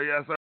 Yes, sir.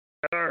 Yes, sir.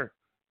 Yes, sir.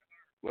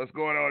 What's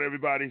going on,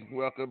 everybody?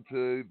 Welcome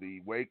to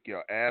the Wake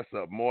Your Ass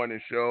Up Morning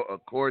Show.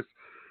 Of course,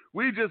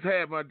 we just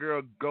had my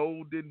girl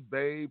Golden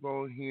Babe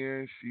on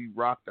here. She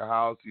rocked the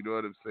house. You know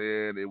what I'm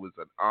saying? It was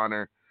an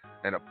honor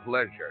and a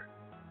pleasure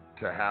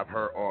to have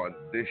her on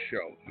this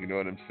show. You know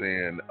what I'm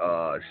saying?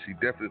 She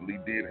definitely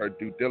did her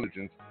due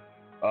diligence.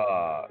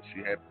 She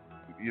had,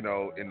 you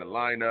know, in the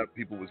lineup,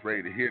 people was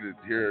ready to hear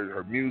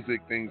her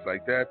music, things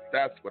like that.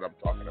 That's what I'm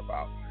talking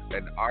about.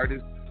 An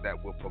artist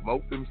that will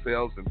promote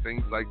themselves and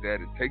things like that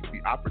and take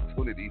the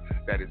opportunity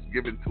that is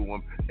given to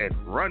them and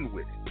run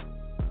with it.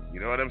 You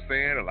know what I'm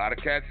saying? A lot of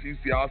cats,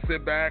 y'all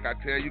sit back. I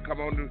tell you, come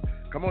on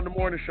the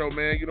morning show,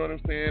 man. You know what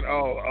I'm saying?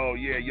 Oh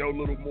yeah, your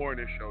little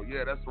morning show.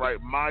 Yeah, that's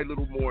right, my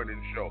little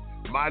morning show.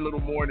 My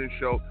little morning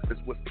show is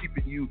what's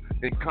keeping you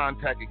in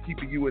contact and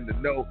keeping you in the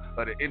know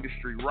of the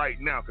industry right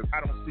now. Because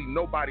I don't see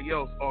nobody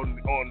else on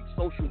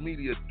social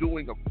media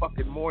doing a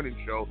fucking morning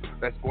show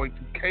that's going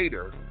to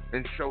cater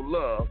and show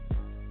love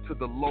to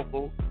the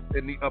local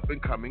and the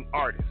up-and-coming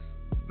artists.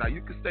 Now,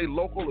 you can stay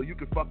local or you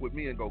can fuck with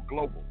me and go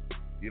global.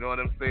 You know what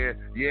I'm saying?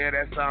 Yeah,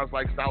 that sounds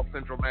like South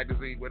Central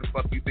Magazine. Where the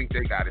fuck you think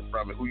they got it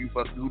from? And who the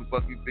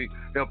fuck you think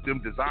helped them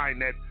design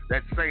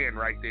that saying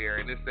right there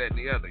and this, that, and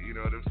the other? You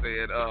know what I'm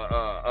saying?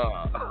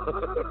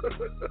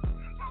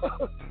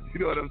 You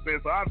know what I'm saying?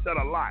 So I've done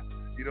a lot.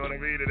 You know what I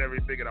mean? And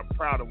everything, and I'm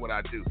proud of what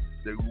I do.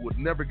 They would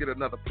never get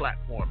another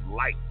platform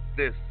like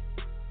this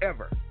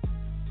ever.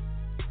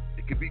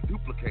 It can be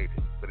duplicated,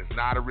 but it's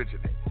not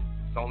originated.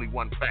 It's only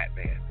one fat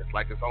man. It's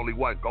like it's only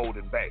one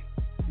Golden Babe.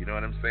 You know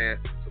what I'm saying?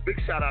 So big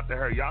shout out to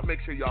her. Y'all make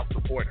sure y'all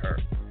support her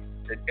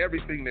and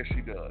everything that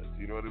she does.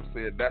 You know what I'm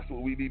saying? That's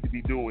what we need to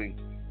be doing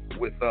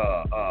with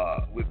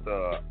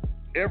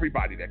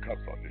everybody that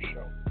comes on this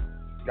show.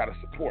 Gotta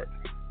support.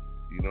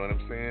 You know what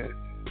I'm saying?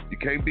 You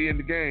can't be in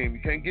the game.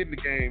 You can't get in the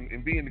game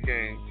and be in the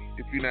game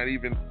if you're not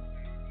even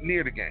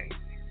near the game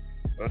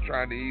or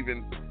trying to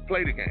even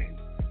play the game.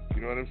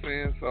 You know what I'm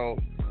saying? So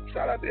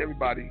shout out to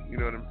everybody, you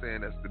know what I'm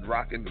saying, that's been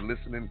rocking and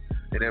listening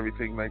and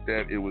everything like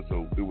that. It was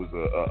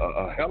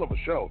a hell of a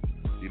show.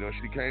 You know,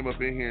 she came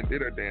up in here and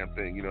did her damn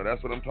thing. You know,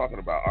 that's what I'm talking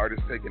about.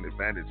 Artists taking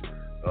advantage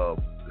of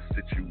the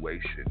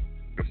situation.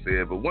 I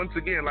said, but once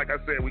again, like I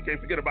said, we can't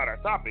forget about our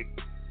topic.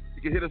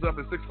 You can hit us up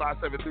at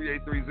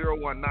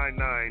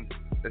 657-383-0199.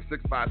 That's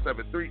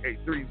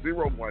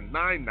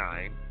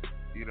 657-383-0199.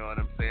 You know what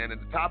I'm saying? And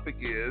the topic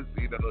is,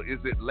 you know, is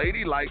it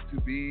ladylike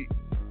to be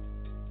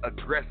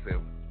aggressive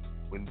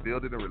when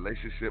building a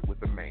relationship with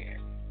a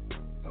man?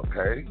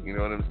 Okay? You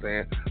know what I'm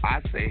saying?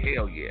 I say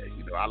hell yeah.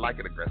 You know, I like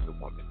an aggressive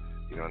woman.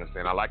 You know what I'm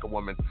saying? I like a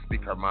woman to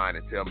speak her mind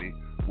and tell me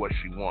what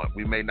she wants.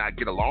 We may not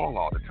get along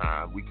all the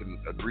time. We can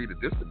agree to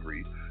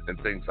disagree and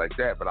things like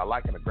that, but I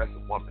like an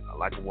aggressive woman. I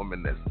like a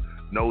woman that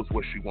knows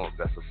what she wants,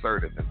 that's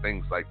assertive and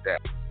things like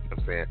that. You know what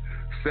I'm saying?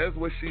 Says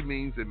what she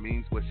means and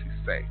means what she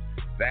say.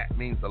 That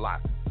means a lot.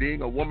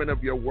 Being a woman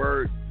of your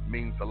word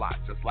means a lot.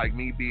 Just like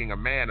me being a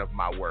man of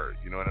my word.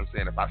 You know what I'm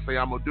saying? If I say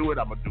I'm going to do it,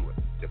 I'm going to do it.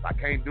 If I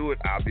can't do it,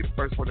 I'll be the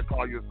first one to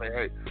call you and say,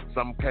 hey,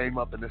 something came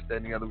up and this, that,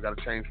 and the other. We got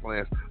to change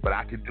plans, but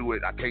I can do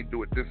it. I can't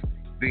do it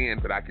then,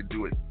 but I can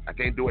do it. I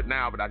can't do it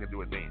now, but I can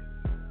do it then.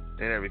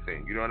 And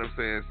everything. You know what I'm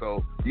saying?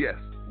 So, yes,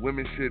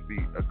 women should be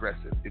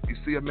aggressive. If you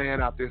see a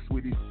man out there,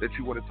 sweetie, that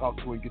you want to talk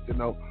to and get to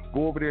know,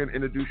 go over there and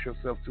introduce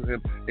yourself to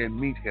him and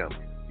meet him.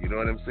 You know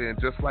what I'm saying?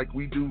 Just like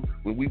we do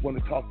when we want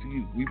to talk to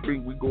you. We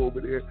go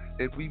over there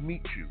and we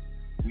meet you.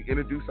 We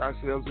introduce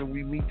ourselves and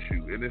we meet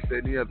you. And this, that,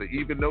 and the other.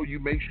 Even though you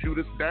may shoot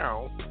us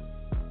down,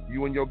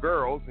 you and your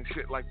girls and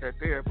shit like that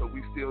there, but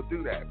we still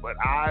do that. But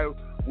I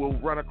will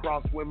run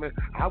across women.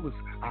 I was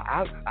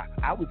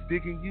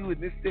digging you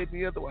and this, that, and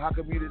the other. Well, how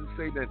come you didn't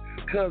say that?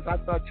 Because I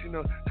thought, you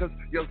know, because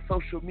your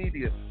social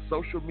media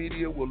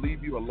will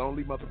leave you a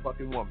lonely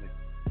motherfucking woman.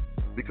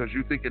 Because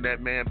you thinking that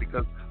man,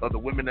 because of the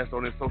women that's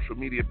on his social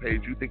media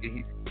page, you thinking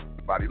he's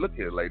everybody. Look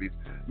here, ladies.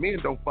 Men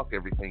don't fuck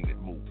everything that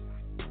moves.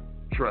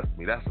 Trust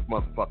me, that's a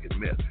motherfucking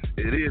myth.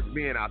 It is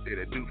men out there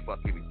that do fuck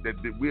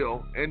that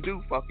will and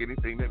do fuck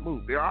anything that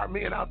moves. There are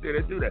men out there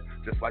that do that.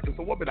 Just like there's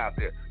a woman out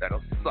there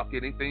that'll suck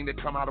anything that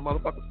come out of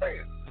motherfucking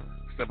fans.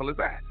 Simple as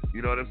that.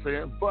 You know what I'm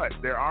saying? But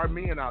there are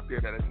men out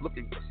there that is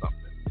looking for something.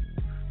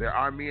 There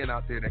are men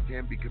out there that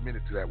can be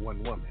committed to that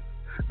one woman.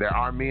 There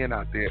are men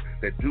out there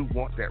that do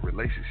want that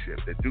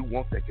relationship, that do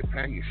want that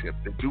companionship,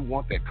 that do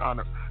want that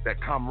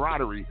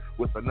camaraderie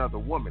with another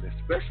woman,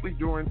 especially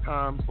during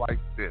times like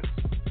this.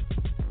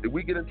 If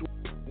we get into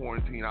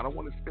quarantine, I don't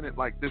want to spend it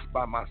like this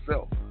by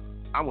myself.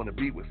 I want to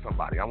be with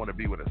somebody. I want to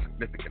be with a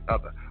significant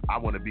other. I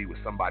want to be with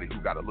somebody who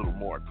got a little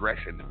more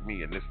aggression than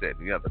me and this, that,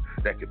 and the other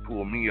that can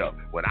pull me up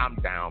when I'm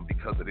down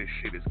because of this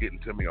shit is getting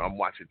to me or I'm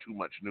watching too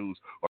much news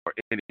or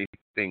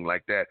anything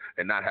like that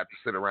and not have to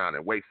sit around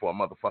and wait for a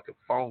motherfucking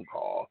phone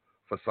call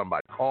for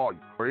somebody to call you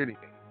or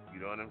anything.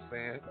 You know what I'm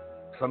saying?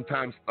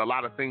 Sometimes a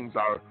lot of things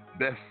are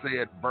best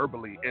said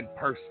verbally in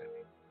person,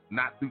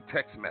 not through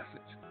text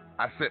message.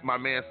 I sent my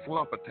man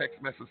Slump a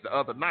text message the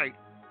other night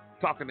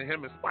talking to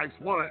him in Spice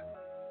One.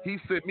 He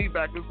sent me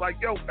back. It was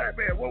like, yo, fat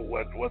man,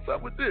 what's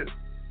up with this?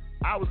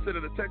 I was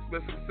sending a text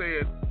message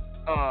saying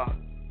a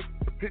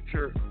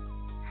picture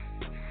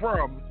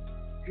from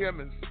him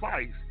and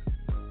Spice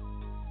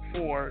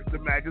for the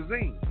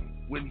magazine.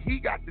 When he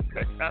got the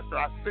text after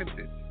I sent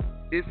it,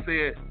 it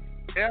said,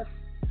 F,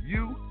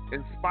 you,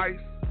 and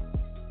Spice,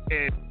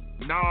 and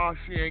nah,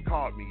 she ain't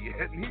called me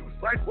yet. And he was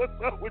like,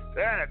 what's up with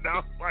that? And I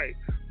was like,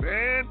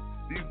 man,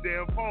 these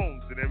damn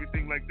phones and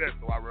everything like that.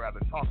 So I'd rather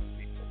talk to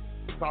people.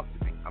 Talk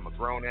to me. I'm a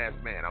grown-ass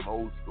man. I'm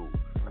old school.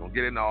 I don't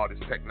get into all this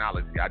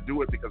technology. I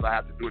do it because I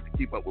have to do it to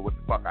keep up with what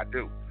the fuck I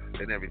do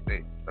and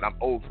everything. But I'm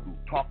old school.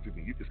 Talk to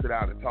me. You can sit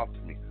down and talk to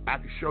me. I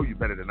can show you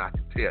better than I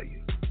can tell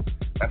you.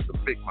 That's the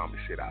big mama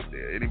shit out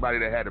there. Anybody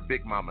that had a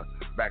big mama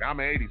back, I'm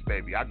an 80s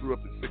baby. I grew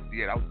up in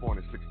 68. I was born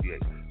in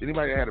 68.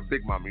 Anybody that had a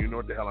big mama, you know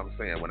what the hell I'm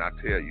saying when I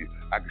tell you,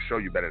 I can show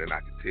you better than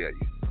I can tell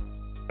you.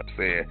 I'm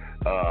saying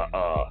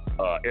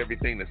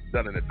everything that's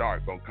done in the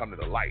dark gonna come to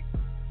the light.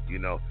 You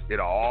know,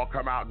 it'll all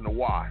come out in the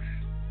wash.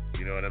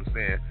 You know what I'm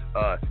saying?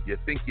 You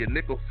think your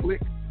nickel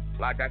slick?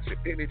 Well, I got your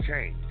penny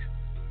change.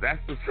 That's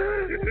the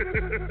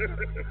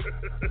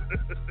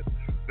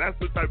that's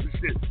the type of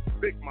shit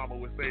Big Mama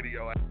would say to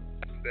your ass,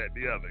 that,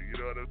 the other. You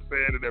know what I'm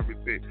saying? And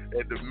everything.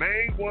 And the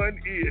main one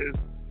is,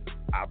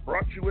 I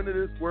brought you into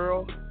this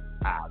world.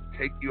 I'll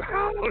take you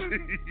out.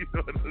 You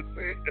know what I'm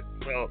saying?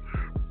 So,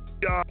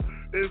 y'all,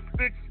 it's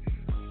 6.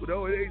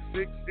 No, it ain't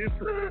 6. It's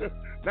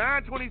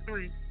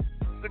 9:23.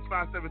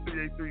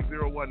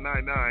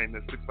 657-383-0199.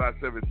 That's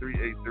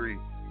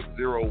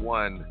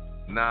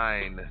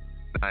 657-383-0199.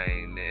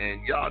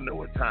 And y'all know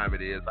what time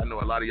it is. I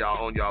know a lot of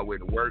y'all on y'all way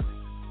to work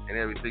and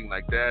everything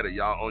like that, or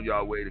y'all on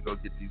y'all way to go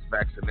get these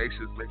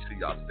vaccinations. Make sure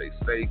y'all stay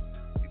safe.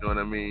 You know what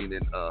I mean?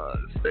 And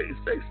stay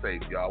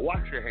safe, y'all.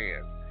 Wash your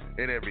hands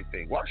and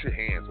everything. Wash your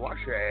hands. Wash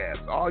your ass.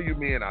 All you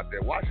men out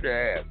there, wash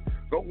your ass.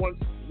 Go once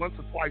or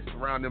twice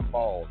around them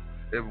balls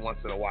every once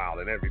in a while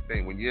and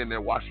everything. When you're in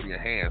there washing your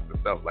hands and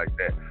stuff like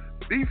that,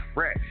 be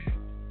fresh.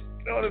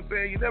 You know what I'm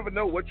saying? You never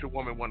know what your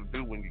woman want to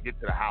do when you get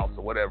to the house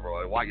or whatever,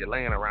 or while you're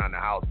laying around the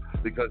house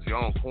because you're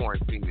on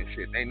quarantine and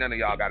shit. Ain't none of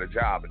y'all got a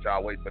job, but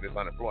y'all wait for this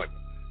unemployment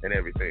and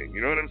everything.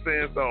 You know what I'm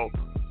saying? So,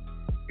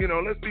 you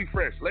know, let's be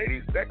fresh.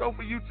 Ladies, that go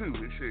for you too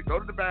and shit. Go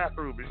to the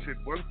bathroom and shit.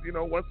 Once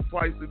or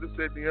twice, either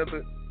sit in the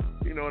other.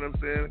 You know what I'm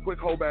saying? A quick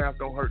whole bath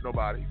don't hurt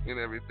nobody and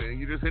everything.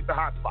 You just hit the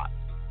hot spots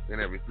and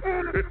everything.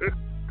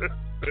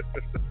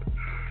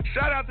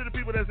 Shout out to the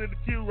people that's in the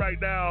queue right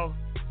now.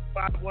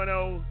 510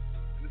 and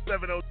the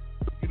 70.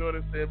 You know what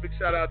I'm saying? Big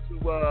shout out to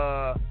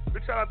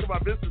my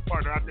business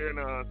partner out there in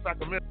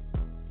Sacramento.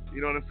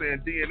 You know what I'm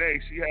saying? DNA.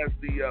 She has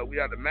we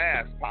have the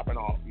mask popping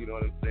off. You know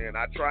what I'm saying?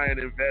 I try and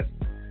invest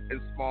in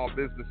small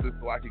businesses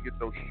so I can get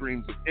those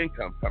streams of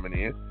income coming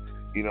in.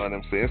 You know what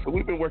I'm saying? So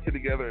we've been working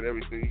together and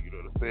everything. You know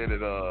what I'm saying?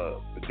 And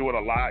been doing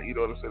a lot. You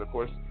know what I'm saying? Of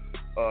course,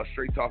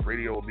 Straight Talk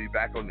Radio will be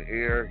back on the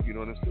air. You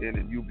know what I'm saying?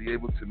 And you'll be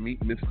able to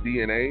meet Miss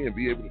DNA and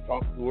be able to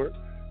talk to her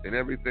and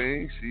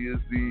everything. She is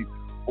the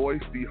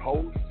voice, the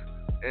host,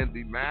 and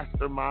the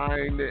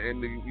mastermind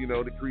and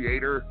the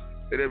creator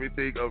and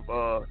everything of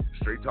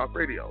Straight Talk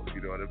Radio. You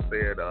know what I'm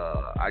saying?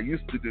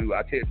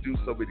 I can't do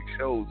so many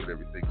shows and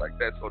everything like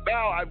that. So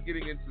now I'm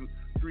getting into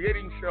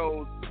creating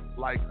shows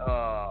like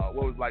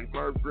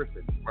Merv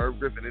Griffin. Merv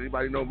Griffin.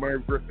 Anybody know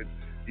Merv Griffin?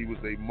 He was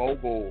a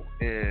mogul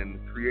in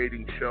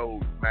creating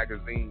shows,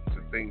 magazines,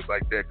 and things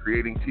like that,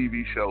 creating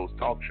TV shows,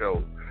 talk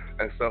shows,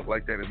 and stuff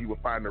like that. And he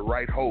would find the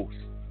right host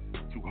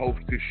to host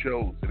his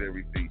shows and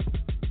everything.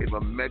 He's a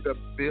mega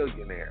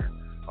billionaire.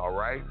 All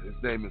right, his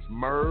name is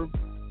Merv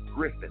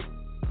Griffin.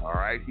 All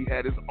right, he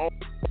had his own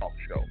talk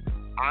show.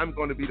 I'm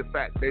going to be the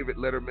Fat David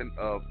Letterman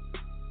of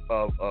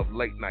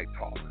late night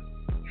talk.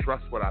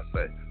 Trust what I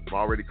say. I'm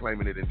already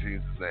claiming it in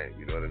Jesus' name.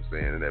 You know what I'm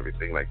saying, and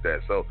everything like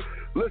that. So,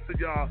 listen,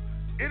 y'all.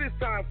 It is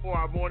time for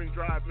our morning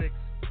drive mix.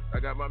 I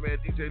got my man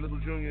DJ Little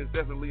Jr. is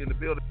definitely in the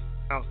building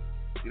now.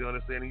 You know what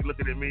I'm saying? He's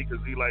looking at me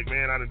because he's like,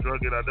 man, I done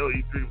drug it. I know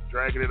he's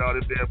dragging it all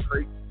this damn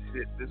crate.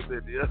 Shit, this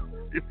and the other.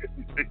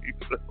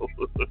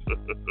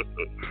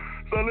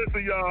 So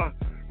listen, y'all.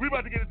 We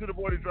about to get into the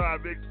morning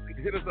drive mix.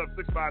 Hit us up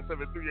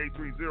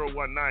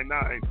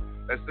 657-383-0199.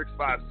 That's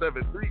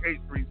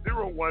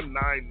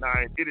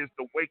 657-383-0199. It is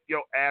the Wake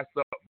Your Ass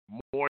Up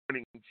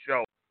morning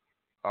show.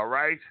 All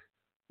right?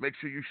 Make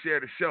sure you share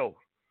the show.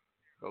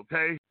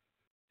 Okay?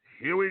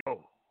 Here we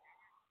go.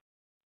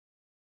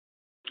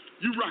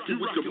 You rockin'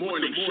 with the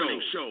morning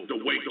show, the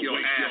Wake Your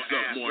Ass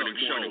Up morning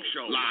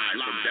show,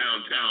 live from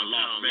downtown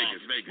Las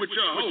Vegas, with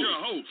your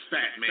host,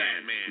 Fat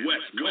Man,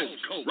 West Coast.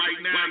 Right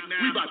now,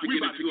 we about to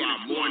get into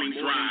our morning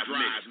drive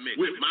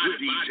mix with my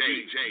DJ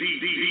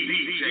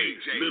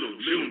Little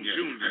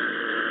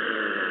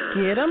Junior.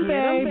 Get 'em,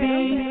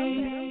 baby.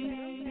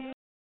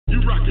 You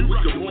rockin'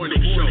 with the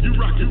morning show. You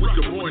rockin' with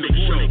the morning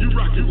show. You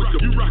rockin' with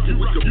the morning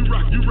show.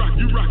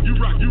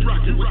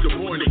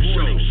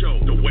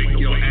 The Wake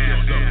Your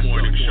Ass Up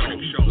morning show.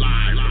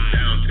 Live from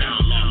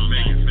downtown Las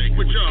Vegas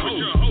with your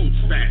host,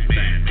 Fat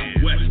Man,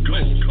 West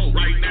Coast.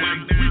 Right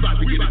now, we about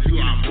to get into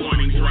our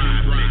morning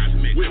drive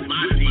mix with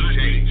my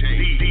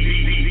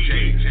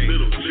DJ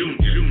Little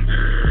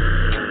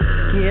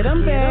Junior. Get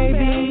 'em,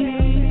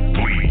 baby.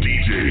 Please,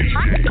 DJ.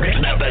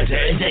 Turn up the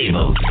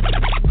turntables.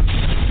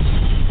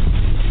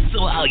 So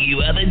all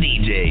you other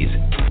DJs,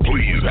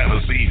 please have a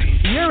seat.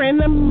 You're in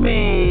the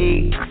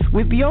mix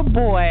with your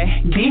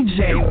boy,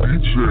 DJ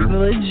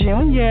Little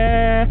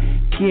Junior.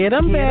 Get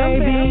 'em,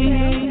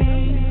 baby.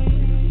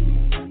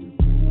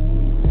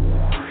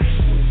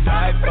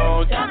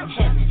 iPhone.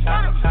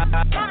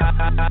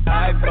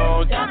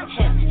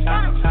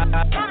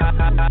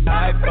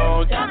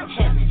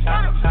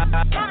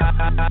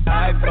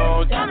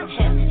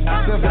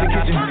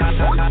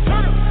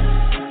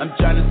 I'm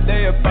tryna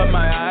stay up on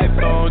my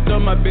iPhone.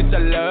 Told my bitch I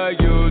love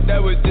you.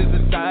 That was just a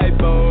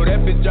typo. That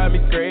bitch drive me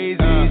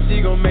crazy.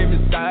 She gon' make me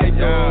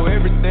psycho.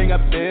 Everything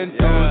I've been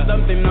through,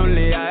 something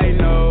only I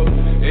know.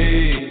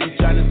 Hey, I'm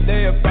tryna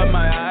stay up on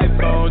my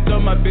iPhone.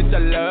 Told my bitch I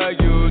love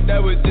you.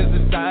 That was just a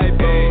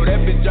typo. That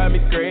bitch drive me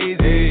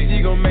crazy.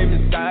 She gon' make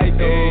me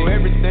psycho.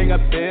 Everything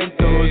I've been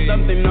through,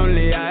 something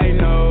only I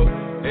know.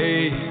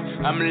 Hey,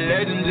 I'm a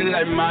legend just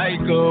like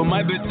Michael.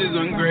 My bitch is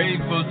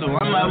ungrateful, so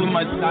I'm out with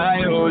my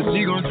side hoe.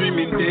 She gon' treat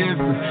me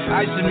different.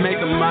 I should make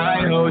her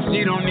my hoe.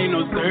 She don't need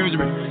no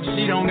surgery.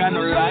 She don't got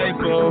no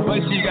lipo,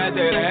 but she got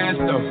that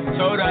ass though.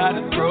 Told her how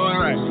to throw it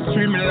right.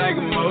 Treat me like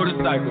a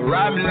motorcycle,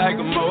 ride me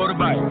like a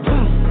motorbike.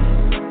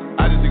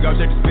 I just took off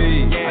check the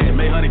speed. I just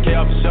made 100K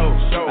off the show.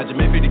 I just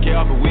made 50K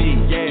off of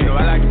weed. You know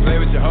I like to play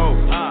with your hoe.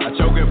 I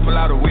choke her and pull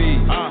out a weed.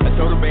 I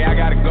told her, babe, I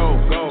gotta go.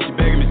 She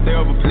begging me stay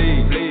over,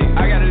 please.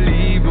 I gotta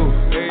leave, boo.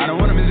 I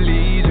don't wanna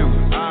mislead you.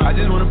 I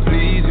just wanna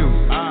please you.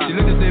 She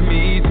looked and said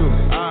me too.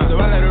 So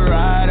I let her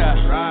ride out.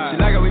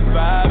 She like how we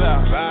vibe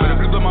out. When I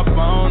flip on my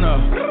phone up,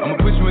 I'ma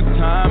push you in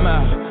time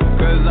out.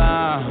 Cause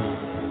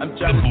I'm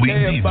The Bleed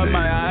Stay up on DJ.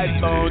 my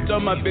iPhone,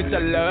 told my bitch I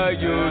love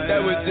you.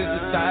 That was just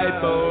a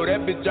typo.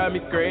 That bitch drive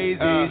me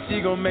crazy. She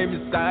gon' make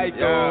me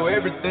psycho.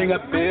 Everything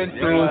I've been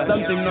through,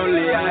 something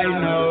only I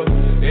know.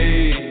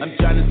 Hey, I'm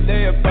tryna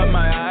stay up on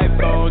my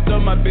iPhone.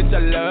 Told my bitch I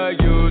love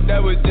you.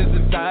 That was just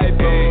a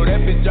typo.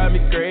 That bitch drive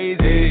me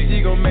crazy. She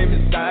gon' make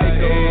me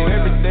psycho.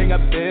 Everything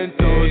I've been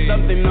through,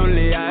 something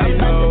only I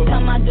know.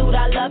 I'm about to tell my dude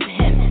I love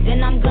him, then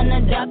I'm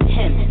gonna dub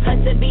him.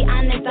 Cause to be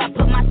honest, I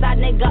put my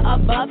side nigga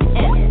above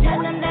him. Tell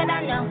him that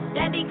I know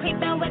that he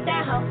creepin' with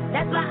that hoe.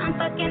 That's why I'm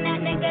fucking that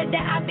nigga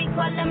that I be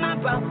calling my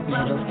bro.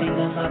 Middle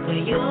finger fucker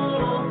you,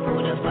 who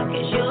the fuck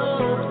is you?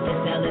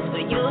 This L is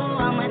for you,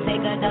 I'ma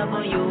take a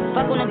W.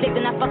 Fuck on a dick,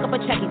 then I fuck up a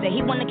check. He said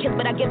he wanna kiss,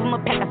 but I give him a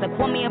peck. I said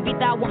call me a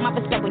Rita, I want my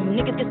respect. When you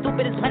niggas get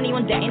stupid, it's plenty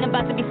on deck. Ain't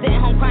about to be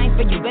sitting home crying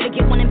for you. Better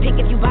get one and pink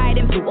if you buy it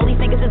in blue. All these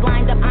niggas is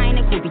lines up, I ain't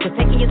a groupie. Just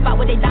taking your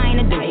spot what they dying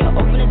to do. Hey, yo,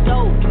 open the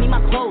door, give me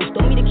my clothes.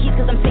 Throw me the keys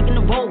cause I'm taking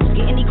the road.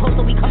 Get any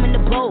closer, we coming to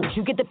blows.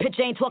 You get the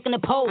picture, ain't talking to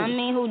pose. I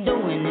mean, who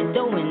doing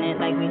it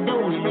like we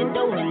doing it.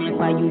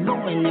 Why you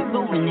ruin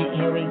it,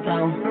 here we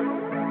go.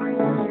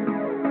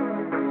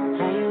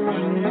 How you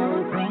ain't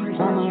no queen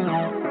for my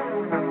rap?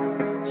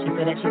 She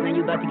said that shit, now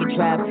you about to get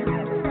trapped.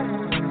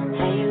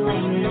 How you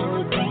ain't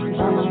no queen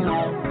for my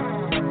rap?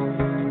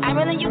 I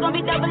really you gon'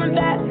 be doubling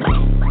back.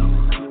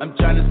 I'm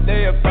tryna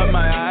stay up on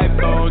my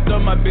iPhone.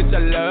 Told my bitch I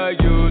love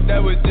you.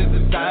 That was just a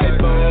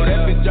typo.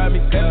 That bitch drive me.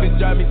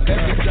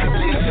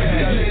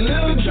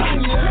 Lil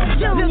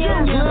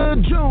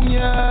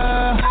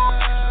Junior.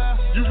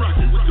 You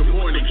rockin' with the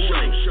morning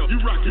show. You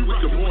rockin'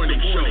 with the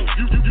morning show.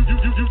 You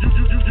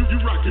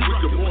rockin'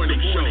 with the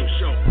morning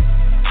show.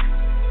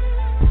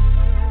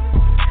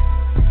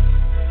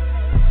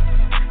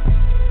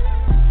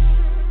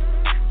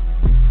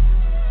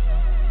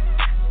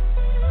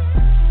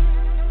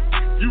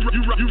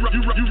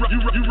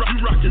 You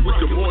rockin' with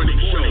the morning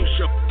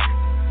show.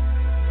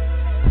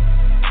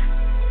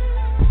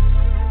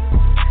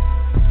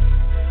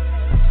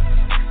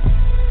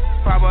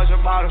 $5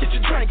 a bottle, get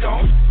your drink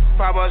on.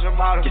 $5 a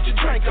bottle, get your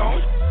drink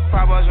on.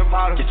 $5 a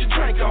bottle, get your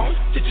drink on.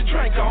 Get your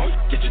drink on.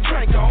 Get your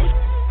drink on.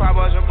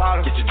 $5 a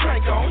bottle, get your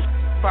drink on.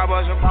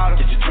 $5 a bottle,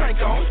 get your drink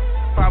on.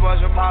 $5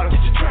 a bottle, get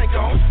your drink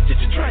on. Get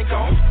your drink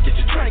on. Get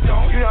your drink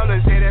on. You know,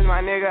 let's say that's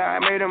my nigga. I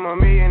made him $1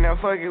 million. Now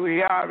fuck it,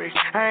 we all rich.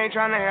 I ain't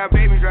tryna have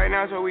babies right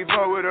now, so we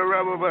fuck with a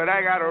rubber, but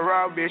I got a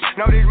raw bitch.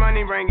 Know this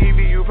money bring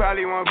EV, you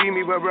probably won't beat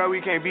me, but bro,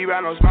 we can't be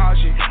by no small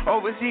shit.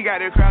 Overseas got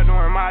the crowd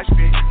doing my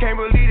shit. Can't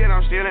believe that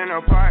I'm still in an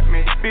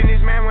apartment.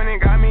 Businessman went and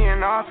got me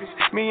in office.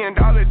 $1 million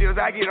deals,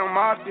 I get them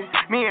often.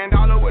 $1 million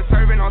was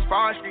serving on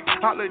Spar Street.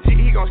 All legit,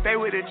 he gon' stay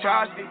with the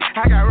chopstick.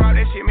 I got raw,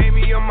 that shit made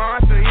me a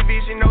monster. He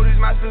bitch, she noticed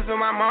my sister,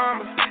 my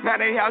mama. Now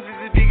they houses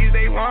as big as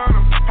they want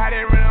them. I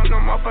didn't run up no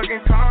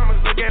motherfucking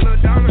commas. Look at Lil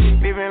Donna.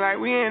 Living like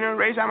we in a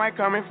race. I might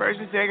come in first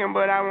or second,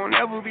 but I won't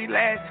ever be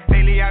last.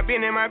 Lately I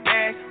been in my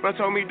bag. Bro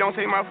told me don't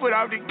take my foot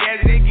off the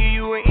gas. They give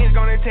you an inch,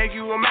 gonna take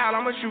you a mile.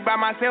 I'ma shoot by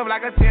myself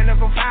like a 10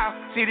 for foul.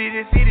 City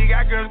to city,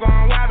 got girls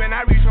going wild. And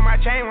I reach for my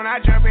chain when I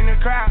jump in the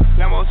crowd.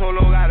 Lambo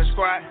solo got a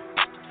squad.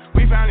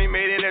 We finally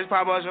made it, let's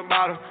pop us a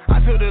bottle. I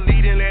took the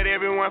lead and let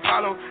everyone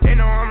follow. They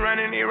know I'm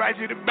running it right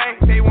to the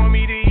bank. They want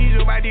me to ease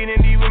up, I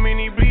didn't leave them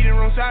in the bleeding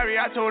room. Sorry,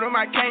 I told them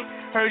I can't.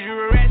 Heard you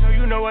a rat, so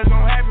you know what's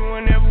gonna happen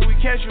whenever we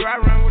catch you. I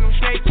run with them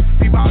snakes.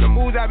 See all the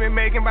moves I've been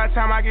making. By the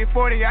time I get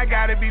 40, I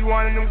gotta be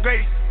one of them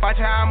greats. Watch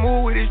how I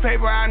move with this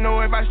paper. I know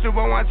if I stoop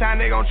on one time,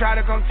 they gon' try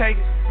to come take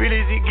it.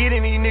 Really, is it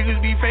getting? These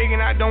niggas be faking.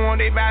 I don't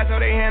want they vibes, so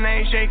they hand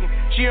ain't shaking.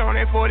 She on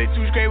that 42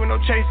 straight with no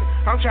chaser.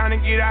 I'm trying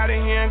to get out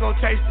of here and go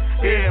taste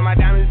it. Yeah, my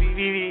diamonds be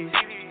VVs.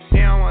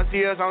 They don't wanna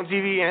see us on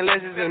TV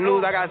unless it's the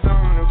news. I got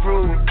something to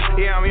prove.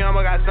 Yeah, I'm young,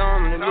 but got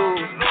something to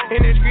lose.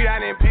 In the street, I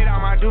done paid all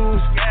my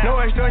dues.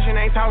 No extortion,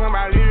 ain't talking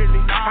about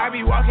literally. I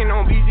be walking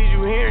on beaches,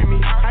 you hearing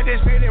me. I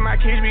just feel that my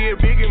kids be a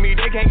bigger me.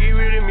 They can't get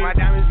rid of me. My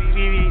diamonds be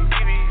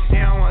VVs.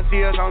 They don't wanna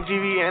see us on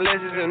TV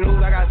unless it's the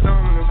news. I got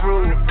something to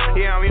prove.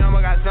 Yeah, I'm young,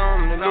 but got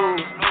something to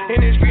lose.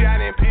 In the street,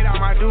 I done paid all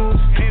my dues.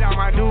 Paid all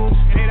my dues.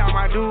 Paid all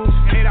my dues.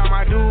 Paid all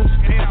my dues.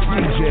 Paid all my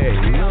dues. DJ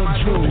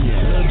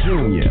Lil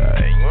Junior.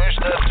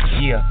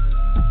 Yeah.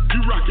 You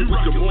rockin'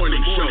 with the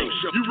morning show.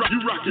 You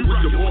rockin'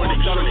 with the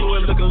morning show.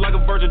 Looking like a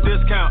virgin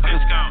discount.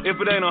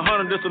 If it ain't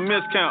 100, this a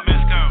miscount.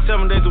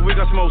 7 days a week,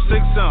 I smoke 6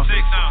 ounce.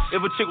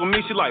 If a chick with me,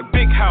 she like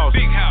big house.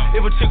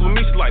 If a chick with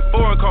me, she like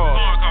foreign cars.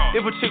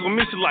 If a chick with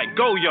me, she like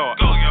go yard.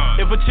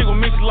 If a chick with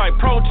me, she like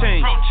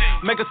protein.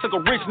 Make her suck a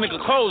rich nigga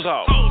clothes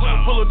off.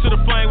 Pull her to the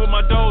flame with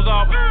my doze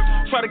off.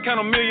 Try to count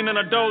 $1 million and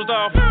I dozed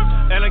off.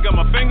 And I got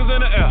my fingers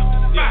in the air.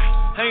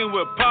 Hanging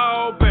with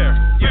Paul Bear.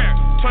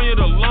 Turn you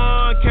to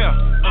lawn care.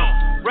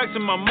 Rex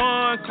in my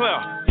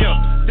Montclair.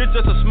 This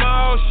just a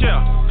small shell.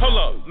 Hold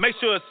up, make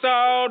sure it's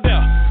all there.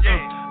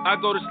 I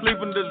go to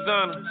sleep in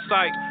designer.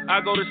 Psych,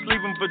 I go to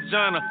sleep in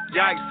vagina.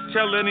 Yikes,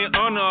 tell any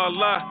honor a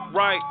lie.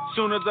 Right,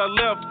 soon as I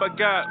left, I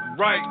got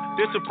right.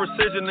 This a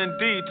precision in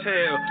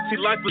detail. See,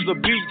 life is a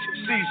beach,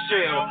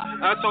 seashell.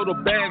 I sold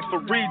the bags for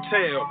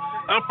retail.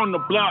 I'm from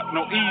the block,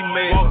 no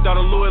email. Walked out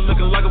of Louis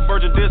looking like a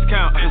virgin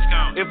discount.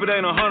 If it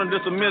ain't 100, this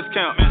a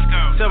miscount.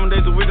 7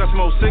 days a week, I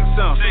smoke 6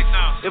 ounce.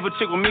 If a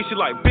chick with me, she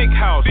like big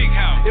house.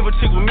 If a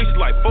chick with me, she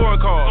like foreign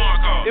cars.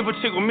 If a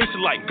chick with me, she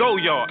like go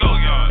yard.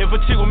 If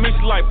a chick with me, she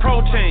like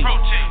protein.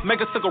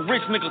 Make a suck a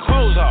rich nigga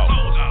clothes off.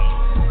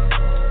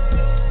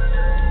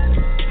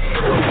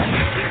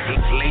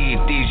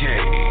 Lead DJ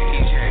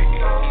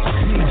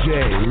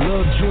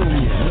Lil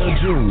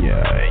Junior.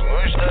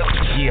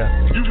 Yeah.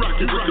 You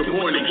rockin' with the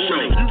morning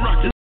show. You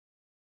rockin'.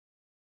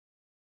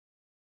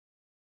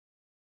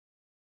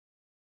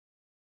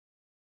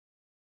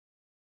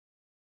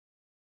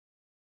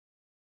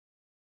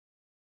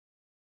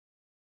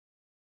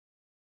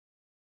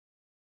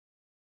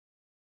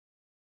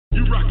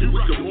 You rockin'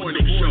 with the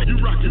morning show. You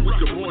rockin' with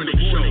the morning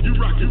show. You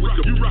rockin' with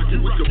the you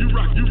rockin' with the you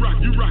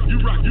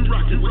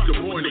rockin' with the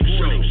morning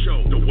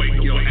show. The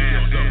wake your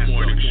ass up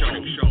morning show.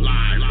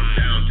 Live from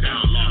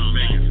downtown Las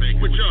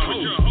Vegas with your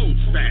host,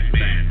 Fat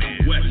Man,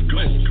 West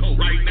Coast.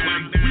 Right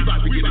now, we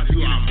about to get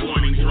into our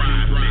morning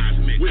drive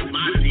mix with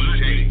my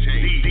DJ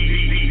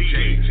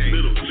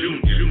Little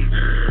Junior.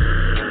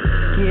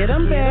 Get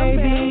 'em,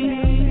 baby.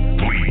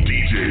 Please,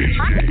 DJ.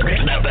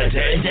 Bring up the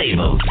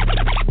turntables.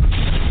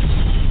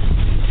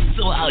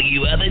 So all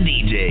you other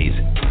DJs,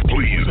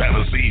 please have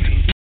a seat.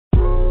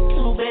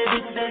 Two bad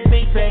bitches, that's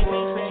big bang.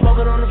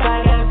 Smoking on the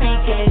fire, got a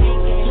PK.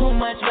 Too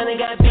much money,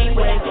 got big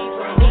way.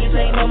 Niggas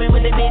ain't know me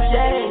with the bitch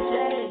ass.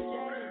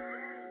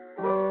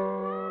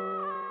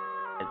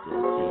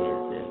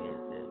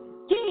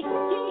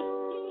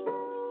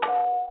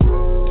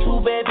 Two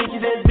bad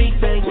bitches, that's big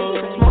bang.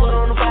 Smoking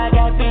on the fire,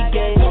 got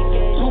PK.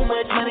 Too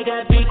much money,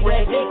 got big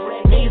way.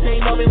 Niggas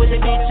ain't know me with the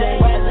bitch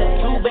ass.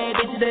 Two bad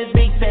bitches, that's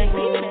big bang.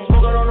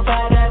 Smoking on the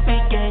fire, got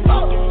big gang.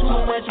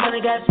 Too much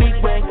money, got big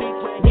way.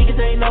 Niggas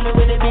ain't know me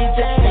with the bitch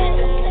ass.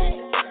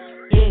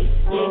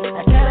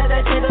 I counted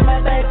that shit on my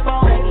back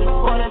phone.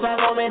 45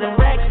 on me, them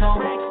racks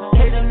home.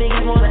 Case them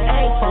niggas wanna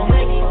act from.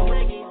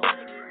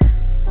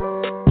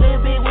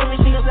 Little bit with me,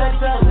 she gon' suck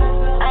something.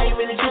 I ain't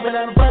really trippin'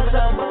 on the bus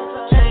something.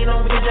 Chain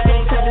on because I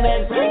ain't touching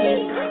that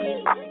package.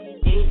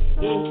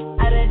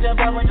 I done jump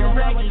out with them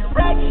raggies.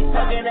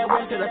 Talking that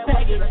work to the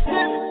package.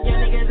 Yeah,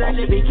 niggas, I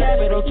should be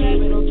capital key.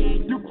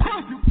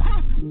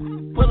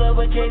 Pull up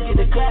a case, get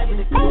the clapping.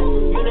 You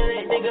know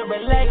that nigga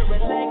relax.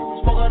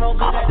 Smoking on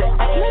good, got the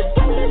ass.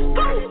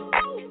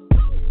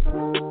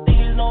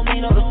 Niggas don't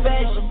mean on the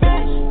fashion.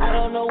 I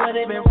don't know what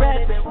they been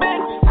rapping.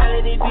 How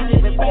did they be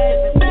living fast?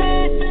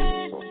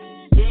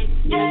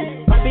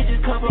 My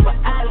bitches come from an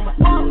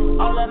island.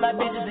 All of my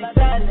bitches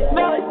excited.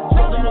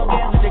 Smoking on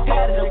gas, but they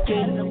got it,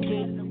 okay.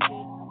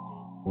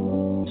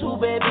 Two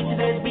bad bitches,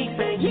 that's big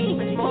bang.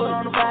 Smoking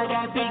on the fire,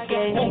 got big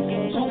gang.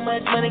 Too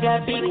much money,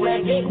 got big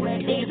rag.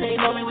 Niggas ain't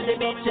know me with the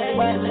bitch ass.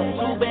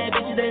 Two bad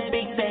bitches, that's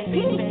big bang.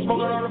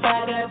 Smoking on the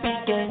fire, got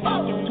big gang.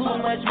 Too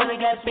much money,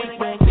 got big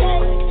rag.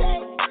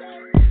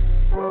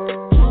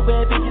 Two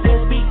bad bitches,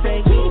 that's big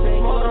bang.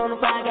 Smoking on the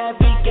fire, got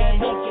big gang.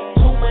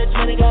 Too much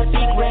money, got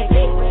big rag.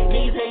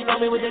 Niggas ain't know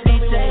me with the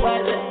bitch ass.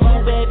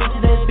 Two bad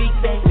bitches, that's big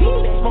bang.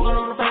 Smoking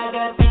on the fire,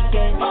 got big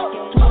gang.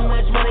 Too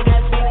much money,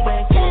 got big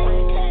rag.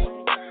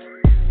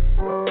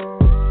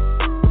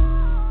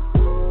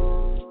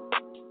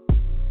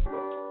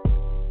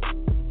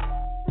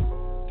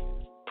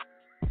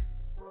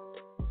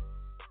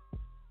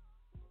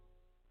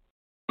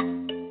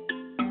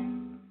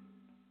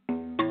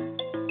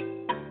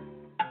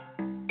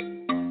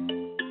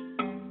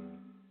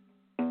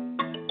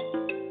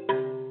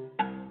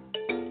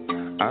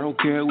 I don't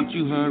care what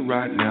you heard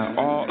right now.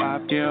 All I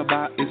care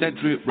about is that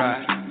drip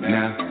right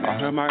now. I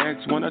heard my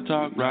ex wanna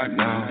talk right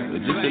now.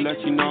 But just to let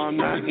you know I'm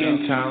not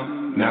in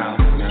town now.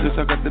 Since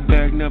I got the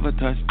bag, never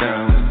touched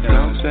down.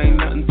 Don't say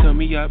nothing, turn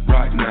me up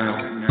right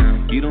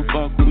now. You don't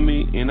fuck with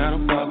me and I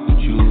don't fuck with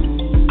you.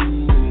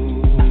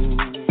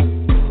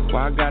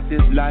 Well, I got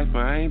this life,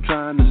 I ain't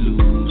trying to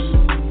lose.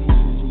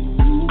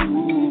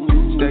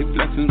 Stay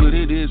flexing what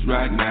it is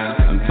right now.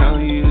 I'm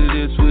telling you it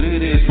is what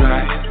it is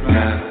right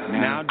now.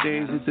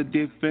 Nowadays it's a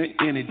different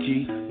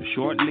energy. A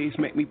short leash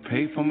make me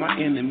pay for my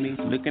enemies.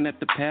 Looking at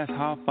the past,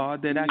 how far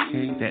that I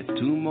came. That's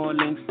 2 more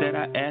links that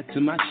I add to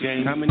my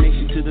chain.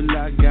 Combination to the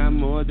lot, got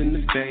more than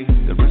the fame.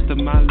 The rest of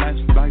my life's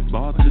like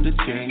ball to the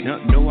chain.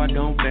 No, I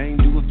don't bang,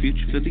 do a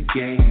future for the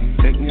game.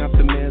 Taking off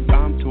the meds,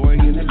 I'm Tory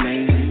in the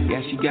lane.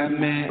 Yeah, she got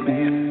mad, got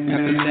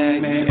the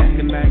lag,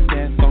 acting like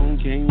that phone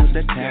came with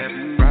the tap.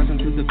 Rising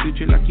to the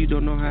future like you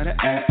don't know how to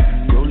act.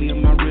 Rolling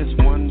on my wrist,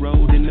 one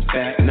road in the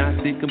back. Now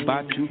think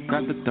about you,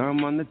 got the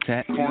thumb on the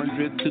tap. Porn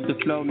drip to the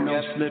flow,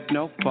 no slip,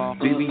 no fall.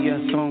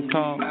 BBS on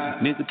call,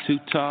 nigga too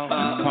tall.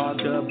 Call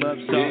dub up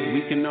so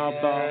we can all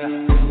ball.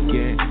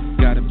 Yeah,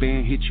 got a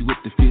band hit you with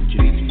the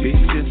future.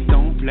 Bitch just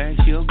don't flash,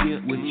 she'll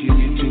get with you.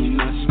 Too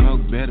much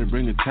smoke, better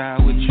bring a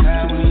child with you. Too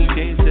many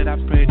days that I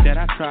prayed that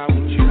I tried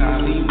with you.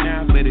 I leave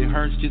now, but it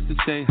hurts just to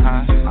say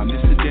hi. I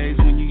miss the days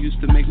when you used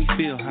to make me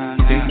feel high.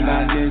 Day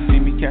by day, see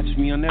me catch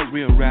me on that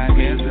real ride.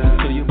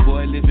 So your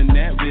boy living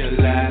that real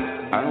life.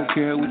 I don't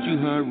care what you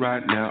heard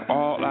right now.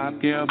 All I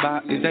care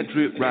about is that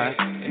drip right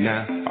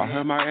now. I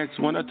heard my ex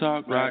wanna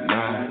talk right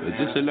now, but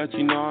just to let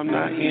you know I'm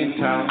not in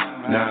town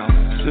now.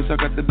 Since I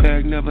got the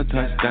bag, never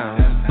touched down.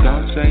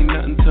 Don't say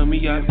nothing to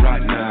me up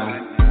right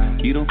now.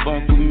 You don't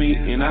fuck with me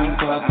and I don't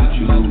fuck with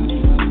you.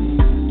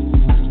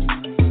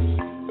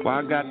 Well,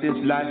 I got this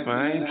life,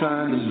 I ain't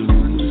trying to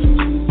lose.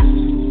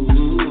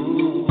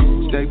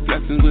 Stay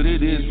flexing what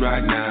it is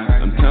right now.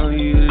 I'm telling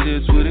you it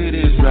is what it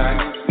is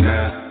right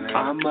now.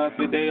 I'm up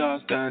and they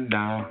all stand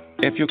down.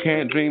 If you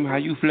can't dream how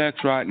you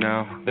flex right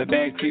now, the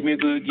bag treat me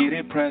good, get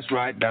it pressed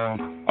right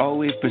down.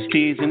 Always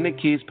prestige and the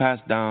keys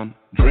passed down.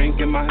 Drink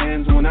in my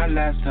hands when I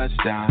last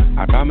touched down.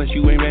 I promise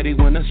you ain't ready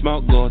when the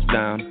smoke goes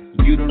down.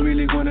 You don't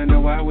really wanna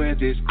know I wear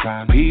this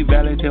crown.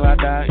 P-Valley till I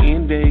die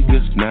in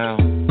Vegas now.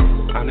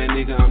 I'm that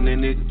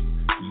nigga.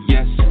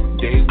 Yes,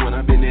 day one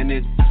I've been in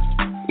it.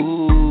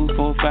 Ooh,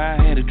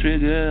 4-5 had a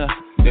trigger.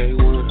 Day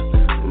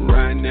one,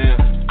 right now.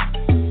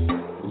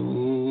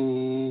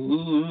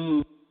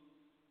 Ooh.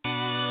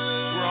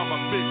 Where all my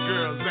big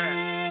girls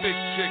at? Big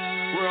chicks,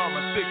 where all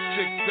my thick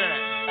chicks at?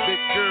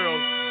 Big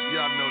girls,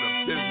 y'all know the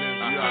business.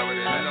 You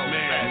already know,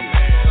 man.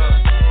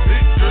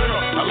 Big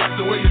girl, I like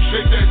the way you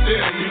shake that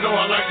there. You know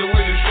I like the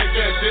way you shake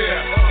that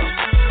there.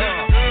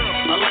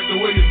 I like the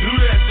way you do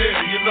that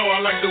there. You know I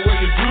like the way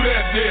you do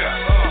that there.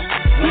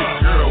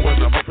 Big girl,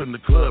 when I'm up in the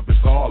club, it's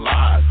all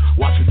live.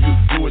 Watching you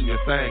doing your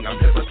thing, I'm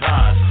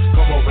hypnotized.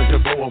 Come over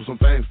here, blow up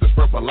some things that's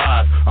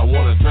purpleize. I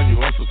wanna turn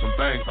you on to some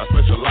things I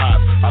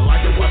specialize. I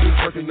like it when you're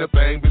working the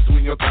thing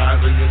between your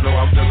thighs, and you know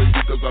I'm telling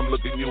you 'cause I'm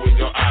looking you in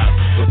your eyes.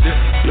 So dip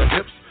your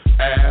hips,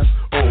 ass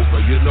over.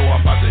 You know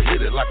I'm about to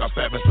hit it like a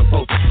fat man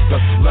supposed to.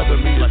 'Cause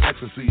loving me like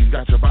ecstasy, you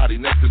got your body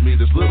next to me.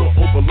 This little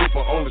Oompa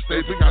Loompa on the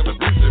stage, we got the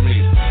beat to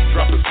me.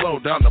 Drop it slow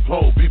down the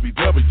pole,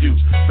 BBW.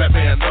 Fat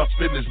man up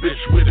in this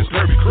bitch with his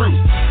curvy crew.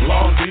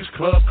 Long Beach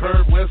Club,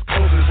 Curb, West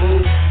Coast and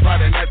Move.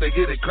 Friday night they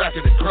get it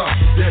cracking and crump.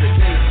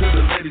 Dedicated to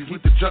the ladies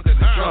with the junk and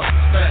the trunk.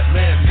 Fat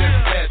man,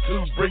 yes, fat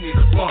too, bringing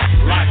the funk.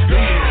 Like this.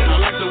 I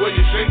like the way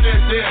you shake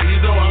that there. You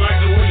know I like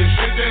the way you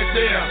shake that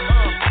there.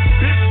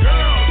 Big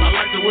girl, I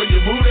like the way you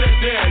move that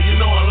there. You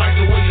know I like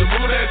the way you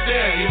move that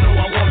there. You know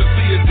I wanna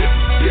see you dip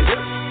your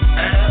hips,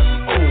 ass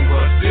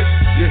over, dip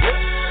your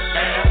hips,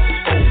 ass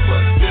over,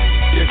 dip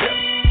your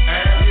hips,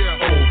 ass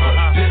over,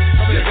 dip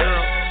your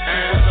hips,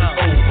 ass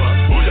over.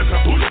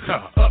 Booyaka,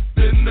 up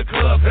in the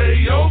club. Hey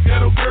yo,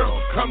 ghetto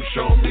girl, come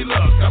show me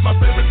love. Got my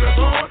favorite dress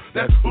on,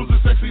 that's Uzi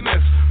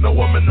sexiness. No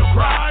woman to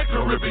cry,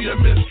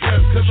 Caribbean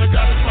mistress. 'Cause you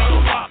got a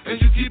smile lock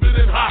and you keep it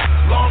in hot.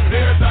 Long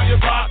hair down your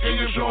back and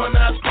you're showing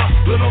ass clock.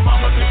 Little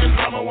mama taking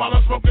drama while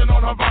I'm smoking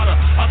on Havana.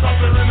 I toss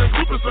her in the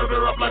group and serve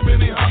her up like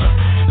Benihana.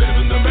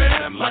 Saving the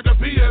man like a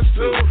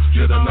PS2.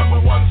 You're the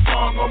 #1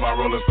 song on my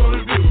Rolling Stone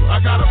review. I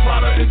got a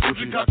Prada and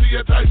Gucci,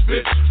 Cartier type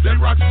bitch. That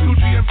rocks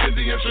Gucci and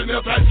Fendi and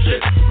Chanel type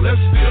shit. Let's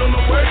steal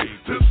away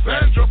to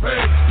San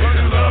Tropez.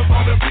 Making love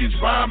on the beach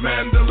by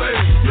Mandalay.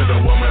 You're the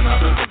woman I've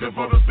been looking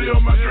for to fill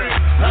my dream.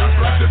 Half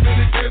black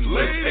Dominican,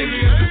 late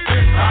alien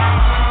descent.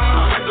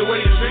 I like the way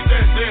you shake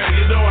that there.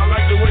 You know I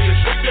like the way you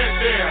shake that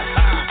there.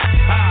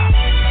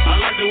 I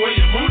like the way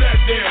you move that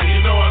there. You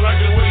know I like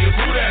the way you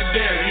move that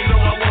there. You know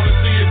I wanna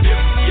see you dip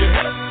your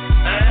hips,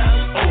 ass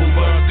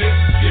over, dip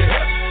your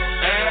hips,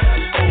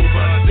 ass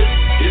over, dip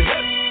your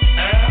hips,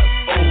 ass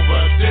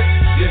over, dip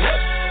your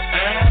hips,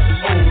 ass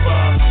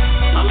over.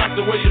 I like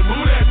the way you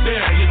move that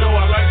there. You know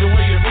I like the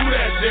way you move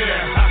that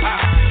there.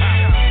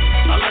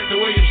 I like the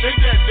way you shake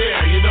that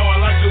there. You know I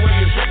like the way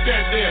you shake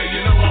that there.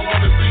 You know I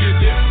wanna see you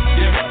dip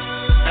your hips,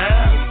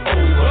 ass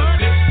over,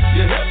 dip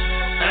your hips,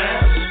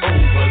 ass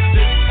over,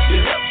 dip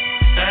your hips,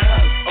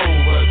 ass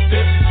over,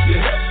 dip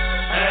your hips,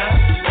 ass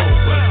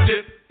over,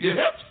 dip your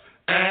hips,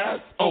 ass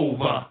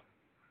over.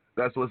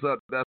 That's what's up.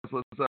 That's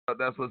what's up.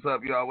 That's what's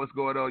up, y'all. What's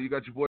going on? You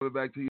got your boy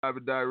back to you live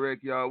and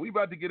direct, y'all. We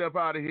about to get up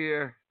out of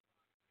here.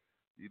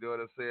 You know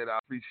what I'm saying? I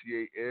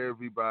appreciate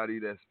everybody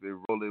that's been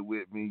rolling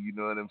with me. You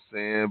know what I'm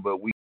saying?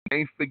 But we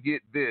can't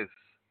forget this.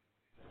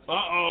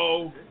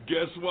 Uh-oh.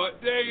 Guess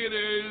what day it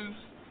is?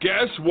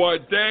 Guess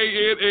what day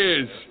it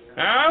is?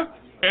 Huh?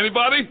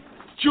 Anybody?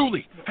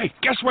 Julie, hey,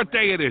 guess what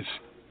day it is?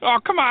 Oh,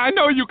 come on. I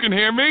know you can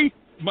hear me.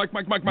 Mike.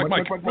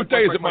 What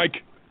day is it,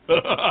 Mike?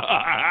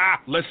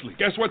 Leslie,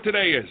 guess what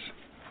today is?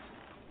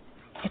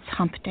 It's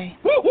hump day.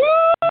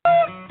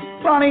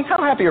 Woo-hoo! Ronnie, how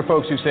happy are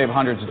folks who save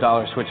hundreds of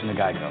dollars switching to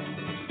Geico?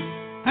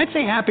 I'd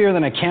say happier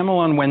than a camel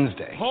on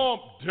Wednesday.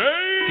 Hump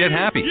day! Get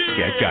happy. Yeah.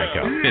 Get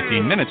Geico.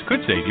 15 minutes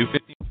could save you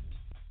 15.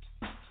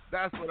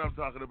 That's what I'm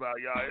talking about,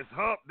 y'all. It's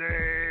hump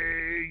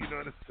day. You know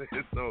what I'm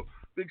saying? So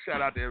big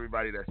shout out to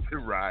everybody that's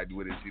been riding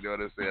with us. You know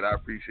what I'm saying? I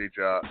appreciate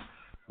y'all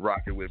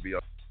rocking with me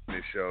on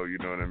this show. You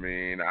know what I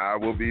mean? I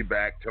will be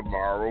back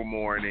tomorrow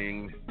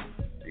morning.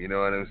 You know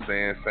what I'm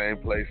saying? Same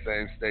place,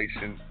 same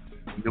station.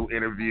 New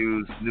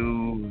interviews,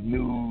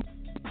 new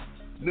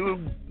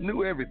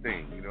new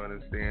everything, you know what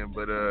I'm saying?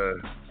 But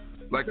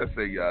like I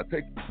say, y'all,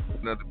 take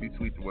another, be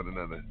sweet to one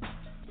another,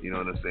 you know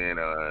what I'm saying?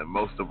 And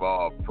most of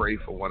all, pray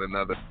for one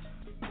another,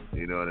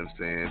 you know what I'm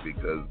saying?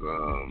 Because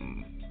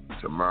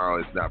tomorrow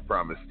is not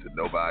promised to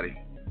nobody,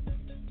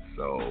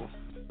 so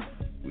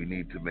we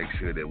need to make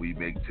sure that we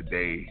make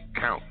today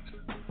count.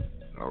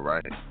 All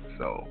right,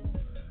 so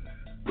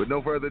with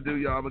no further ado,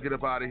 y'all, I'm gonna get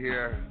up out of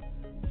here.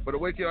 For the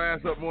Wake Your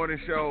Ass Up Morning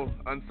Show,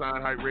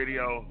 Unsigned Hype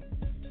Radio,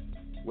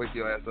 Wake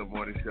Your Ass Up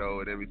Morning Show,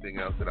 and everything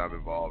else that I'm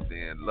involved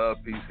in. Love,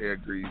 peace, hair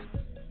grease.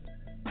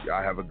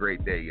 Y'all have a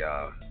great day,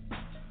 y'all.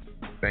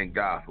 Thank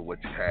God for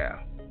what you have.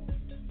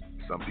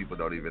 Some people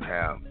don't even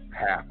have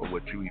half of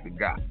what you even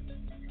got.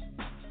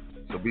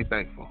 So be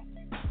thankful.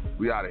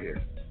 We out of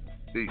here.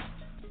 Peace.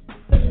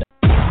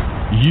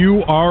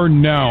 You are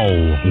now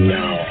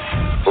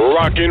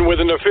rocking with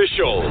an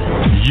official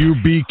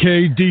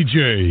UBK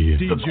DJ.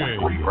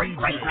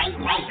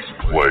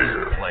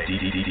 Player.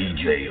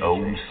 DJ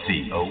OC.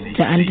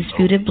 The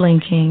undisputed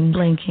blinking.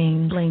 Show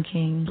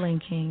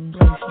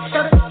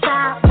the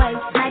sideways,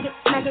 smack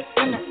it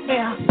in the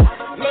air.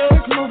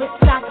 Legs move it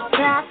side to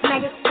side,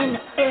 smack it in the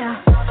air.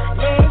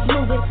 Legs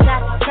move it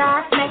side to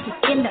side, smack it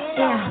in the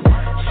air.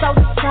 Show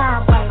the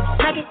sideways,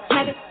 smack it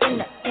in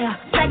the air.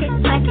 Smack it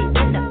in the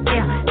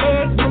air.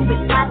 Legs move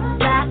it side to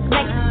side,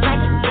 smack it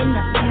in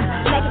the air.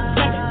 Smack it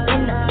in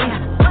the air.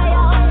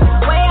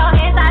 Way your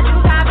hands out, you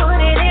got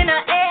put it in the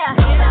air.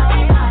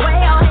 Way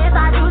your hands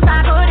out, you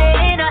got put it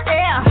in the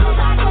air.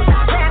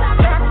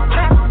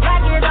 Clap,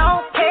 like you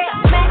don't care.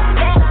 Smack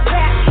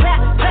that,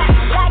 clap,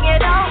 like you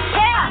don't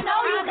care. I know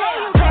you do.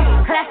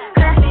 Clap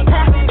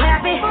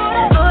it.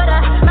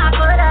 My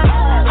foot up.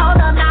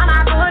 Hold up, now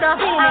my foot up.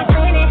 I'm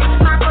spinning.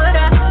 My foot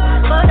up,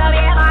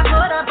 yeah, my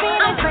foot up.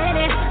 I'm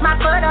spinning. My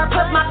foot up,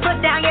 put my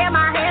foot down, yeah,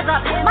 my hands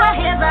up. My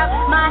hands up.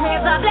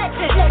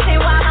 Let's see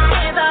why my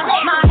hands up.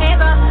 My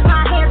hands up.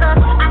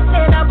 I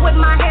sit up with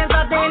my hands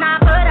up, then I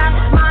put up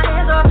my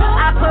hands up.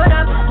 I put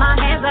up my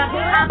hands up.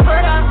 I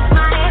put up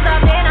my hands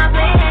up, then I'm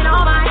spinning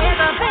all my hands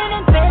up.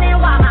 Spinning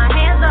while my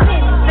hands up.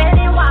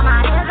 Spinning while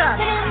my hands up.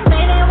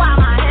 Spinning while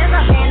my hands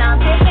up, and I'm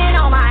picking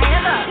on my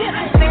hands up.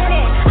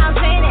 I'm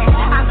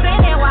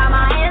spinning while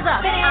my hands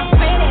up. I'm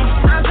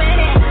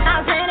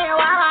spinning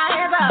while my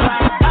hands up.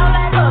 Hold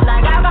that go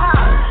like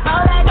alcohol.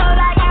 Hold that go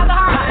like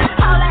alcohol.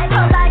 Hold that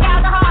go like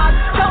alcohol.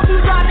 Don't you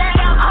drop that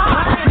alcohol.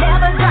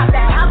 Never drop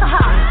that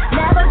alcohol.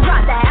 Never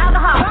drop that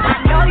alcohol.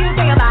 I know you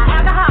think about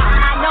alcohol.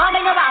 I know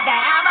think about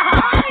that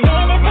alcohol.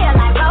 Man is here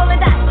like rolling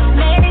dice.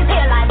 Man is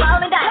here like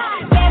rolling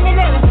dice. Send me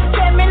living.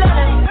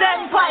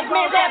 7 twice,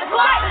 man 7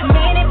 twice.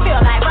 Man it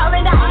feel like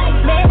rolling dice.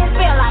 Man it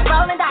feel like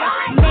rolling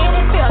dice. Man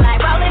it feel like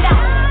rolling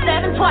dice.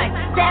 7 twice.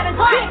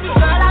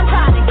 Girl, I'm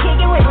trying to kick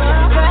it with you.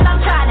 Man, I'm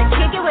trying to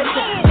kick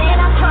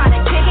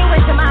it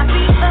with you. My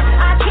feet up,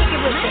 I kick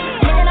it with you.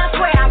 Man, I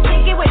swear I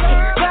kick it with you.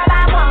 Girl,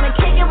 I wanna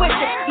kick it with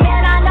you.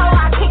 Man, I know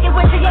I kick it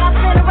with you. Yeah, I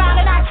spin around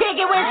and I kick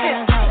it with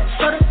you.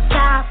 Show the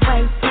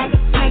sideways,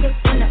 smack it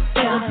in the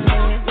air.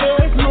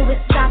 Legs move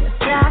it side to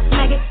side,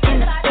 smack it in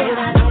the air.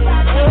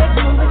 Legs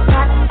move it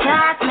side to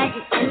side, smack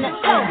it in the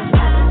air.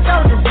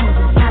 Shoulders move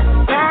it side to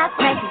side,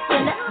 smack it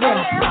in the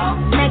air.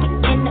 Smack it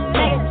in the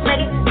air,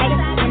 smack it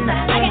in the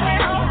air.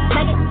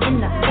 Smack it in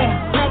the air,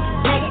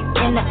 smack it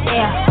in the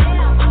air.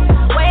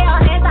 Way your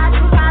hands out,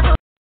 you got to.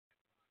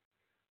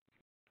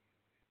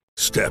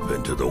 Step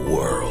into the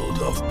world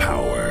of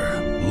power,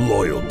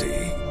 loyalty,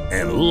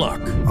 and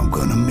luck. I'm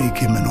gonna make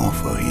him an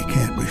offer he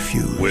can't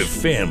refuse. With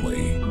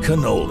family,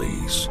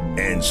 cannolis,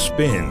 and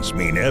spins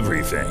mean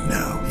everything.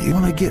 Now, you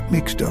wanna get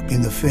mixed up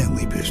in the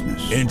family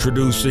business.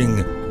 Introducing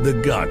The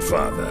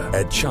Godfather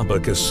at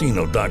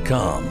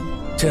ChumbaCasino.com.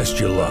 Test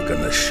your luck in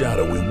the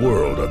shadowy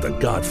world of The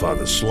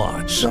Godfather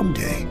slot.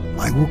 Someday,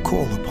 I will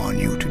call upon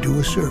you to do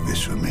a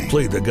service for me.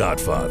 Play The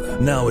Godfather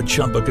now at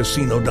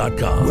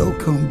ChumbaCasino.com.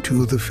 Welcome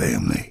to the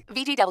family.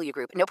 VGW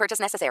Group. No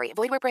purchase necessary.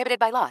 Void where prohibited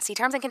by law. See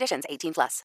terms and conditions. 18+.